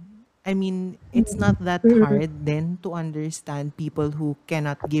naman. I mean, it's not that hard then to understand people who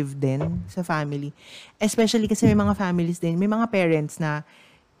cannot give din sa family. Especially kasi may mga families din, may mga parents na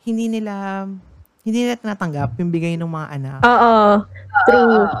hindi nila tinatanggap yung bigay ng mga anak. Oo.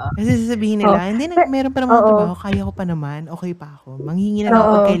 True. Kasi sasabihin nila, hindi na, meron pa naman trabaho, kaya ko pa naman, okay pa ako. Manghingi na lang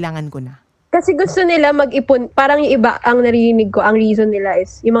pag kailangan ko na. Kasi gusto nila mag-ipon, parang yung iba, ang narinig ko, ang reason nila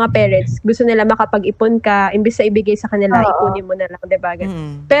is, yung mga parents, gusto nila makapag-ipon ka, imbis sa ibigay sa kanila, ipunin mo na lang, diba?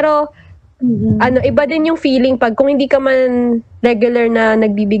 Pero, iba din yung feeling pag, kung hindi ka man regular na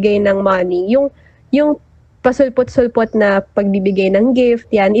nagbibigay ng money, yung pasulpot-sulpot na pagbibigay ng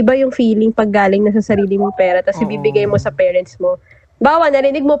gift, yan, iba yung feeling pag galing na sa sarili mong pera, tapos ibibigay mo sa parents mo. Bawa,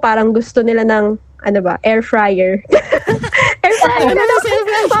 narinig mo, parang gusto nila ng, air fryer. Air fryer.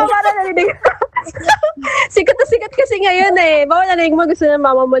 Bawa, narinig. Sikat na sikat kasi ngayon eh. Bawa, narinig mo, gusto ng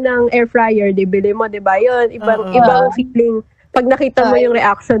mama mo ng air fryer, di bili mo, di ba? Yun, ibang feeling. Pag nakita mo yung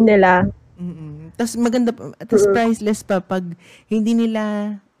reaction nila. Tapos maganda, tapos priceless pa pag hindi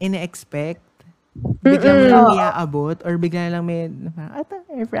nila ina-expect. Bigla mo lang iaabot or bigla lang may,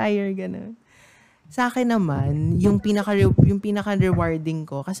 air fryer, gano'n. Sa akin naman, yung pinaka-rewarding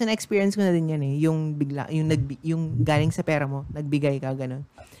ko, kasi na-experience ko na din yan eh, yung bigla, yung galing sa pera mo, nagbigay ka, gano'n.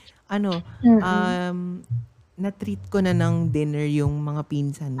 Na-treat ko na ng dinner yung mga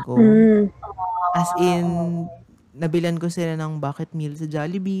pinsan ko. As in, nabilan ko sila ng bucket meal sa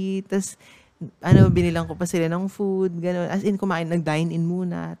Jollibee, tas binilang ko pa sila ng food, gano'n. As in, nag-dine-in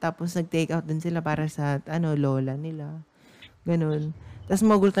muna, tapos nag-take out din sila para sa, lola nila. Gano'n. Tapos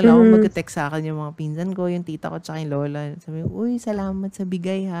magulat lang ako, mag-text sa akin yung mga pinsan ko, yung tita ko, tsaka yung lola. Sabi, uy, salamat sa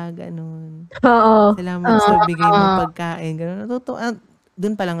bigay ha, gano'n. Oo. Salamat sa bigay mo pagkain, gano'n.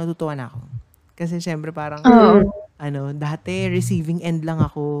 Doon pa lang natutuwa na ako. Kasi syempre parang, dati receiving end lang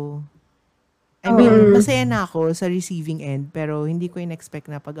ako. I mean, masaya na ako sa receiving end, pero hindi ko in-expect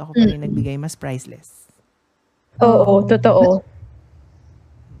na pag ako pa rin nagbigay, mas priceless. Oo, totoo.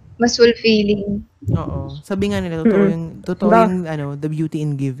 Mas fulfilling. Oo. Sabi nga nila, totoo yung the beauty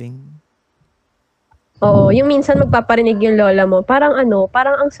in giving. Oo, yung minsan magpaparinig yung lola mo, parang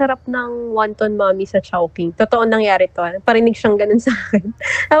ang sarap ng wonton mommy sa Chowking. Totoo nangyari to. Parinig siyang ganun sa akin.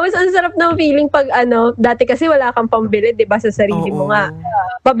 Tapos ang sarap ng feeling pag dati kasi wala kang pambili, 'di ba, sa sarili mo nga.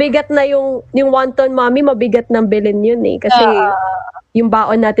 Mabigat na yung wonton mommy, mabigat ng bilhin yun eh. Kasi yung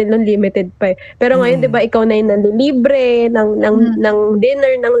baon natin nun limited pa eh. Pero ngayon, 'di ba, ikaw na yung nanlilibre ng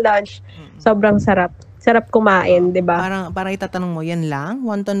dinner, ng lunch. Sobrang sarap. Sarap kumain, 'di ba? Parang itatanong mo, yan lang?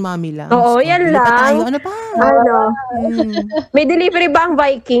 Wonton mommy lang? Oo, yan lang. Pa tayo. Ano pa? May delivery ba ang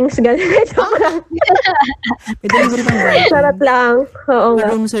Vikings? Ganun. May delivery pa ang Vikings. Sarap lang. Oo nga.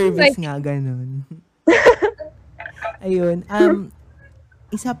 Room service nga, ganun. Ayun.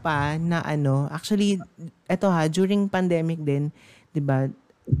 Isa pa na actually, eto during pandemic din, 'di ba,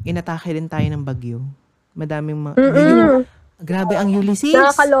 inatake din tayo ng bagyo. Madaming grabe ang Ulysses.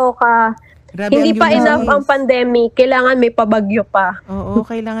 Nakakaloka. Grabe hindi pa enough ang pandemic, kailangan may pabagyo pa. Oo,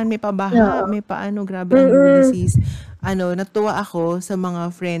 kailangan may pabaha, may grabe ang Ulysses. Natuwa ako sa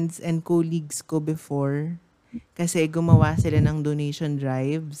mga friends and colleagues ko before kasi gumawa sila ng donation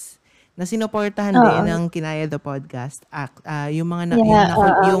drives na sinuportahan din ng Kinaya the Podcast. Yung mga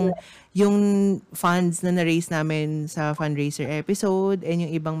yung funds na na-raise namin sa fundraiser episode and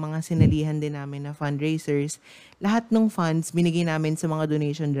yung ibang mga sinalihan din namin na fundraisers, lahat ng funds binigay namin sa mga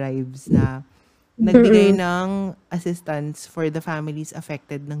donation drives na nagbigay ng assistance for the families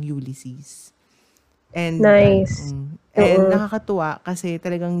affected ng Ulysses. And nice. And nakakatuwa kasi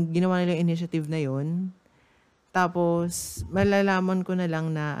talagang ginawa nila yung initiative na yun. Tapos malalaman ko na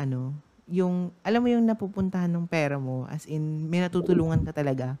lang na yung alam mo yung napupuntahan ng pera mo, as in may natutulungan ka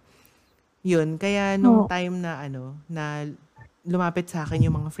talaga. Yun, kaya nung time na na lumapit sa akin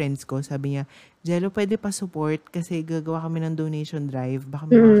yung mga friends ko, sabi niya, Jello, pwede pa support kasi gagawa kami ng donation drive. Baka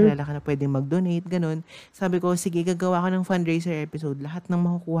may mga kilala ka na pwedeng mag-donate, ganun. Sabi ko, sige, gagawa ko ng fundraiser episode. Lahat ng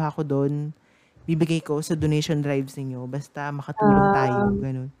makukuha ko doon, bibigay ko sa donation drives ninyo. Basta makatulong tayo.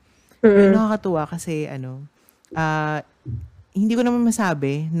 Ganun. Mm. Nakakatuwa kasi hindi ko naman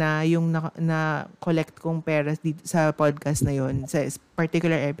masabi na yung na-collect kong pera dito sa podcast na yon, sa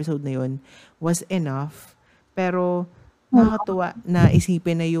particular episode na yon, was enough. Pero nakakatuwa na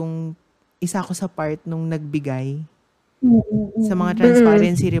isipin na yung isa ko sa part nung nagbigay. Sa mga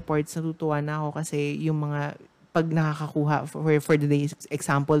transparency reports, natutuwa na ako kasi yung mga pag nakakakuha for the day,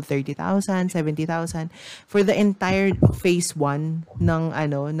 example, 30,000, 70,000, for the entire phase 1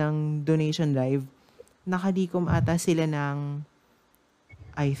 ng donation drive, nakadikom ata sila ng,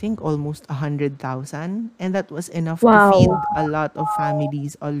 I think, almost 100,000. And that was enough to feed a lot of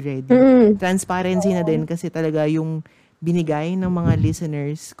families already. Transparency na din kasi talaga yung binigay ng mga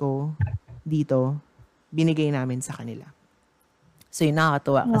listeners ko dito, binigay namin sa kanila. So, yun,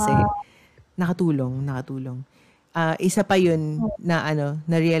 nakakatuwa kasi nakatulong. Isa pa yun na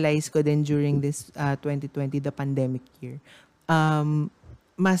na-realize ko din during this 2020, the pandemic year.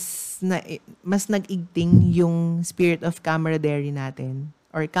 Mas nag-igting yung spirit of camaraderie natin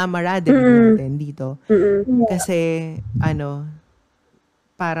or camaraderie natin dito. Kasi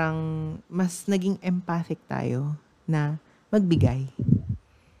parang mas naging empathic tayo na magbigay.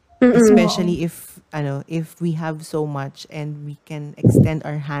 Especially if we have so much and we can extend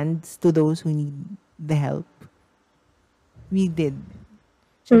our hands to those who need the help. We did.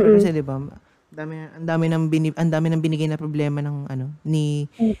 Siyempre kasi 'di ba, ang dami nang binigay na problema ng ni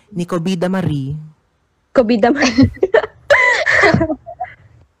Cobida Marie.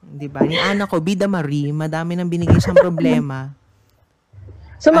 'Di ba? Ni Ana Cobida Marie, madami nang binigay siyang problema.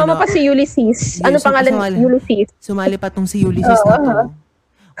 Sumama pa si Ulysses. Ano pangalan? Ulysses. Sumali pa tong si Ulysses na to.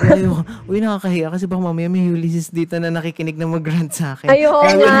 Uy, nakakahiya kasi baka mamaya may Ulysses dito na nakikinig na mag-rant sa akin. Ayoko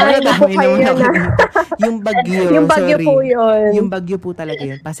nga, hindi po kayo na. Yung bagyo, yung bagyo sorry. po yun. Yung bagyo po talaga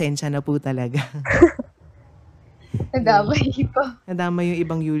yun. Pasensya na po talaga. Nadamay ko. Nadamay yung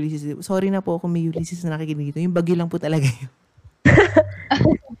ibang Ulysses. Sorry na po kung may Ulysses na nakikinig dito. Yung bagyo lang po talaga yun.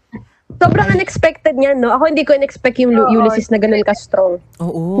 Sobrang unexpected niyan, no? Ako hindi ko in-expect yung Ulysses na ganun ka-strong.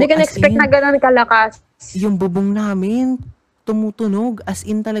 Oo. Hindi ko in-expect na ganun kalakas. Yung bubong namin, tumutunog. As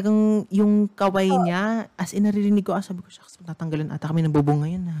in talagang yung kaway niya, as in naririnig ko, sabi ko, shucks, tatanggalan ata kami ng bubong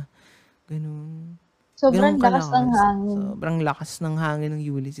ngayon na. Ganun. Sobrang Ganun lakas ng hangin. Sobrang lakas ng hangin ng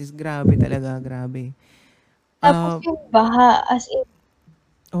Ulysses. Grabe talaga, grabe. Tapos yung baha, as in,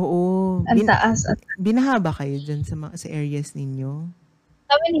 oo. ang taas. Binaha ba kayo dyan sa areas ninyo?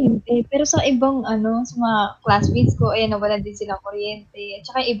 Sabi hindi. Pero sa ibang, sa mga classmates ko, nawalan din silang kuryente. At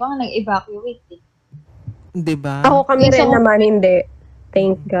saka ibang nag-evacuate eh. Diba? Ako kami rin naman, hindi.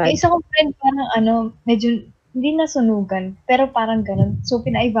 Thank God. Isa kong friend parang medyo hindi nasunugan, pero parang ganun. So,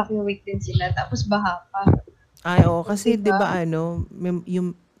 pina-evacuate din sila, tapos baha pa. Ay, oo. Kasi, diba,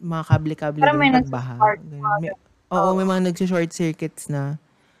 yung mga kable-kable din nagbaha. Oo, may mga nag-short circuits na.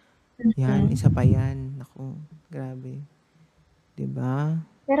 Yan, isa pa yan. Naku, grabe. Diba?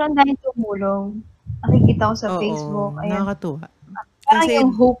 Pero ang daming tumulong. Nakikita ko sa Facebook. Oo, nakakatuwa. Parang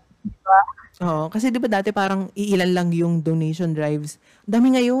yung hope, diba? Oo, kasi 'di ba dati parang iilan lang yung donation drives.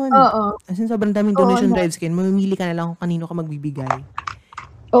 Dami ngayon. Oo. As in, sobrang daming donation drives kayo. Mamimili ka na lang kung kanino ka magbibigay.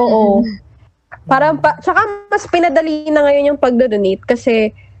 Oo. Parang tsaka mas pinadali na ngayon yung pagdo-donate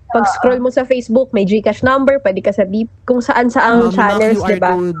kasi pag scroll mo sa Facebook, may GCash number, pwede ka sa beep, kung saan-saang channels, 'di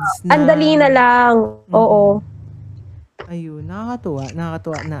ba? Ang dali na lang. Oo. Ayun, nakakatuwa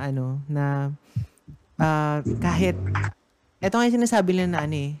na na kahit eto nga yung sinasabi nila na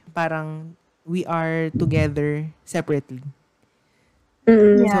parang we are together separately.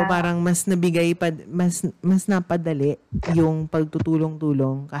 Yeah. So parang mas nabigay mas napadali yung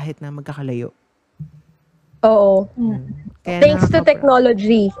pagtutulong-tulong kahit na magkakalayo. Oo. Kaya thanks to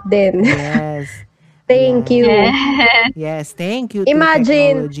technology din. Yes. Thank you. Yes, thank you.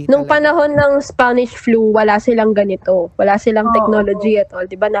 Imagine, nung panahon ng Spanish flu, wala silang ganito. Wala silang technology at all.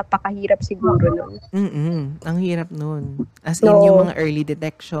 Diba, napakahirap siguro nun. Ang hirap nun. As in, yung mga early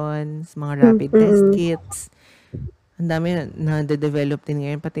detections, mga rapid test kits. Ang dami na de-develop din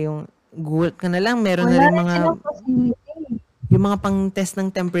ngayon. Pati yung gulat ka na lang, meron na rin mga yung mga pang-test ng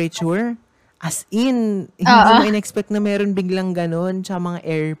temperature. As in, hindi mo in-expect na meron biglang ganun. Tsaka mga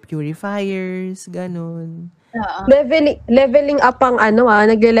air purifiers, ganun. Leveling up ang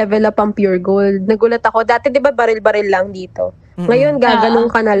nagle-level up ang Pure Gold. Nagulat ako. Dati, di ba, baril-baril lang dito. Ngayon, gaganong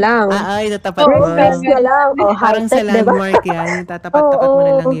ka na lang. Ay, tatapat mo. First na lang. Parang sa landmark yan. Tatapat-tapat mo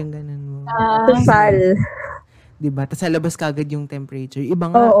na lang yung ganun mo. Tusal. Diba? Tapos sa labas kagad yung temperature.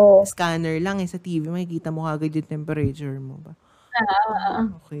 Ibang scanner lang sa TV, makikita mo kagad yung temperature mo ba?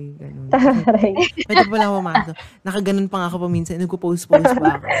 Okay, ganun. Taray. Pwede pa lang pumasok. Nakaganon pa nga ako paminsan. Nagpo-post pa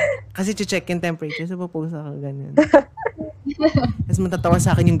ako. Kasi check yung temperature. So, post ako ganun. Tapos matatawa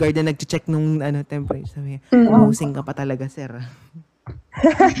sa akin yung guard na nag-check nung temperature. Sabi niya, umusing ka pa talaga, sir.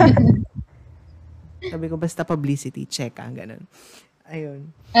 Sabi ko, basta publicity, check ganun.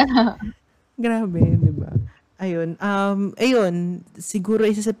 Ayun. Grabe, di ba? Ayun, siguro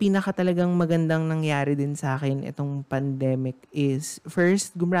isa sa pinaka talagang magandang nangyari din sa akin itong pandemic is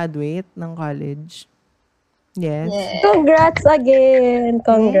first, gumraduate ng college. Yes. Congrats again.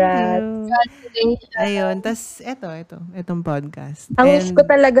 Congrats. Ayun, tas itong podcast. Ang wish ko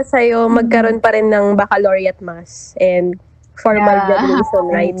talaga sa'yo, magkaroon pa rin ng baccalaureate mass and formal graduation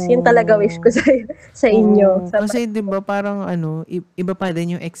rites. Yun talaga wish ko sa inyo. Kasi 'di ba parang iba pa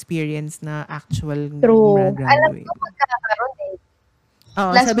din yung experience na actual True. Alam graduate. ko magkakaroon eh.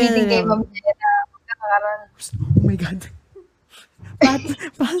 Oo, Last sabi meeting kay nila, Ma'am Jenna, magkakaroon. oh my God. Pat.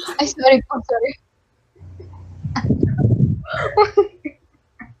 Ay, sorry po, sorry.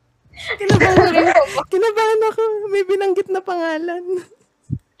 Kinabahan ako. May binanggit na pangalan.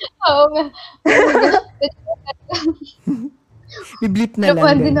 Oo nga. Biblip na lang.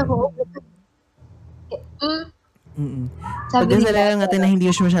 Nakuha din ganun. ako. Sabi Pagkasala lang natin na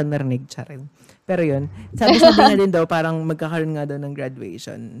hindi siya masyadong narinig. Charin. Pero yun, sabi nga din daw, parang magkakaroon nga daw ng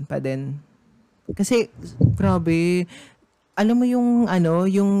graduation pa din. Kasi, grabe, alam mo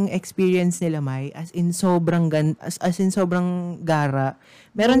yung experience nila, Mai, as in sobrang sobrang gara.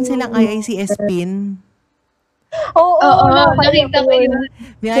 Meron silang IICS pin. Oo, nakita ko yun.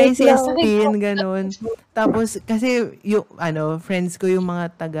 May IICS pin, ganun. Tapos, kasi, yung, friends ko yung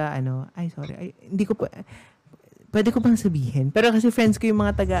mga taga, hindi ko pa, pwede ko pang sabihin. Pero kasi friends ko yung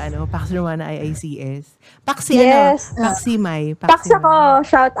mga taga, Pax Romana IICS. Paxi, Yes. Paxi Mai. Pax ako,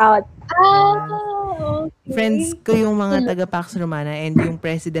 shout out. Okay. Friends ko yung mga taga Pax Romana and yung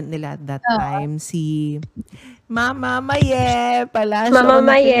president nila at that time, si Mama Maye pala. Mama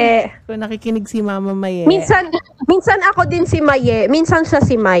Maye. Kung nakikinig si Mama Maye. Minsan ako din si Maye. Minsan siya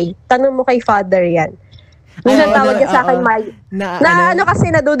si May. Tanong mo kay father yan. Minsan tawag niya sa akin May. Na kasi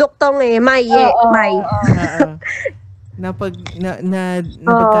naduduktong Maye. May.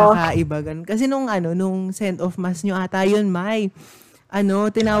 Napagkakaiba ganun. Kasi nung send off mass nyo ata yun, May.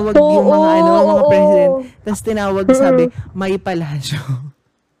 Tinawag yung mga president. Tapos tinawag, sabi, May Palacio.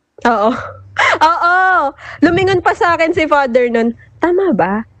 Oo. Oo. Lumingon pa sa akin si father nun. Tama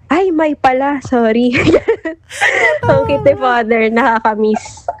ba? Ay, May pala. Sorry. Ang cute ni father.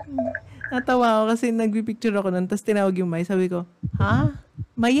 Nakakamiss. Natawa ako kasi nagpipicture ako nun. Tapos tinawag yung May. Sabi ko, ha?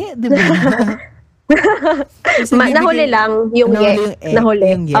 Maye, di ba? Nahuli lang yung ye. Nahuli.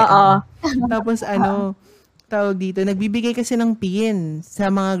 Yung ye. Oo. Tapos tawag dito, nagbibigay kasi ng pin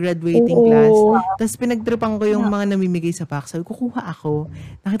sa mga graduating class. Tapos pinagtripan ko yung mga namimigay sa PAC. Sabi, kukuha ako.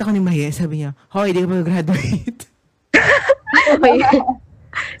 Nakita ko ni Maye, sabi niya, hoy, hindi ka mag-graduate.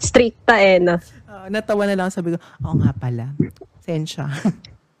 Stricta no? Natawa na lang, sabi ko, oo nga pala. Sensya.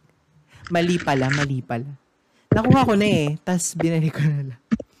 Mali pala. Nakuha ko na tapos binalik ko na lang.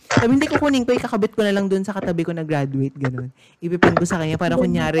 Sabi, hindi ko kunin ko, ikakabit ko na lang dun sa katabi ko na graduate, ganun. Ipipin ko sa kanya para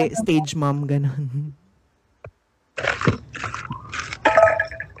kunyari, stage mom, ganun.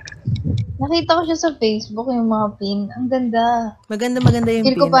 Nakita ko siya sa Facebook, yung mga pin. Ang ganda. Maganda yung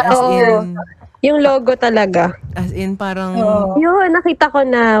Feel ko pin. parang, yung logo talaga. As in, parang, Yun, nakita ko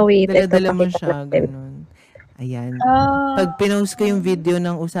na, wait. dala-dala mo siya, ganun. Ayan. Pag pinost ko yung video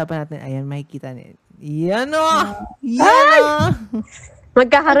ng usapan natin, ayan, makikita niyo. Yan o! Yan o!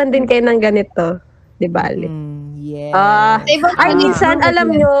 Magkakaroon din kayo ng ganito. Di bale? Yes. Ay, minsan,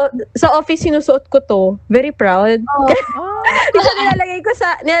 alam nyo, sa office sinusuot ko to. Very proud. Minsan nilalagay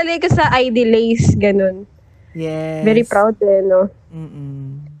ko sa ID lace, ganun. Yes. Very proud no?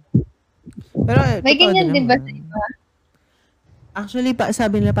 Pero, may totoo ganyan din ba naman. sa iba? Actually,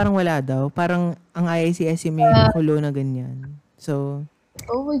 sabi nila parang wala daw. Parang ang IICS yung may kulo na ganyan. So,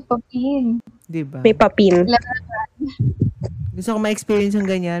 May papin. diba? May papin. Gusto ko ma-experience yung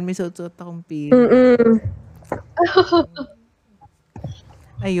ganyan. May suot-suot akong pin.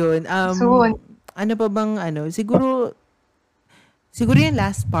 Ayun. Soon. Ano pa bang siguro yung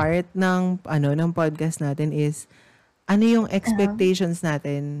last part ng podcast natin is ano yung expectations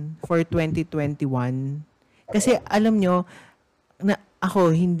natin for 2021. Kasi alam nyo, na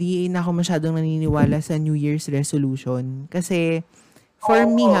ako hindi na ako masyadong naniniwala sa New Year's resolution. Kasi for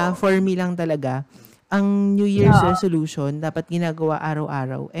me lang talaga, ang New Year's resolution dapat ginagawa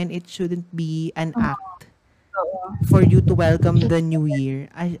araw-araw and it shouldn't be an act for you to welcome the new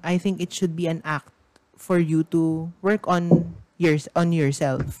year. I think it should be an act for you to work on on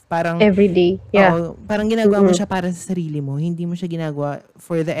yourself. Parang Every day. Yeah. parang ginagawa mo siya para sa sarili mo. Hindi mo siya ginagawa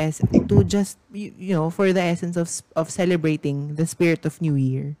for the for the essence of celebrating the spirit of New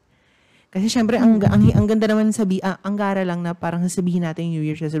Year. Kasi syempre ang ganda naman ang gara lang na parang sasabihin natin yung New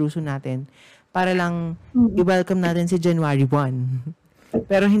Year's resolution natin para lang i-welcome natin si January 1.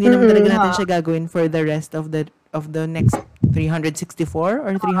 Pero hindi naman talaga natin siya gagawin for the rest of the next 364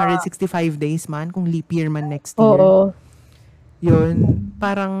 or 365 days man kung leap year man next year. Oo. Yun,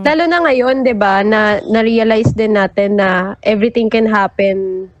 parang Lalo na ngayon, 'di ba, na-realize din natin na everything can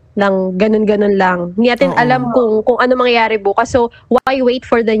happen lang ganun-ganun lang. Hindi natin alam kung ano mangyayari bukas. So, why wait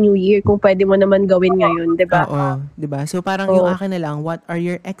for the new year kung pwede mo naman gawin ngayon, 'di ba? Oo, 'di ba? So parang yung akin na lang, what are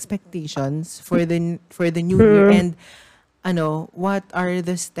your expectations for the new year, and what are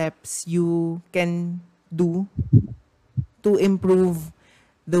the steps you can do to improve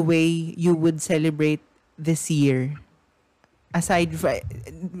the way you would celebrate this year? Aside from,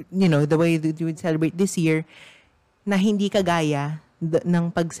 the way that you would celebrate this year na hindi kagaya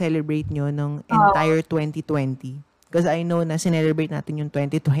ng pag-celebrate nyo ng entire 2020. Because I know na sinelebrate natin yung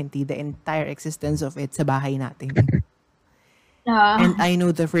 2020, the entire existence of it sa bahay natin. And I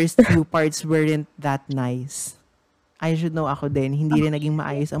know the first few parts weren't that nice. I should know ako din, hindi rin naging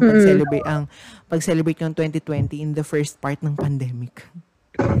maayos ang pag-celebrate ng 2020 in the first part ng pandemic.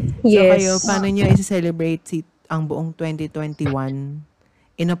 Yes. So kayo, paano nyo i-celebrate ang buong 2021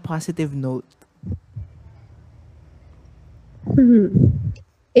 in a positive note?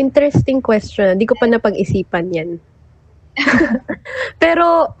 Interesting question. Hindi ko pa napag-isipan yan.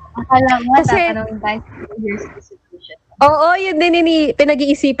 Pero, Akala mo, kasi, tatanungin tayo sa New Year's resolution. oo, yun din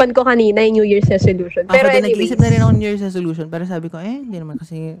pinag-iisipan ko kanina, yung New Year's resolution. Pero Ako din, anyways, nag-iisip na rin ako ng New Year's resolution, pero sabi ko, hindi naman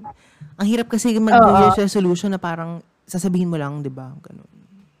kasi, ang hirap kasi mag-New Year's resolution na parang sasabihin mo lang, di ba? Ganun.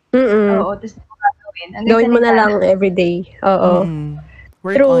 Oo, tapos hindi mo gagawin. Gawin mo na lang everyday. Oo.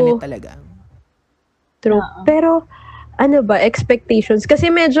 Work True. on it talaga. True. Pero, ano ba, expectations?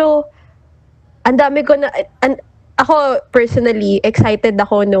 Kasi medyo, ang dami ko na, ako personally, excited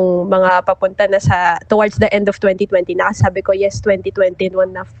ako nung mga papunta na towards the end of 2020. Nakasabi ko, yes, 2021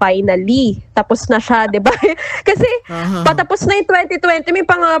 na finally. Tapos na siya, di ba? Kasi, patapos na yung 2020, may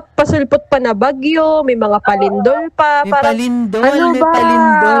mga pasulpot pa na bagyo, may mga palindol pa. May Parang, palindol,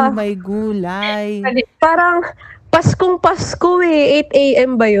 may gulay. Parang, Paskong Pasko 8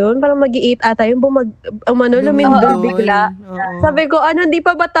 a.m. ba yun? Parang mag-8 ata yun, lumindol bigla. Sabi ko, hindi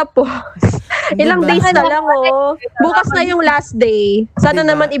pa ba tapos? Ilang days na lang, Bukas na yung last day. Sana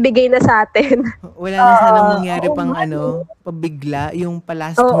naman ibigay na sa atin. Wala na sana mangyari pang pabigla, yung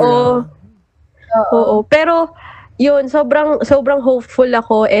pa-last hurrah. Oo. Pero, yun, sobrang hopeful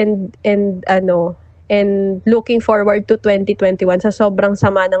ako and looking forward to 2021 sa sobrang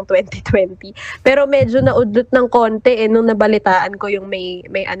sama ng 2020. Pero medyo naudlot ng konti nung nabalitaan ko yung may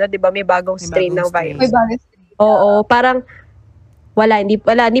 'di ba, may bagong strain ng virus. May bagong strain. Oo, parang hindi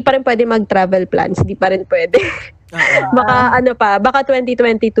pa rin pwede mag-travel plans, hindi pa rin pwede. Baka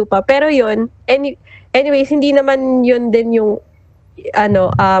 2022 pa. Pero yun, anyways, hindi naman yun din yung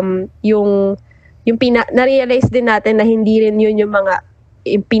na-realize din natin na hindi rin yun yung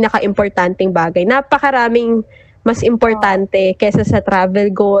pinaka-importanting bagay. Napakaraming mas importante kesa sa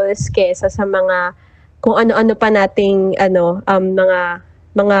travel goals, kesa sa mga kung ano-ano pa nating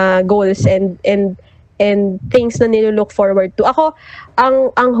mga goals and things na nilo-look forward to. Ako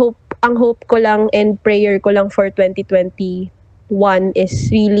ang hope ko lang and prayer ko lang for 2021 is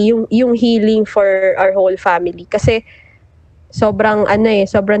really yung healing for our whole family, kasi sobrang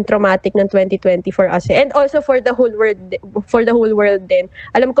traumatic ng 2020 for us. And also for the whole world din.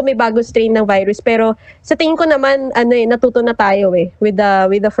 Alam ko may bagong strain ng virus, pero sa tingin ko naman natuto na tayo with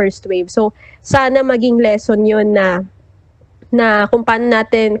the first wave. So sana maging lesson 'yun na kung paano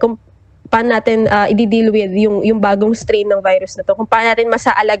natin i-deal with yung bagong strain ng virus na to. Kung paano natin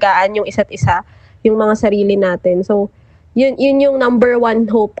masaalagaan yung isa't isa, yung mga sarili natin. So yun yung number one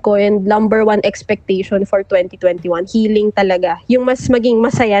hope ko and number one expectation for 2021. Healing talaga. Yung mas maging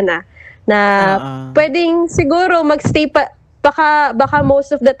masaya na pwedeng siguro magstay pa, baka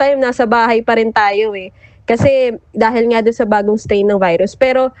most of the time nasa bahay pa rin tayo Kasi dahil nga doon sa bagong strain ng virus.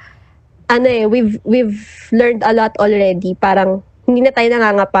 Pero we've learned a lot already. Parang hindi na tayo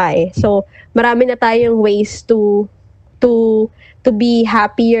nangangapa So marami na tayong ways to be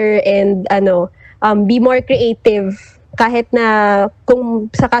happier and be more creative. Kahit na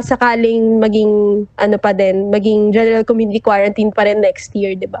kung sakasakaling maging maging general community quarantine pa rin next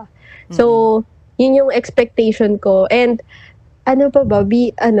year, 'di ba? So, yun yung expectation ko. And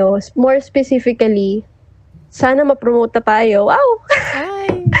more specifically, sana ma-promote tayo. Wow.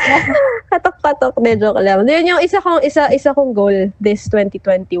 Katok-katok, de joke lang. Yun yung isa kong goal this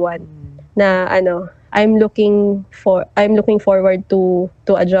 2021 na I'm looking forward to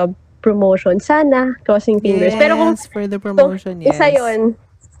a job promotion. Sana, crossing fingers. Yes, Pero kung for the promotion, yes.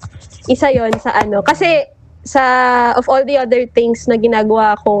 Isa yon sa kasi of all the other things na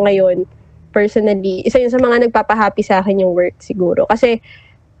ginagawa ko ngayon, personally, isa yun sa mga nagpapahappy sa akin yung work siguro. Kasi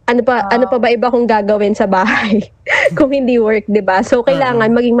ano pa ba iba kung gagawin sa bahay kung hindi work, 'di ba? So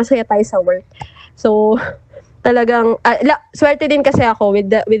kailangan maging masaya tayo sa work. So talagang swerte din kasi ako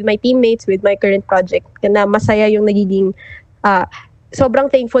with my teammates, with my current project, na masaya yung nagiging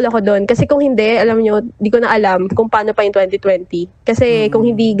sobrang thankful ako doon. Kasi kung hindi, alam nyo, di ko na alam kung paano pa yung 2020. Kasi kung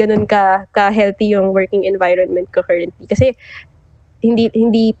hindi ganun ka-healthy yung working environment ko currently. Kasi hindi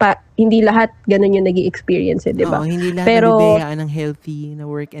lahat ganun yung nag-i-experience, di ba? Oo, hindi lahat nabibigyan ng healthy na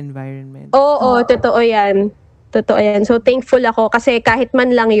work environment. Oo, totoo yan. Totoo yan. So, thankful ako kasi kahit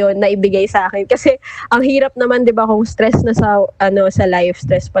man lang yon naibigay sa akin. Kasi, ang hirap naman, di ba, kung stress na sa life,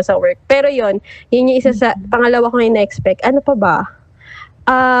 stress pa sa work. Pero yun yung isa sa, pangalawa ko yung na-expect. Ano pa ba?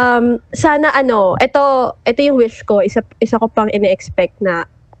 Sana ito yung wish ko. Isa ko pang ine-expect na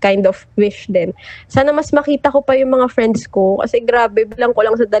kind of wish din. Sana mas makita ko pa yung mga friends ko kasi grabe, bilang ko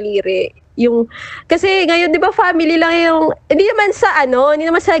lang sa daliri. Kasi ngayon, di ba, family lang yung, hindi naman sa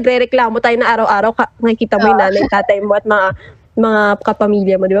nagre-reklamo tayo na araw-araw nakikita mo yung nanay, tatay mo at mga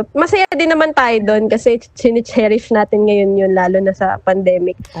kapamilya mo, di ba? Masaya din naman tayo doon kasi cherish natin ngayon yun, lalo na sa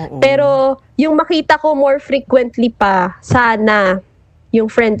pandemic. Oo. Pero yung makita ko more frequently pa, sana, yung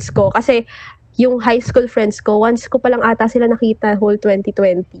friends ko. Kasi yung high school friends ko, once ko pa lang ata sila nakita whole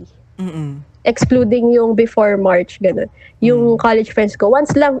 2020. Excluding yung before March, ganun. Yung college friends ko,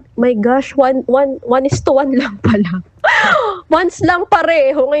 once lang, my gosh, 1:1 lang pala. Once lang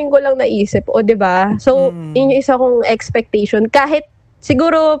pareho, ngayon ko lang naisip. O, diba? So, yun yung isa kong expectation. Kahit,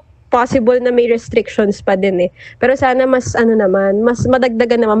 siguro, possible na may restrictions pa din eh. Pero sana mas mas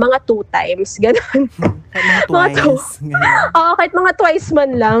madagdagan naman, mga 2 times, gano'n. Kahit mga twice. Oo, kahit mga twice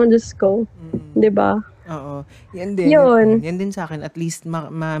man lang, Diyos ko. Diba? Oo. Yan din. Yan din sa akin. At least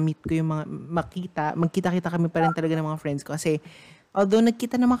ma-meet ko yung mga, magkita-kita kami pa rin talaga ng mga friends ko. Kasi, although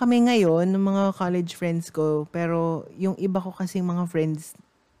nagkita naman kami ngayon ng mga college friends ko, pero yung iba ko kasing mga friends,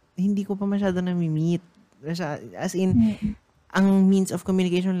 hindi ko pa masyado nami-meet. As in, ang means of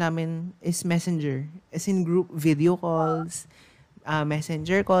communication namin is messenger. As in group video calls,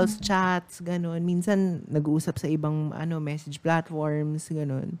 messenger calls, chats, ganun. Minsan, nag-uusap sa ibang message platforms,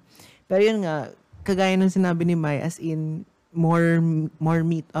 ganun. Pero yun nga, kagaya ng sinabi ni Mai, as in, more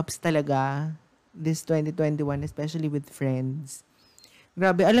meetups talaga this 2021, especially with friends.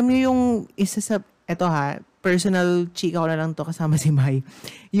 Grabe, alam niyo yung isa sa, eto personal chika ko na lang to kasama si Mai.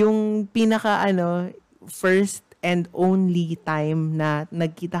 Yung pinaka, first and only time na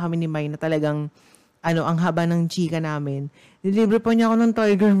nagkita kami ni Mai na talagang, ang haba ng chika namin. Nilibre pa niya ako ng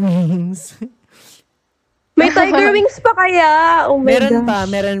tiger wings. May tiger wings pa kaya? Oh my gosh.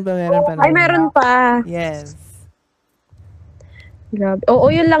 Meron pa. Ay, meron pa. Yes. Grabe.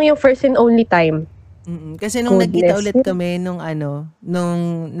 Oo, yun lang yung first and only time. Kasi nung nagkita ulit kami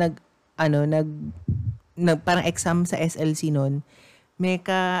parang exam sa SLC noon, may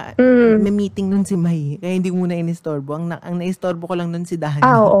meeting nun si Mai. Kaya hindi muna inistorbo. Ang naistorbo ko lang nun si Dani.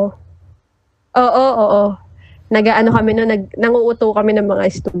 Oo. Oo. Kami nun, nanguuto kami ng mga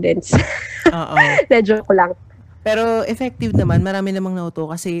students. Oo. Na-joke lang. Pero effective naman, marami namang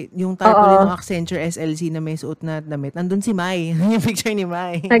nauto kasi yung tarpaulin ng Accenture SLC na may suot na damit, nandun si Mai. Yung picture ni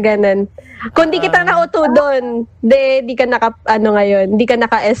Mai. Na ganun. Kung di kita nauto doon, di ka ngayon, di ka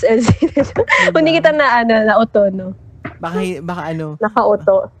naka-SLC. Kung di kita nauto, no? Baka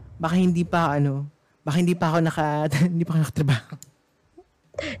Naka-auto. Baka hindi pa ako hindi pa ako nakatrabaho.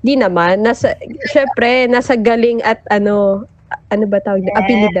 Di naman, syempre, nasa galing at ano ba tawag? Yes.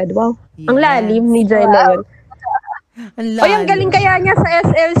 Abilidad. Wow. Yes. Ang lalim ni Jello yun. O yung galing kaya niya sa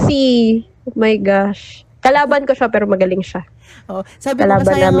SLC. Oh my gosh. Kalaban ko siya pero magaling siya. Oh, sabi ko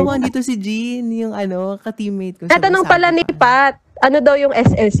kasayang ako dito si Jean, yung ka-teammate ko. Natanong pala ni Pat, ano daw yung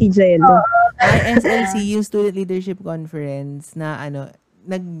SLC, Jello? SLC, yung Student Leadership Conference na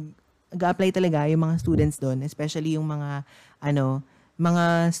nag-apply talaga yung mga students doon, especially yung mga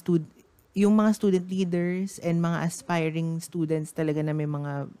yung mga student leaders and mga aspiring students talaga na may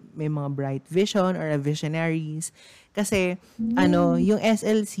mga bright vision or visionaries. Kasi yung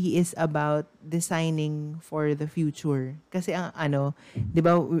SLC is about designing for the future. Kasi ang 'di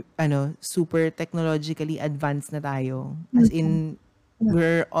ba super technologically advanced na tayo. As in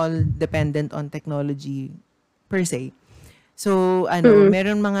we're all dependent on technology per se. So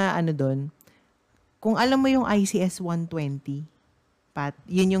meron mga doon. Kung alam mo yung ICS 120, Pat.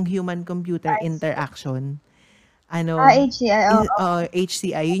 Yun yung human-computer interaction. HCI,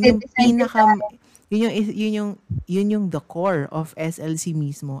 HCI. Yun yung yun yung the core of SLC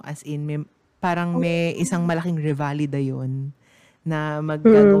mismo. As in, parang may isang malaking rivalida yun na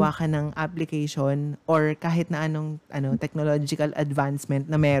maggagawa ka ng application or kahit na anong technological advancement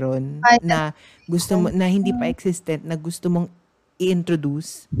na meron na gusto mo, na hindi pa existent, na gusto mong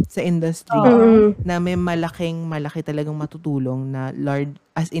i-introduce sa industry na may malaki talagang matutulong na large,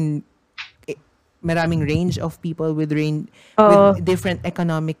 as in maraming range of people with different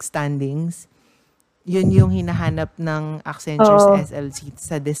economic standings. Yun yung hinahanap ng Accenture's SLC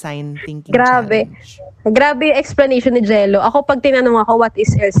sa Design Thinking Challenge. Grabe yung explanation ni Jello. Ako, pag tinanong ako, what is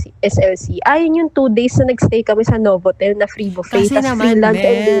SLC? Yun yung 2 days na nagstay kami sa Novotel na free buffet. Kasi naman,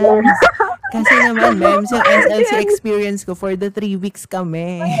 ma'am, yung SLC experience ko for the 3 weeks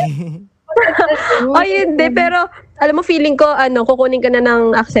kami. Hindi. Pero, alam mo, feeling ko, kukunin ka na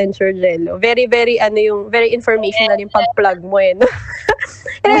ng Accenture, Jello. Very, very, very informational yung pag-plug mo, no?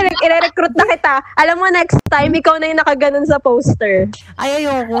 I-recruit na kita. Alam mo, next time, ikaw na yung nakaganon sa poster. Ay,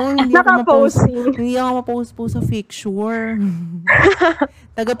 ayoko. Hindi ako ma-post po sa picture.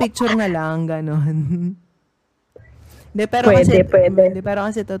 Taga-picture na lang, ganon. Pwede. Pero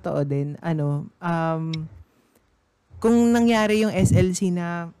kasi totoo din, kung nangyari yung SLC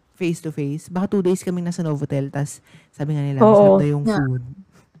na face-to-face, baka 2 days kami nasa Novotel, tas sabi nga nila, masarap na yung food.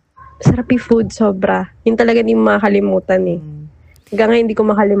 Sarap yung food, sobra. Yun talaga hindi makakalimutan eh. Hanggang ngayon hindi ko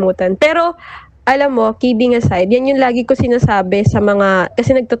makalimutan. Pero, alam mo, kidding aside, yan yung lagi ko sinasabi sa mga,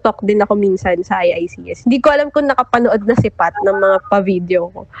 kasi nagtutalk din ako minsan sa IICS. Hindi ko alam kung nakapanood na si Pat ng mga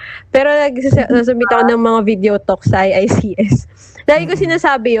pa-video ko. Pero nagsasubmit ako ng mga video talk sa IICS. Lagi ko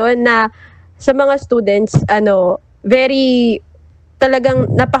sinasabi yon na sa mga students, very,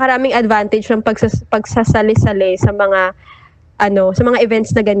 talagang napakaraming advantage ng pagsasali-sali sa mga sa mga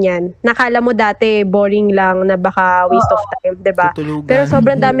events na ganyan. Nakala mo dati boring lang na baka waste of time, 'di ba? Pero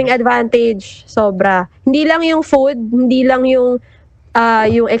sobrang daming advantage, sobra. Hindi lang yung food, hindi lang yung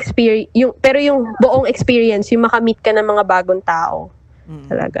experience, pero yung buong experience, yung makamit ka ng mga bagong tao.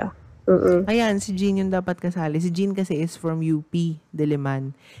 Talaga. Ayan, si Jean yung dapat kasali. Si Jean kasi is from UP,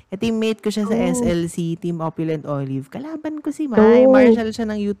 Diliman. Teammate ko siya sa SLC, Team Opulent Olive. Kalaban ko si Mai. Marshal siya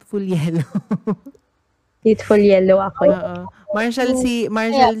ng Youthful Yellow. Youthful Yellow ako. Marshal si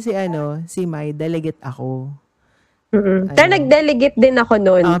Mai, delegate ako. Pero nag-delegate din ako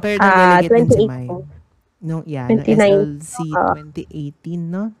noon. Pero nag-delegate din si Mai. 2019. SLC 2018,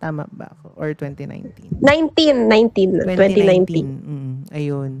 no? Tama ba ako? Or 2019? 2019.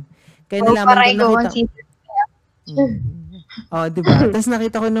 Ayun. Kaya nalaman ko, diba? Tapos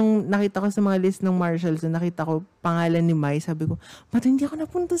nakita ko sa mga list ng marshals, nakita ko pangalan ni Mai, sabi ko, ba't hindi ako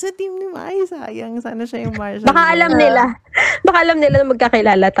napunta sa team ni Mai? Sayang, sana siya yung marshal. Baka alam nila na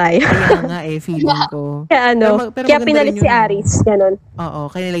magkakilala tayo. Kaya nga feeling ko. Kaya pinalit si Aris, ganon.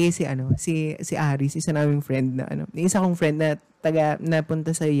 Oo, kaya nilagay si Aris, isa naming friend na isa kong friend na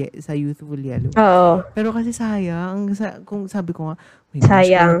napunta sa Youthful Yellow. Oo. Pero kasi sayang, kung sabi ko nga,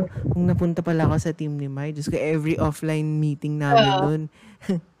 sayang. Kung napunta pala ako sa team ni Mai, just ko every offline meeting namin nun,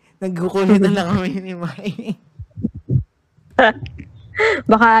 nagkukulit na lang kami ni Mai.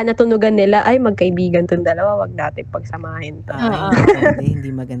 Baka natunugan nila, ay magkaibigan tong dalawa, wag natin pagsamahin to. Hindi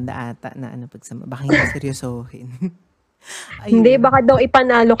maganda ata na pagsama. Baka hindi seryosohin. Hindi, baka daw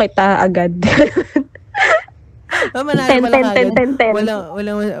ipanalo kita agad. Manalo pala agad.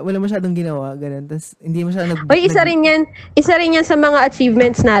 Wala masyadong ginawa, ganun. Tapos hindi masyadong isa rin yan sa mga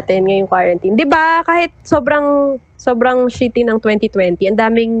achievements natin ngayong quarantine. 'Di ba? Kahit sobrang shitty ng 2020, ang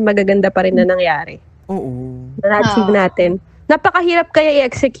daming magaganda pa rin na nangyari. Oo. Na-achieve natin. Napakahirap kaya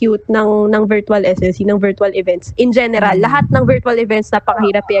i-execute ng virtual SLC, ng virtual events. In general, lahat ng virtual events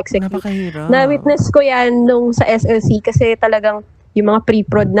napakahirap i-execute. Napakahirap. Na-witness ko yan nung sa SLC kasi talagang yung mga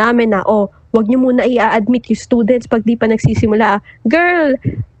pre-prod namin na, wag niyo muna i-admit yung students pag di pa nagsisimula. Girl,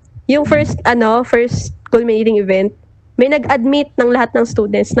 yung first culminating event, may nag-admit ng lahat ng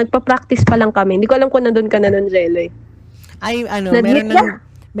students. Nagpa-practice pa lang kami. Hindi ko alam kung nandun ka na nun, Jello.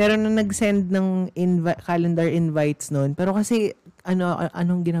 Meron na nag-send ng calendar invites noon. Pero kasi,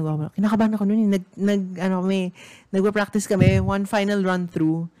 anong ginagawa mo? Kinakabahan ako noon. Nagpa-practice kami, one final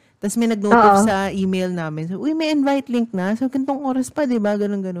run-through. Tapos may nag-notif sa email namin. So, may invite link na. So, kantong oras pa, di ba?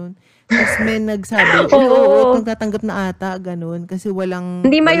 Ganun. Tapos may nagsabi, tatanggap na ata, ganun. Kasi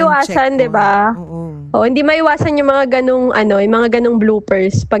hindi maiwasan, di ba? Oo, hindi maiwasan yung mga ganung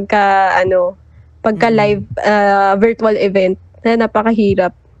bloopers pagka live virtual event na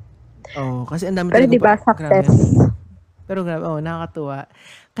napakahirap. Kasi ang dami pero di ba success? Pero grabe, nakakatuwa.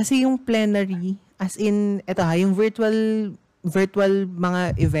 Kasi yung plenary, as in, yung virtual virtual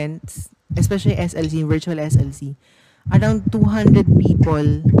mga events, especially SLC, virtual SLC, around 200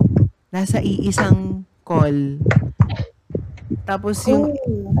 people nasa iisang call. Tapos yung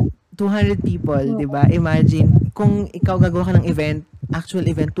 200 people, 'di ba? Imagine kung ikaw gagawa ka ng event, actual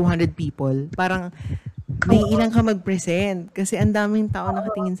event, 200 people, parang may ilang ka mag-present kasi ang daming tao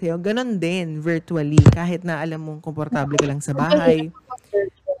nakatingin sa'yo. Ganon din, virtually, kahit na alam mong komportable ka lang sa bahay.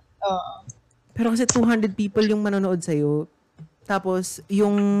 Pero kasi 200 people yung manonood sa'yo. Tapos,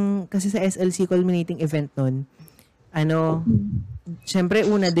 kasi sa SLC culminating event nun, syempre,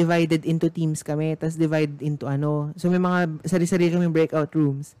 divided into teams kami, tapos divided into so may mga sari-sari kami breakout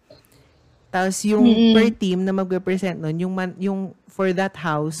rooms. Tapos yung per team na mag-represent nun, yung for that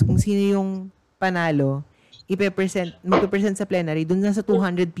house, kung sino yung panalo, mag-present sa plenary, dun na sa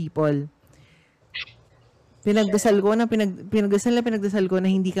 200 people. Pinagdasal ko na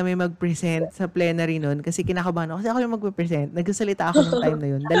hindi kami mag-present sa plenary nun kasi kinakabahan ako. Kasi ako yung mag-present. Nagsasalita ako ng time na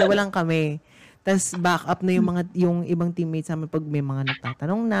yun. Dalawa lang kami. Tapos back up na yung ibang teammates namin pag may mga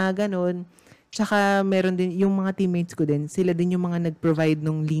nagtatanong na, ganun. Tsaka meron din, yung mga teammates ko din, sila din yung mga nag-provide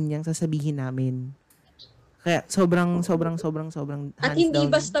nung linyang sasabihin namin. Kaya sobrang hands At hindi down.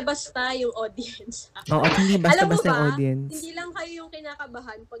 basta-basta yung audience. Oo, at hindi basta-basta yung audience. Hindi lang kayo yung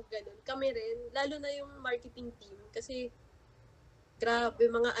kinakabahan pag ganun. Kami rin, lalo na yung marketing team. Kasi, grabe,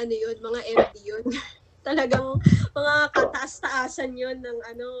 mga mga MD yun. Talagang mga kataas-taasan yun ng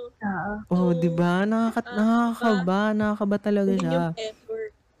di ba? Nakakaba talaga siya. Yung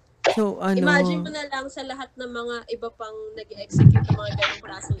effort. So, Imagine mo na lang sa lahat ng mga iba pang nag-execute ng mga ganong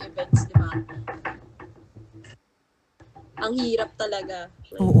klaseng events, di ba? Ang hirap talaga.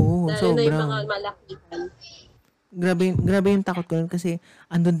 Oo, lalo sobrang. na yung mga malakihan. Grabe yung takot ko yun kasi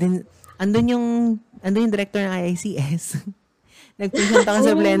andun yung director ng IICS. Nag-present ako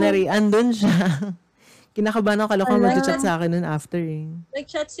sa plenary. Andun siya. Kinakabahan ako, kala ko mag-chat sa akin nun after eh.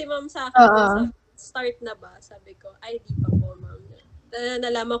 Nag-chat si ma'am sa akin. Sabi, start na ba? Sabi ko, ay, di pa po, ma'am.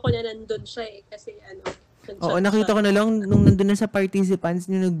 Nalaman ko na nandun siya eh. Kasi oo, nakita ko na lang nung nandun na sa participants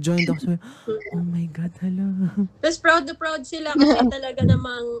nyo nag-join ako. Sabi, oh my God, hala. Tapos proud na proud sila kasi talaga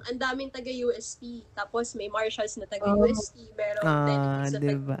namang ang daming taga-UST. Tapos may marshals na taga-UST. Merong delegates na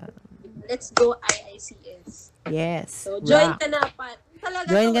diba? Let's go IICS. Yes. So, join ka na, Pat.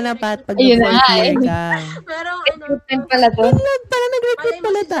 Join ka na, Pat, pag nag-volunteer ka. Merong Nag-recruit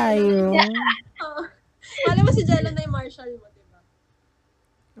pala tayo. Alam mo si Jello na yung marshal mo, diba?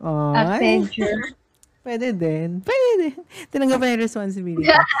 Accenture. Pwede din. Tinanggap na yung responsibility.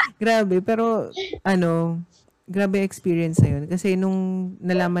 Grabe, pero grabe experience na yun. Kasi nung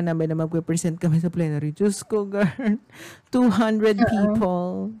nalaman namin na magpe-present kami sa plenary, Diyos ko, girl, 200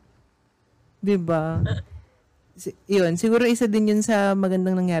 people. Diba? Yun, siguro isa din yun sa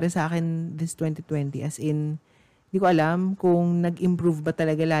magandang nangyari sa akin this 2020. As in, hindi ko alam kung nag-improve ba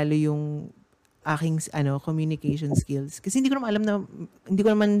talaga lalo yung aking communication skills. Kasi hindi ko naman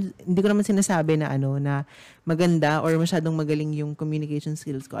sinasabi na na maganda or masyadong magaling yung communication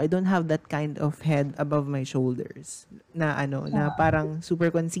skills ko. I don't have that kind of head above my shoulders na na parang super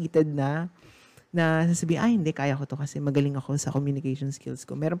conceited na sasabihin, ay hindi, kaya ko to kasi magaling ako sa communication skills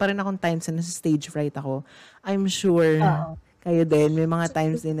ko. Meron pa rin akong times na nasa stage fright ako. I'm sure kayo din, may mga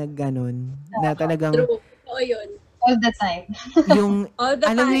times din na ganun. Na talagang true. Oo, yun. All the time.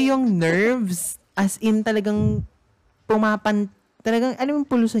 Alam niyo yung nerves, as in talagang talagang, alam yung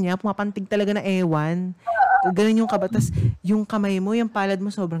pulso niya, pumapantig talaga na ewan. Ganun yung kabatas. Yung kamay mo, yung palad mo,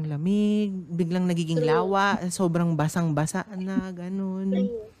 sobrang lamig, biglang nagiging lawa, sobrang basang-basa na,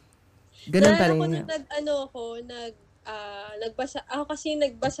 ganun. Ganun pa rin. Ako kasi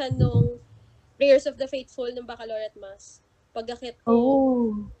nagbasa nung Prayers of the Faithful ng Baccalaureate Mass. Pag-akyat ko,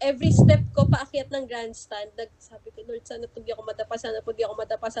 every step ko paakyat ng grandstand, sabi ko, Lord, sana pag di ako madapa,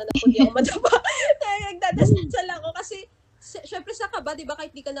 nagdadasal ako kasi, syempre sa kaba, di ba,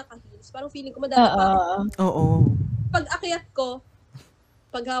 kahit di ka naka-heels, parang feeling ko madadapa. Oo. Pag-akyat ko,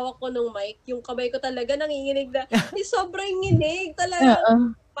 paghawak ko ng mic, yung kamay ko talaga nanginginig na, sobrang nginig talaga.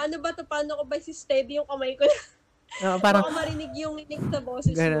 Paano ko ba si-steady yung kamay ko? Parang, baka marinig yung nginig sa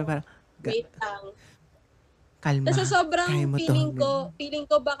boses mo. Wait lang. Kalma. Kasi sobrang feeling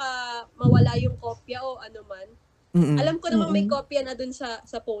ko baka mawala yung kopya o ano man. Alam ko namang may kopya na dun sa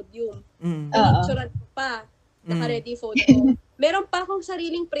podium. Pinicturean ko pa. Naka-ready photo. Meron pa akong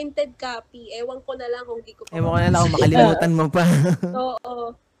sariling printed copy. Ewan ko na lang kung di ko pa. Ewan ko na lang kung makalimutan mo pa.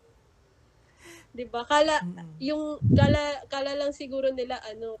 Oo. Diba? Kala lang siguro nila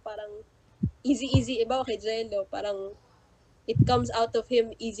parang easy. Iba kay Jello, parang it comes out of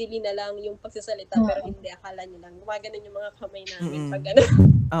him easily na lang yung pagsasalita, pero hindi, akala niyo lang. Gumaganon yung mga kamay namin pag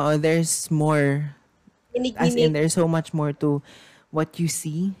Oo, there's more As in, there's so much more to what you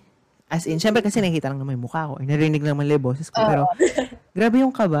see. As in, syempre kasi nakikita lang naman yung mukha ko. Narinig lang naman yung boses ko. Pero, grabe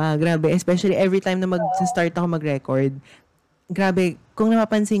yung kaba. Grabe. Especially every time na mag-start ako mag-record. Grabe. Kung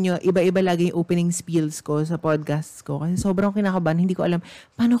napapansin nyo, iba-iba lagi yung opening spiels ko sa podcasts ko. Kasi sobrang kinakabahan. Hindi ko alam,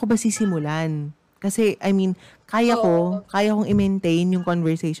 paano ko ba sisimulan? Kasi, I mean, kaya kong i-maintain yung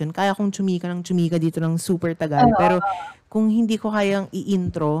conversation. Kaya kong chumika dito ng super tagal. Pero, kung hindi ko kayang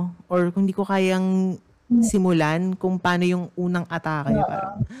i-intro or kung hindi ko kayang simulan kung paano yung unang atake,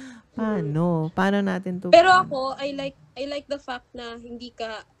 parang, paano natin to? Pero ako, I like the fact na hindi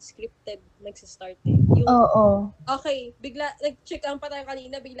ka scripted nagsistart eh. Okay, bigla, nag-check ang tayo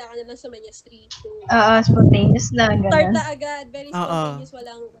kanina, bigla ka na lang sa manya street. Spontaneous lang. Start na agad, very spontaneous,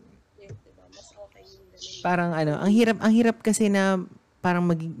 walang, diba? Mas okay yung ganun. Parang ang hirap kasi na parang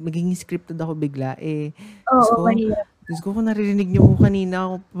magiging scripted ako bigla eh. Mahirap. Diyos ko, kung naririnig niyo ko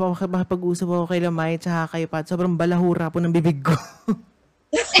kanina, makapag-usap ako kay Lamay at kay Pat, sobrang balahura po ng bibig ko.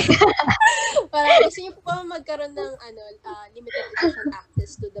 Parang gusto niyo po ba magkaroon ng limited edition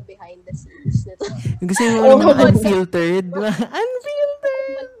access to the behind the scenes nito? Gusto niyo naman unfiltered?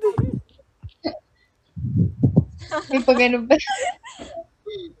 Unfiltered! May pa ganun ba?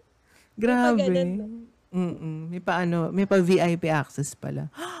 Grabe. May pa VIP access pala.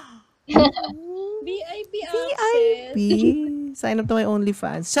 VIP access. Sign up to my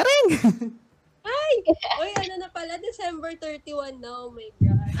OnlyFans. Charing! Na pala, December 31 na. Oh my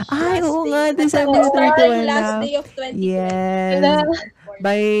gosh. Oo nga, December 31 na. Last day of 2020. Yes.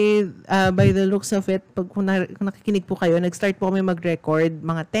 By the looks of it, kung nakikinig po kayo, nag-start po kami mag-record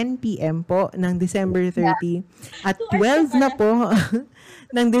mga 10 p.m. po ng December 30. At 12 na po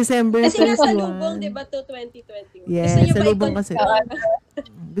ng December 31. Kasi nasa lubong, di ba, to 2021? Yes, sa lubong kasi.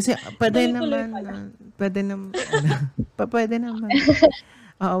 Kasi, pwede naman.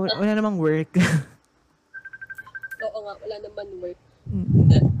 Wala namang work. Oo nga, wala naman work.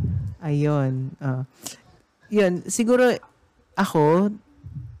 Ayun. Yun, siguro ako,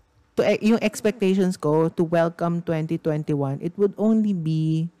 yung expectations ko to welcome 2021, it would only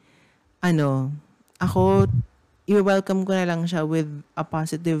be, ako, i-welcome ko na lang siya with a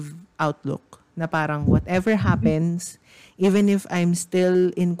positive outlook. Na parang whatever happens, even if I'm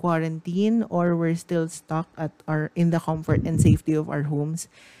still in quarantine or we're still stuck in the comfort and safety of our homes,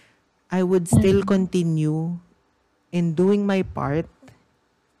 I would still continue in doing my part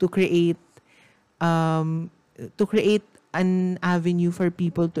to create an avenue for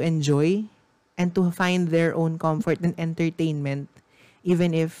people to enjoy and to find their own comfort and entertainment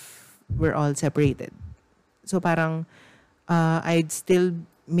even if we're all separated. So parang I'd still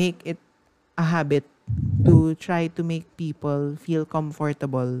make it a habit to try to make people feel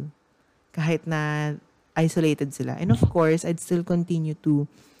comfortable kahit na isolated sila. And of course, I'd still continue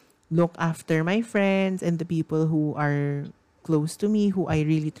to look after my friends and the people who are close to me, who I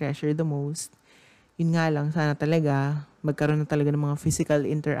really treasure the most. Yun nga lang, sana talaga magkaroon na talaga ng mga physical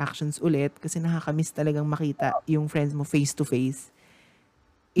interactions ulit kasi nakakamiss talagang makita yung friends mo face to face.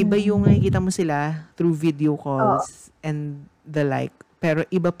 Iba yung nakikita mo sila through video calls and the like. Pero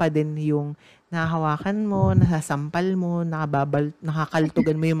iba pa din yung nahahawakan mo, nasasampal mo,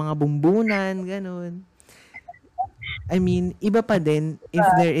 nakakaltugan mo yung mga bumbunan, ganun. I mean, iba pa din if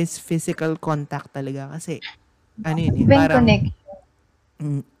there is physical contact talaga. Kasi, parang,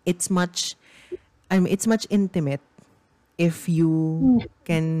 it's much intimate if you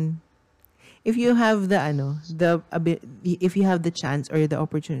have if you have the chance or the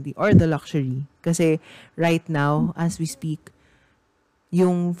opportunity or the luxury. Kasi, right now, as we speak,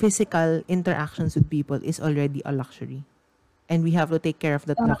 yung physical interactions with people is already a luxury. And we have to take care of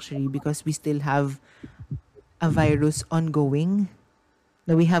that luxury because we still have a virus ongoing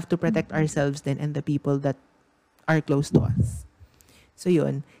na we have to protect ourselves then and the people that are close to us. So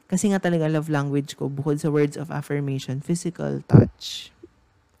yun, kasi nga talaga love language ko, bukod sa words of affirmation, physical touch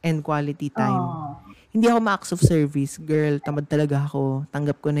and quality time. Hindi ako ma-acts of service. Girl, tamad talaga ako.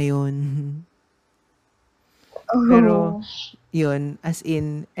 Tanggap ko na yun. Pero, yun, as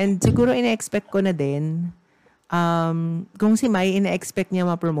in, and siguro ina-expect ko na din, kung si Mai, ina-expect niya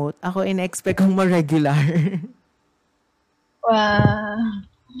ma-promote, ako ina-expect kong ma-regular. Wow.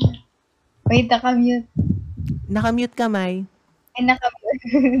 Wait, nakamute. Nakamute ka, Mai. Ay,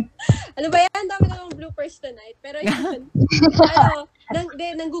 nakamute. Ano ba yan? Dami namang bloopers tonight. Pero yun,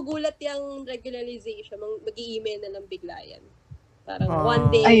 nanggugulat yung regularization. Mag-i-email na lang bigla yan. Parang one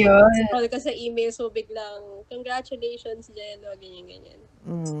day, scroll ka sa email, so biglang, congratulations, Jello, ganyan-ganyan.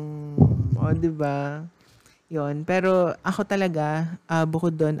 Diba? Yun. Pero ako talaga,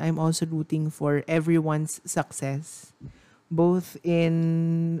 bukod doon, I'm also rooting for everyone's success. Both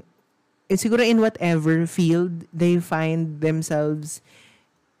in siguro in whatever field they find themselves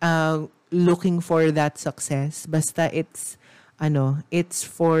looking for that success. Basta it's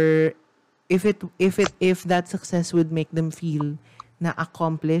for if that success would make them feel na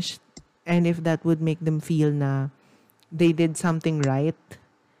accomplished, and if that would make them feel na they did something right,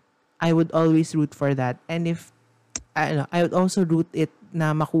 I would always root for that. And if I would also root it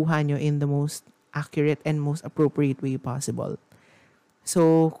na makuha nyo in the most accurate and most appropriate way possible.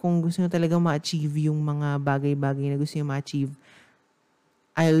 So, kung gusto nyo talaga ma-achieve yung mga bagay-bagay na gusto nyo ma-achieve,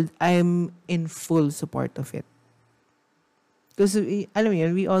 I'm in full support of it. Because, alam mo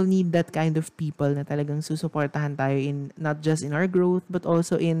yun, we all need that kind of people na talagang susuportahan tayo in, not just in our growth, but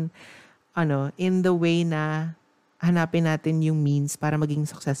also in the way na hanapin natin yung means para maging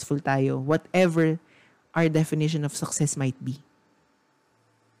successful tayo, whatever our definition of success might be.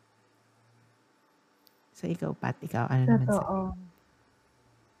 So, ikaw, Pat, ano naman sa?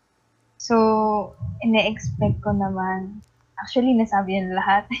 So, ine-expect ko naman, actually, nasabi yun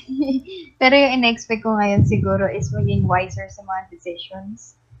lahat. Pero yung ine-expect ko ngayon siguro is maging wiser sa mga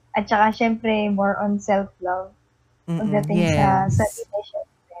decisions. At saka, syempre, more on self-love. Pagdating sa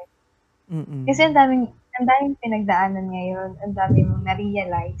relationship. Kasi ang daming pinagdaanan ngayon, ang daming mong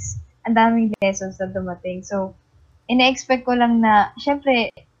na-realize, ang daming lessons na dumating. So, ine-expect ko lang na, syempre,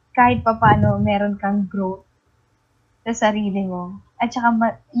 kahit pa paano, meron kang growth sa sarili mo. At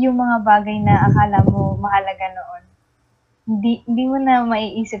saka, yung mga bagay na akala mo mahalaga noon, hindi mo na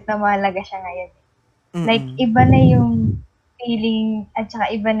maiisip na mahalaga siya ngayon. Like, iba na yung feeling, at saka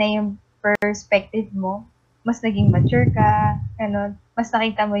iba na yung perspective mo. Mas naging mature ka, mas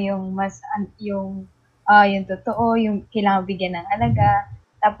nakita mo yung yung totoo, yung kailangan bigyan ng halaga.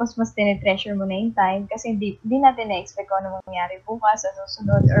 Tapos, mas tinitreasure mo na yung time kasi hindi natin na-expect kung ano mangyari bukas, sa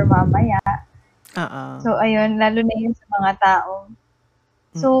susunod, or mamaya. So, ayun, lalo na yun sa mga tao.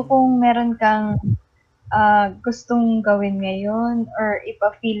 So, kung meron kang gustong gawin ngayon or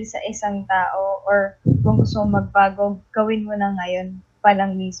ipa-feel sa isang tao or kung gusto mong magbago, gawin mo na ngayon pa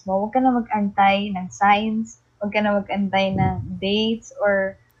lang mismo. Huwag ka na mag-antay ng signs, huwag ka na mag-antay ng dates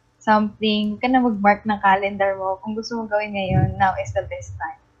or something. Huwag ka na mag-mark ng calendar mo. Kung gusto mong gawin ngayon, now is the best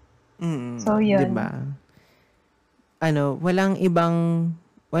time. So, yun. Diba? Walang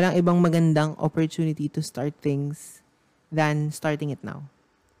ibang magandang opportunity to start things than starting it now.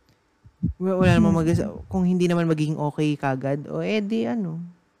 Wala namang kung hindi naman magiging okay kagad,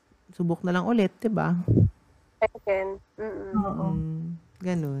 subok na lang ulit, 'di ba? Second.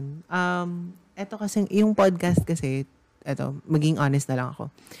 Ganun. Eto kasi yung podcast kasi, maging honest na lang ako.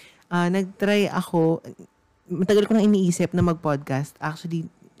 Nagtry ako, matagal ko nang iniisip na mag-podcast. Actually,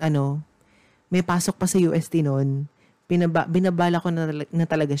 may pasok pa sa UST noon. Binabala ko na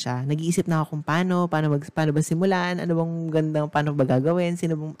talaga siya. Nag-iisip na ako kung paano ba simulan, paano ba gagawin,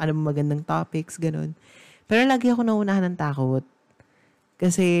 ano bang magandang topics, ganun. Pero lagi ako nauunahan ng takot.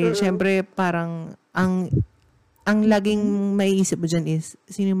 Kasi, syempre, parang, ang laging maiisip mo dyan is,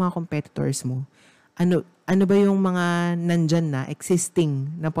 sino yung mga competitors mo? Ano ba yung mga nandyan na,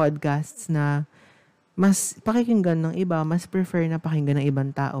 existing na podcasts na mas pakikinggan ng iba, mas prefer na pakinggan ng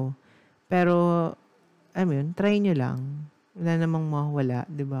ibang tao. Pero, try nyo lang. Wala namang mawawala,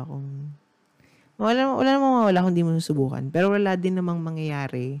 di ba? Wala namang mawawala kung di mo susubukan. Pero wala din namang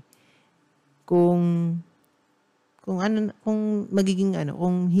mangyayari kung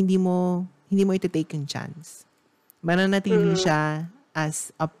hindi mo iti-take yung chance. Mananatili siya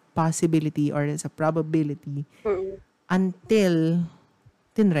as a possibility or as a probability until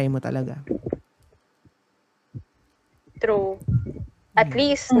tinry mo talaga. True. At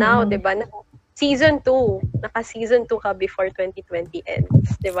least now, di ba, Season 2. Naka-season 2 ka before 2020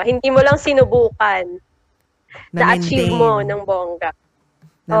 ends. Diba? Hindi mo lang sinubukan. Na-achieve mo ng bongga.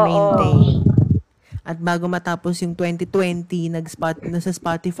 Na-maintain. At bago matapos yung 2020, nasa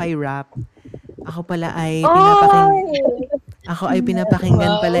Spotify Wrap, ako pala ay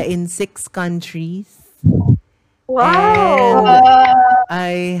pinapakinggan pala in 6 countries. Wow! And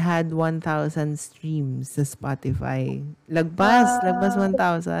I had 1,000 streams sa Spotify. Lagpas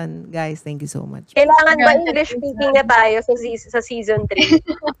 1,000. Guys, thank you so much. Kailangan ba English speaking na tayo sa season 3?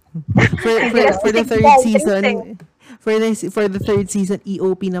 for the third season, for the third season,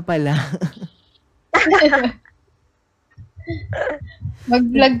 EOP na pala.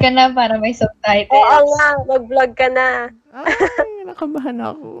 Mag-vlog ka na para may subtitles. Oo nga, mag-vlog ka na. Ay, nakabahan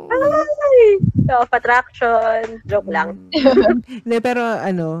ako. Of attraction. Joke lang. Hindi, pero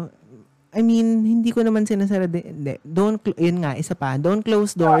hindi ko naman sinasara. Isa pa. Don't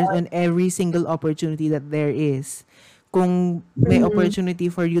close doors on every single opportunity that there is. Kung may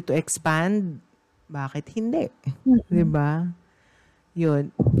opportunity for you to expand, bakit hindi? Diba?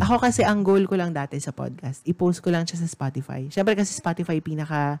 Yun. Ako kasi, ang goal ko lang dati sa podcast, i-post ko lang siya sa Spotify. Siyempre kasi Spotify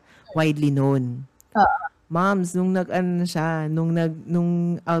pinaka-widely known. Moms, nung nung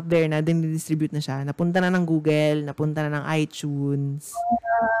out there na, dinidistribute na siya, napunta na ng Google, napunta na ng iTunes,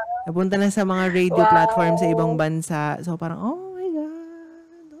 napunta na sa mga radio platform sa ibang bansa. So, parang, oh my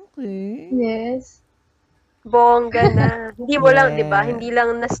God, okay. Yes. Bongga na. Hindi mo lang, di ba? Hindi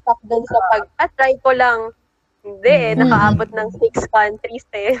lang na-stuck doon sa try ko lang. Hindi, nakaabot ng 6 countries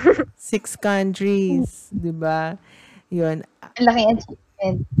eh. 6 countries, di ba? Yun. Laking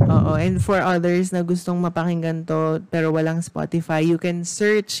achievement. Oo, and for others na gustong mapakinggan to pero walang Spotify, you can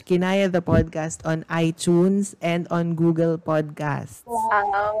search Kinaya the Podcast on iTunes and on Google Podcasts.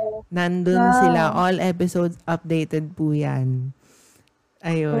 Wow. Nandun sila. All episodes updated po yan.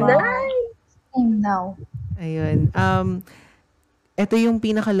 Ayun. Nice! Now. Ayun. Ito yung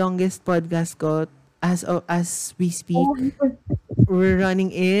pinaka-longest podcast ko as we speak. We're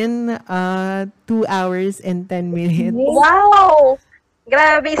running in 2 hours and 10 minutes. Wow!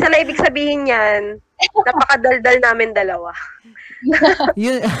 Grabe, isa na ibig sabihin yan. Napakadaldal namin dalawa.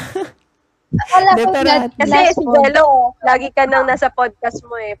 Yun. Akala ko that Kasi last si pod- Jello, lagi ka nang nasa podcast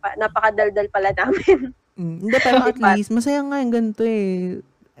mo eh. Napakadaldal pala namin. Hindi, pero at least, masaya nga yung ganito eh.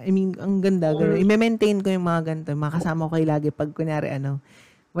 I mean, ang ganda. Ganun. I-maintain ko yung mga ganito. Makasama ko kayo lagi pag kunyari,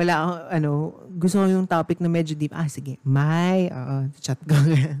 wala ako, gusto ko yung topic na medyo deep. Sige, chat ko.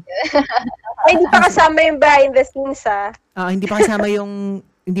 Ay, hindi pa kasama yung behind the scenes hindi pa kasama yung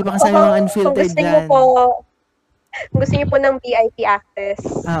unfiltered Kung gusto niyo dyan. kung gusto niyo po ng VIP access.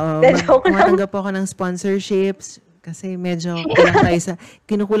 Tumatanggap po ako ng sponsorships kasi medyo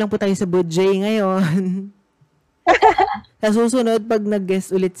kinukulang po tayo sa budget ngayon. Sa susunod, pag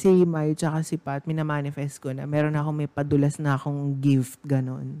nag-guest ulit si Mayu tsaka si Pat, minamanifest ko na meron may padulas na akong gift,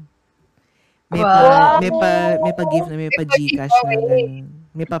 ganon. May pa-gift na, may pa-Gcash na, ganon.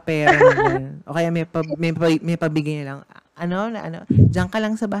 May pa-pera na, ganon. O kaya may pabigay na lang. Diyan ka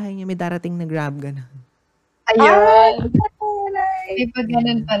lang sa bahay niya, may darating na Grab, ganon. Ayun. May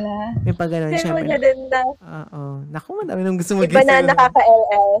pag-ganon pala. May pa-ganon, syempre. Oo. Naku, madami nang gusto Iba na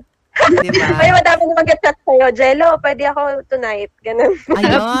nakaka-LL. Diba? May madami na mag-chat sa'yo. Jello, pwede ako tonight. Ganun.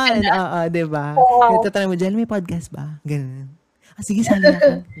 Ayun. Diba? Tatanong mo, Jello, may podcast ba? Ganun. Sige, sali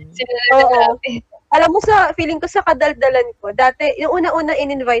ako. Oo. Alam mo, feeling ko sa kadaldalan ko, dati, yung una-una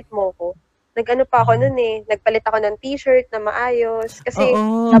in-invite mo ko, nag-ano pa ako nun eh, nagpalit ako ng t-shirt na maayos. Kasi,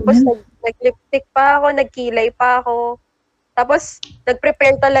 tapos nag-lipstick pa ako, nagkilay pa ako. Tapos,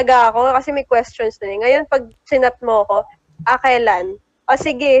 nag-prepare talaga ako kasi may questions na eh. Ngayon, pag sinap mo ko, kailan?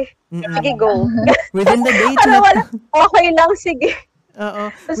 Sige. Sige, go. Within the day, okay lang, sige.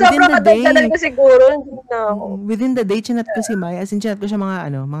 Oo. Sobrang kadaldalan ko siguro. Within the day, chinat ko si Maya. As in, chinat ko siya mga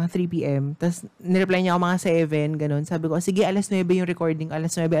 3 p.m. Tapos, nireply niya ako mga 7, ganun. Sabi ko, sige, alas 9 yung recording.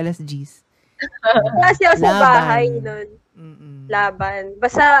 Alas 9, alas 10. Kasi ako sa bahay nun. Laban.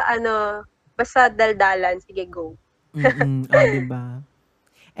 Basta daldalan. Sige, go. Diba?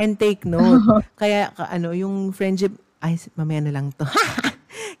 And take note. Kaya, yung friendship, mamaya na lang to.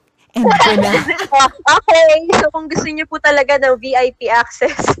 End ko na. Okay. So, kung gusto niyo po talaga ng VIP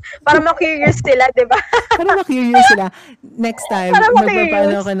access, para ma-curious sila, di ba? Para ma-curious sila. Next time,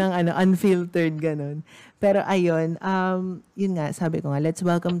 magpapaano ko ng unfiltered, ganun. Pero ayun, yun nga, sabi ko nga, let's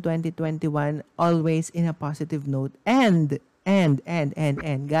welcome 2021 always in a positive note. And,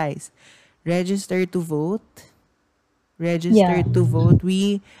 guys, register to vote. Register to vote.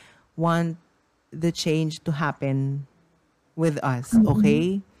 We want the change to happen with us,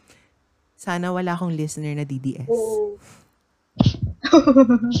 okay? Sana wala akong listener na DDS.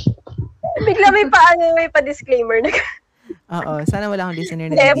 Bigla may pa-disclaimer na. Oo, sana wala akong listener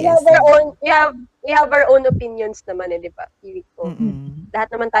na DDS. We have our own opinions naman di ba?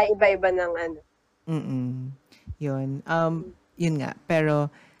 Lahat naman tayo iba-iba ng Yun. Yun nga. Pero,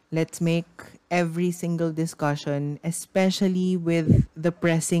 let's make every single discussion, especially with the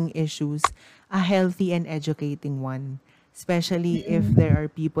pressing issues, a healthy and educating one. Especially if there are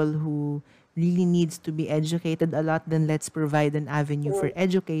people who really needs to be educated a lot, then let's provide an avenue for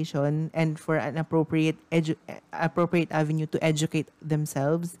education and for an appropriate avenue to educate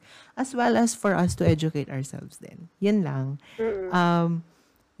themselves, as well as for us to educate ourselves then. Yan lang.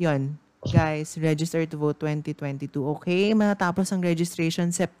 Yun. Guys, register to vote 2022. Okay? Matatapos ang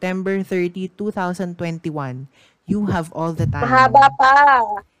registration September 30, 2021. You have all the time. Mahaba pa.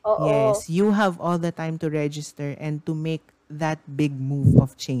 Oo. Yes, you have all the time to register and to make that big move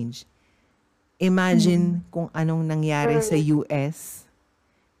of change. Imagine kung anong nangyari sa US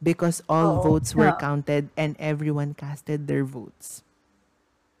because all votes were counted and everyone casted their votes.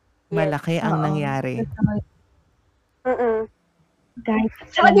 Malaki ang nangyari. Guys,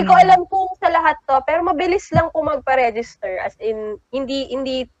 Saka di ko alam kung sa lahat to, pero mabilis lang kung magpa-register. As in, hindi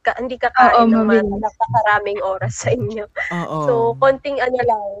kakain ng mabilis. napakaraming oras sa inyo. Oo. So, konting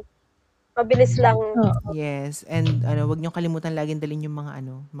lang, mabilis lang. Yes, and wag niyo kalimutan laging dalhin yung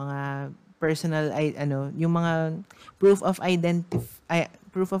mga personal yung mga proof of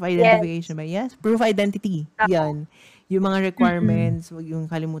identification ba? Yes, proof of identity. Yan. Yung mga requirements, wag yung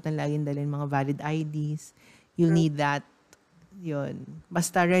kalimutan laging dalhin mga valid IDs. You'll need that. Yun.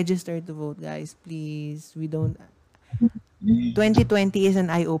 Basta register to vote, guys. Please. 2020 is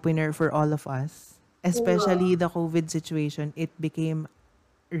an eye-opener for all of us. Especially the COVID situation. It became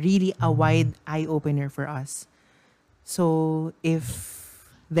really a wide eye-opener for us. So, if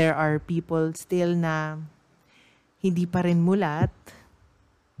there are people still na hindi pa rin mulat,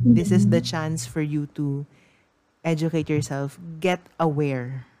 this is the chance for you to educate yourself. Get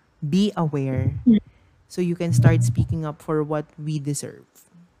aware. Be aware. So you can start speaking up for what we deserve.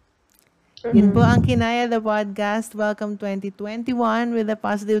 Yun po ang Kinaya the Podcast. Welcome 2021 with a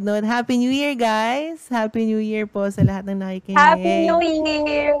positive note. Happy New Year, guys! Happy New Year po sa lahat ng nakikinig. Happy New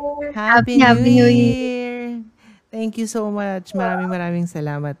Year! Happy New Year! Thank you so much. Maraming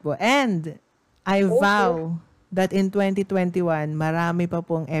salamat po. And I vow that in 2021, marami pa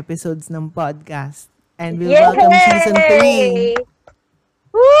pong episodes ng podcast. And we'll welcome season 3.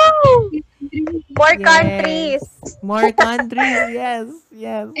 Woo! More countries. More countries. Yes.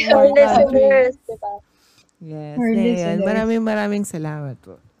 More countries. Diba? Yes. Maraming salamat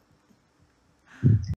po.